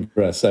from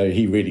Edinburgh, so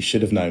he really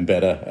should have known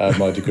better.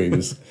 My degree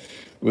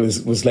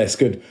was less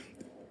good.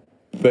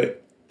 But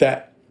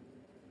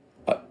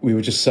we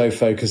were just so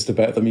focused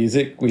about the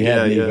music, we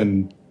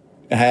hadn't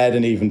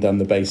even done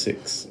the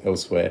basics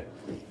elsewhere.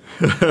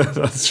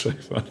 That's so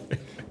funny.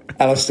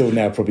 Alistair will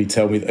now probably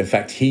tell me that, in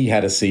fact, he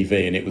had a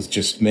CV and it was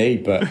just me,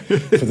 but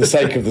for the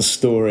sake of the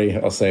story,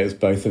 I'll say it was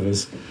both of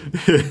us.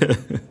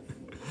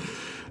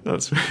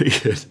 That's really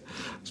good.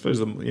 I suppose,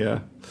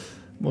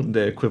 modern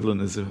day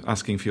equivalent is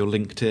asking for your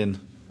LinkedIn,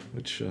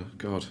 which,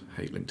 God,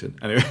 I hate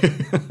LinkedIn.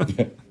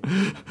 Anyway.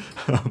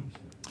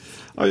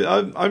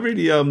 I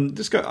really,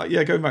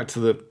 going back to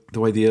the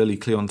way the early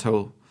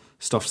Clientele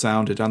stuff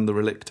sounded and the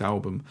Relict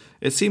album,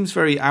 it seems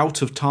very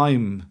out of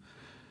time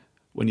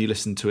when you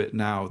listen to it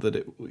now,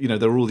 that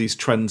there are all these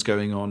trends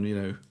going on,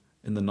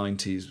 in the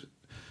 90s,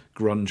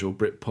 grunge or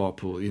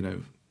Britpop, or,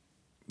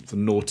 the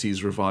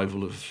noughties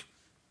revival of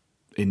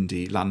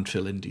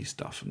landfill indie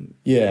stuff. And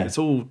it's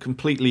all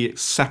completely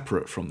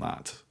separate from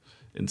that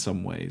in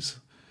some ways.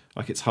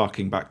 Like it's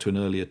harking back to an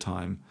earlier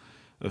time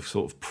of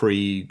sort of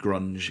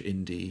pre-grunge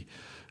indie,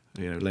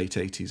 late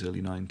 80s,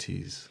 early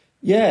 90s.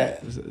 Yeah.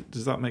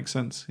 Does that make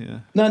sense?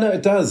 Yeah. No,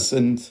 it does.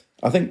 And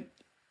I think,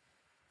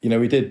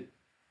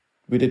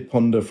 we did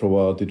ponder for a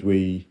while, did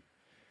we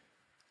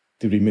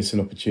miss an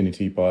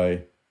opportunity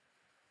by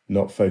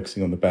not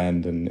focusing on the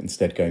band and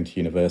instead going to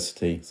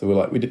university? So we're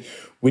like,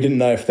 we didn't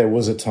know if there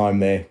was a time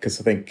there, because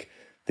I think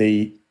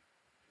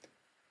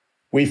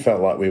we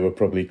felt like we were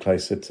probably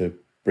closer to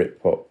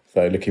Britpop.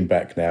 So looking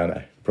back now,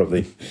 no,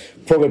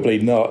 Probably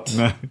not.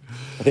 No.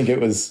 I think it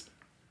was.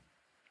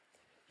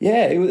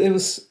 Yeah, it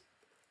was.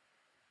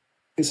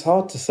 It's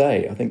hard to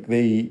say. I think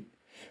maybe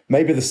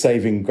the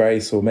saving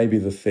grace, or maybe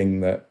the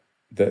thing that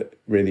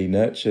really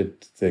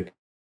nurtured the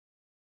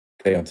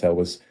clientele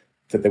was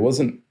that there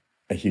wasn't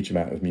a huge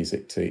amount of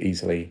music to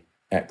easily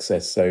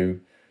access. So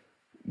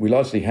we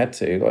largely had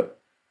to, like,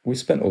 we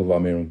spent all of our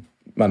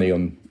money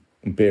on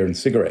beer and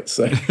cigarettes.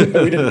 So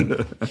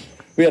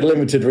we had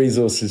limited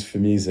resources for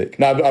music.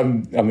 Now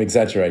I'm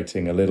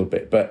exaggerating a little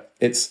bit, but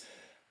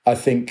I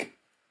think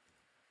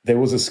there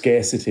was a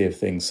scarcity of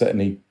things.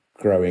 Certainly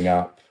growing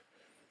up,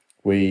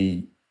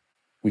 we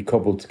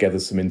cobbled together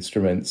some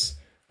instruments.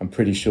 I'm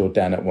pretty sure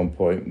Dan at one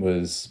point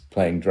was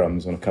playing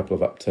drums on a couple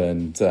of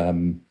upturned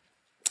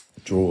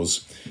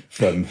drawers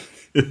from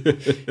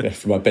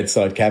from my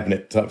bedside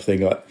cabinet type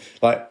thing.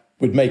 Like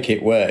would make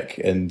it work.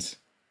 And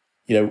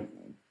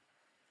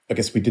I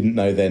guess we didn't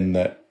know then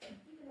that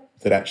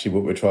actually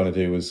what we're trying to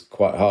do was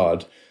quite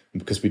hard. And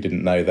because we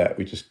didn't know that,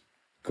 we just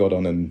got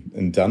on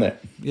and done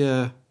it.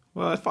 Yeah.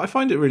 Well, I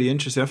find it really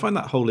interesting. I find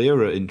that whole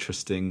era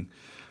interesting,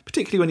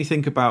 particularly when you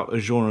think about a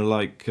genre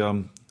like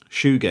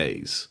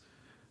shoegaze,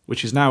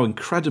 which is now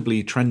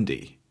incredibly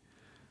trendy.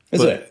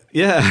 Is it?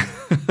 Yeah.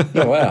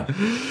 Oh, wow.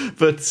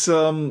 But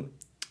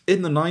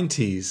in the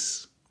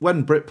 90s,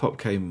 when Britpop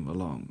came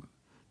along,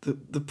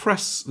 the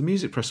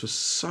music press was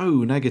so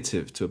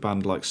negative to a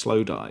band like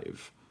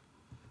Slowdive.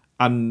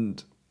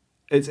 And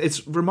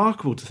it's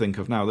remarkable to think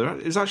of now.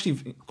 It's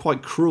actually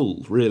quite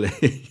cruel,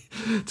 really,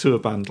 to a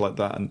band like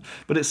that.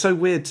 But it's so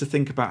weird to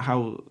think about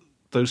how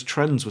those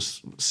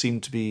trends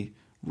seemed to be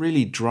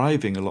really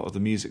driving a lot of the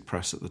music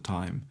press at the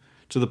time,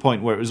 to the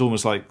point where it was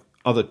almost like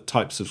other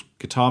types of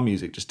guitar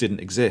music just didn't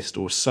exist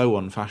or so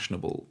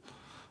unfashionable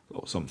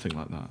or something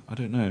like that. I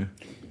don't know.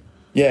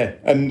 Yeah,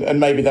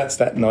 and maybe that's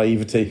that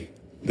naivety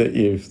that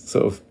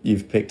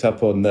you've picked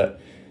up on,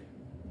 that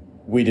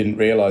we didn't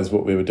realise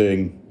what we were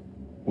doing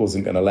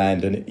wasn't going to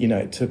land, and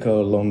it took a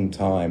long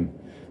time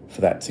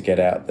for that to get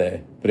out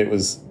there. But it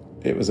was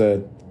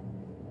a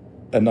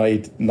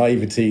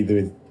naivety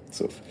with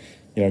sort of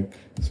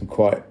some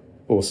quite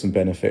awesome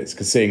benefits,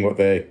 because seeing what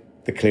the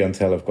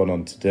clientele have gone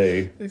on to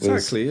do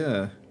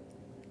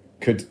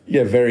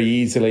very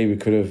easily we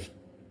could have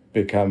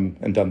become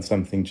and done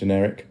something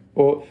generic,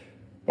 or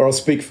I'll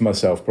speak for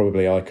myself,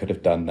 probably I could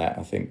have done that.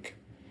 I think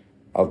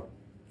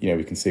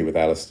we can see with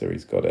Alistair,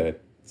 he's got a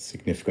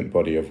significant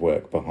body of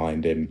work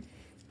behind him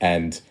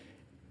and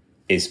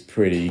is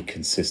pretty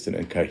consistent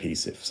and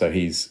cohesive. So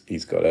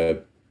he's got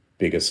a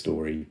bigger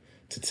story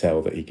to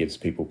tell that he gives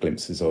people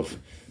glimpses of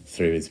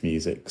through his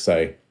music.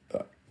 So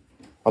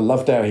I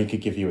loved how he could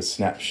give you a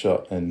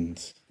snapshot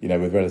and,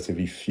 with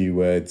relatively few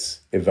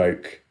words,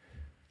 evoke,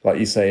 like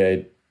you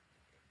say,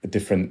 a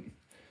different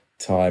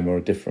time or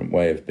a different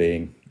way of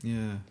being.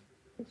 Yeah.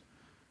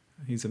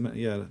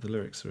 The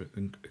lyrics are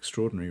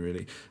extraordinary,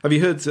 really. Have you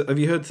heard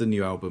the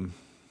new album?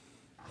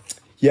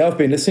 Yeah, I've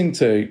been listening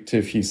to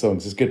a few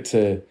songs. It's good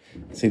to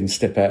see them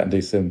step out and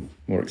do some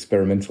more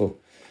experimental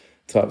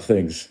type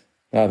things.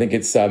 And I think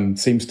it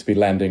seems to be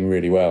landing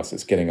really well. So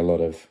it's getting a lot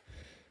of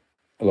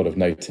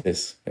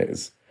notice. It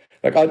was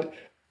like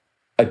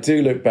I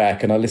do look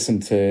back and I listen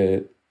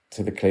to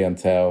the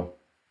clientele,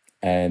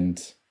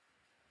 and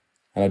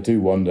I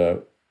do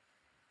wonder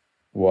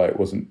why it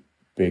wasn't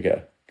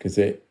bigger, because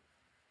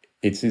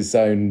it's his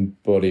own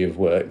body of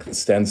work that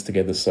stands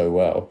together so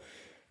well,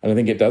 and I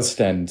think it does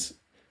stand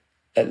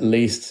at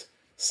least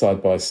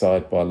side by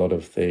side by a lot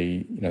of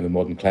the the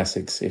modern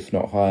classics, if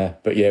not higher.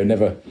 But yeah,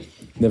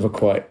 never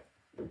quite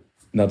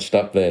nudged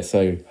up there.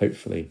 So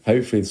hopefully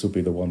this will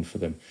be the one for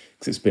them,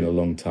 because it's been a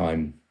long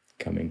time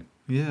coming.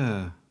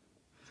 Yeah.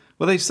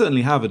 Well, they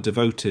certainly have a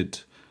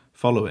devoted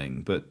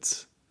following,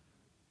 but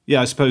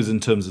yeah, I suppose in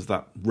terms of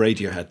that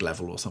Radiohead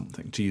level or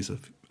something, to use an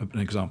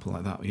example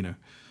like that,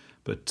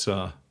 But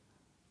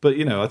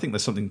I think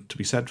there's something to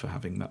be said for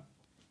having that,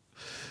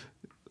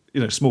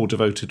 small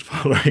devoted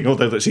following,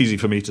 although that's easy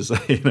for me to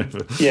say.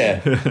 But.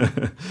 Yeah.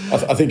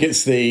 I think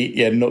it's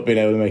not being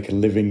able to make a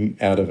living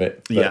out of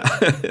it. But, yeah.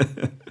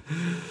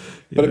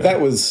 But that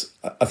was,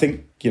 I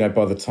think,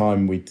 by the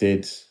time we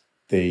did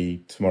the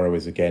Tomorrow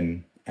Is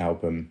Again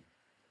album,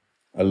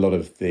 a lot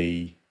of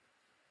the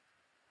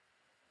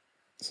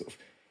sort of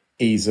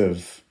ease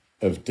of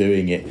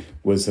doing it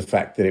was the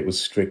fact that it was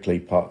strictly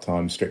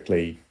part-time,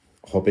 strictly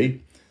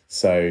hobby.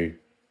 So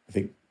I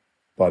think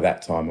by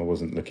that time I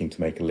wasn't looking to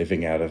make a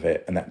living out of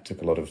it, and that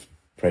took a lot of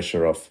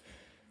pressure off,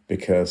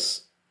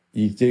 because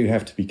you do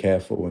have to be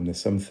careful when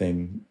there's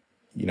something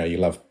you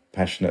love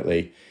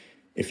passionately.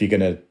 If you're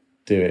going to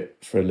do it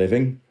for a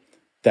living,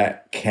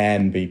 that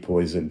can be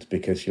poisoned,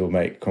 because you'll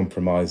make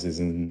compromises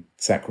and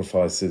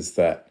sacrifices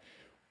that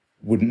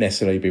wouldn't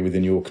necessarily be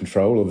within your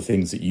control, or the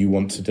things that you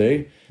want to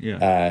do.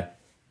 Yeah.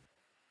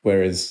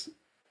 Whereas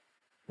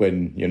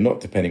when you're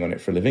not depending on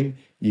it for a living,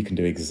 you can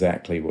do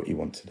exactly what you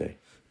want to do.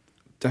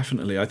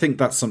 Definitely. I think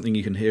that's something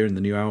you can hear in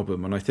the new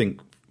album, and I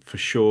think for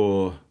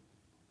sure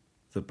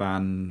the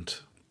band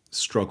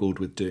struggled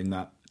with doing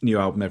that new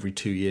album every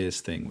 2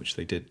 years thing, which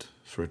they did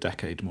for a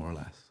decade, more or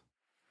less.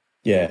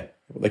 Yeah,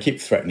 they keep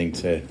threatening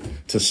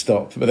to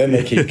stop, but then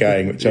they keep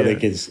going, which I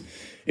think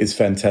is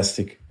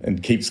fantastic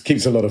and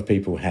keeps a lot of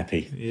people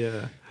happy.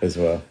 Yeah, as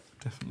well,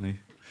 definitely.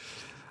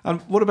 And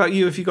what about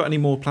you? Have you got any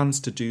more plans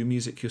to do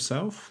music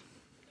yourself?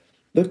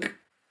 Look,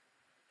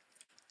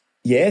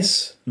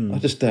 yes, I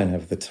just don't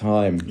have the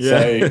time.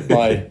 Yeah.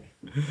 So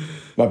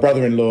my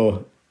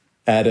brother-in-law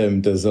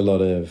Adam does a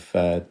lot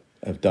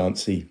of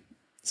dancey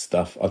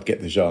stuff. I'd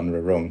get the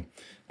genre wrong,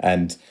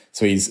 and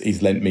so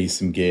he's lent me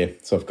some gear.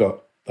 So I've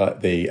got like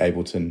the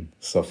Ableton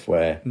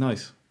software.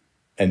 Nice.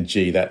 And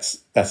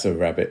that's a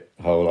rabbit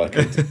hole. I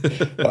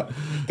could. But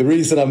the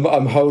reason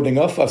I'm holding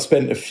off, I've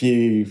spent a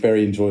few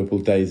very enjoyable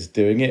days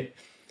doing it.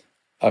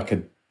 I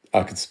could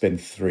spend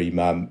 3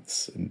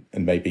 months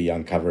and maybe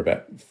uncover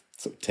about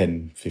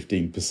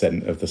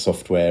 10-15% of the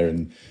software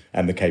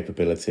and the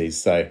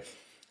capabilities. So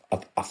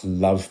I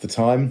love the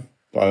time,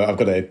 but I've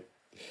got a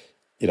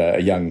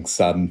young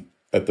son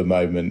at the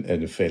moment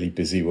and a fairly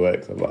busy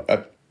work. So I'm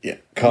like,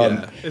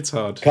 it's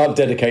hard. Can't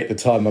dedicate the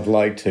time I'd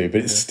like to,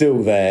 but it's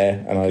still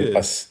there, and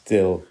I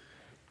still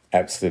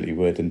absolutely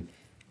would. And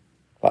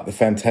like the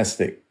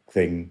fantastic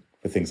thing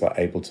for things like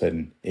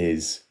Ableton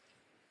is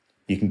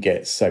you can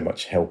get so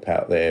much help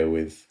out there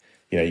with,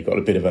 you've got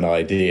a bit of an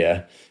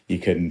idea, you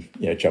can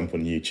jump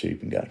on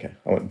YouTube and go, okay,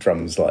 I want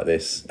drums like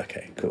this.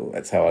 Okay, cool.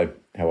 That's how I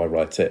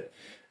write it.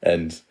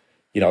 And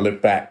I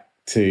look back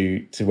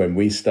to when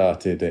we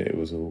started, and it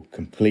was all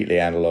completely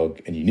analog,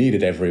 and you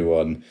needed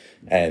everyone,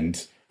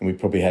 and we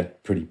probably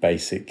had pretty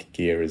basic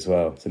gear as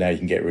well. So now you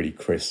can get really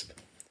crisp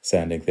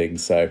sounding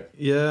things. So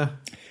yeah,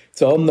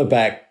 it's on the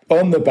back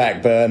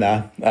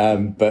burner,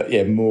 but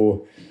yeah,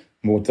 more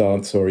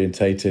dance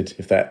orientated,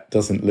 if that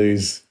doesn't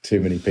lose too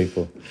many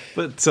people.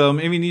 But I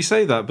mean, you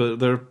say that, but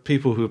there are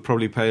people who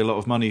probably pay a lot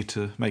of money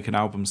to make an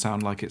album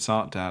sound like it's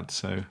Art Dad.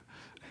 So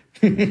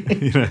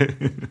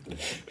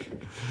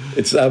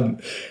it's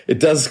it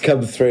does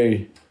come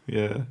through.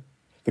 Yeah,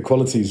 the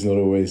quality's not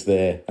always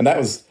there, and that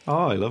was.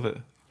 Oh, I love it.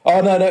 Oh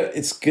no,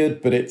 it's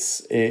good, but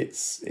it's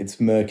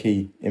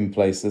murky in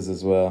places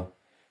as well.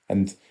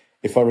 And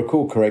if I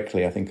recall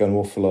correctly, I think an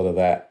awful lot of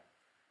that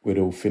we'd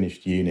all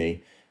finished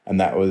uni, and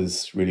that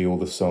was really all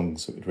the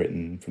songs that we'd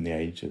written from the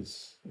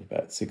ages of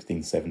about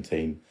 16,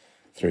 17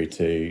 through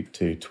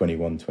to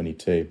 21,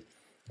 22.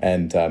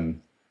 And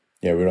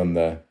we're on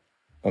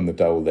the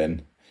dole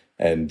then,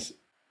 and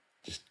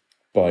just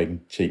buying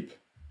cheap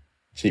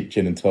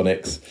gin and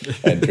tonics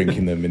and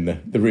drinking them in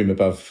the room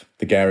above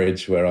the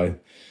garage where I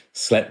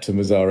slept and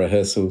was our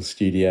rehearsal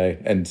studio.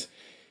 And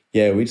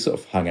yeah, we sort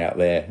of hung out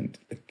there, and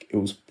it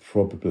was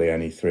probably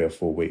only 3 or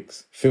 4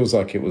 weeks. Feels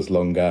like it was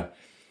longer.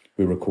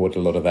 We recorded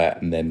a lot of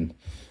that, and then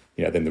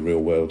then the real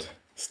world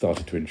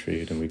started to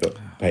intrude, and we got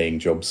paying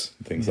jobs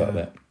and things like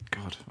that.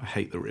 God, I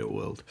hate the real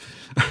world.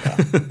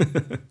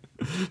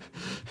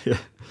 Yeah.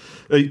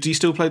 Do you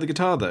still play the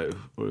guitar though,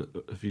 or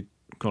have you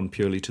gone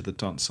purely to the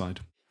dance side?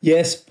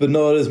 Yes, but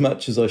not as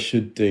much as I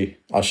should do.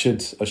 I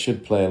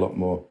should play a lot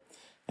more,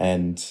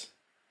 and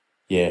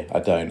yeah, I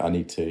don't. I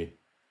need to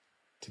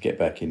get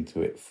back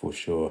into it for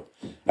sure.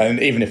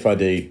 And even if I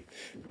do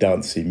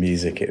dancey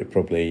music, it would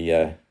probably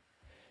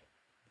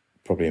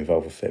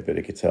involve a fair bit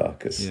of guitar,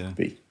 because it'd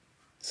be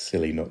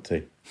silly not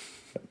to.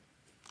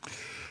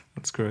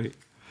 That's great.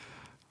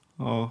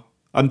 Oh,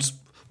 and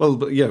well,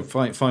 but yeah.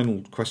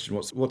 Final question: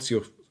 What's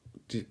your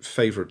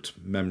favourite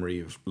memory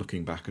of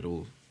looking back at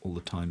all the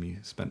time you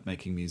spent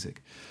making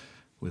music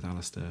with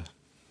Alistair?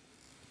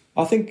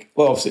 I think,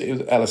 well, obviously it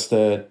was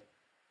Alistair,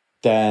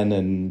 Dan,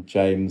 and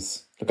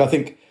James. Look, I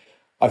think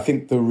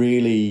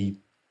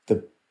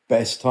the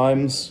best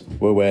times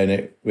were when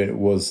it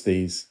was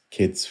these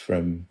kids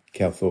from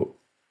Calthorpe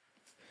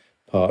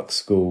Park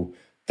School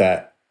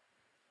that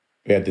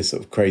we had this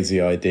sort of crazy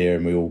idea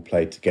and we all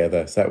played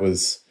together. So that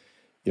was,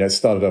 it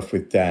started off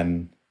with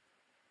Dan,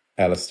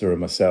 Alistair, and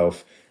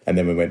myself, and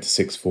then we went to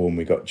sixth form.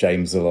 We got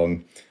James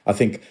along. I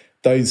think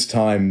those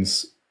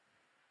times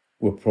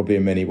were probably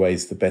in many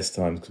ways the best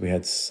times because we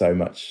had so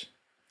much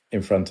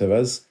in front of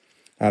us.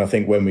 And I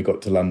think when we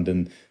got to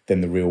London, then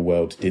the real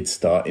world did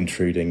start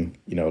intruding,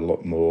 a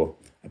lot more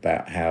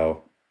about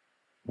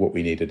what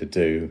we needed to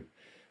do,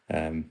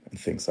 and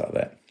things like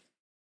that.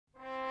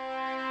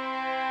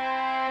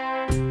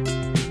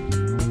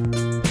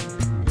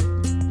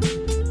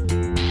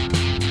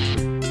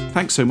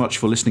 Thanks so much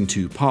for listening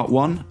to part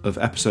 1 of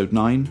episode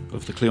 9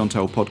 of the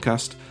Clientele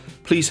podcast.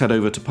 Please head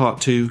over to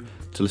part 2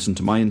 to listen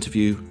to my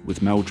interview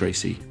with Mel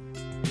Dracy.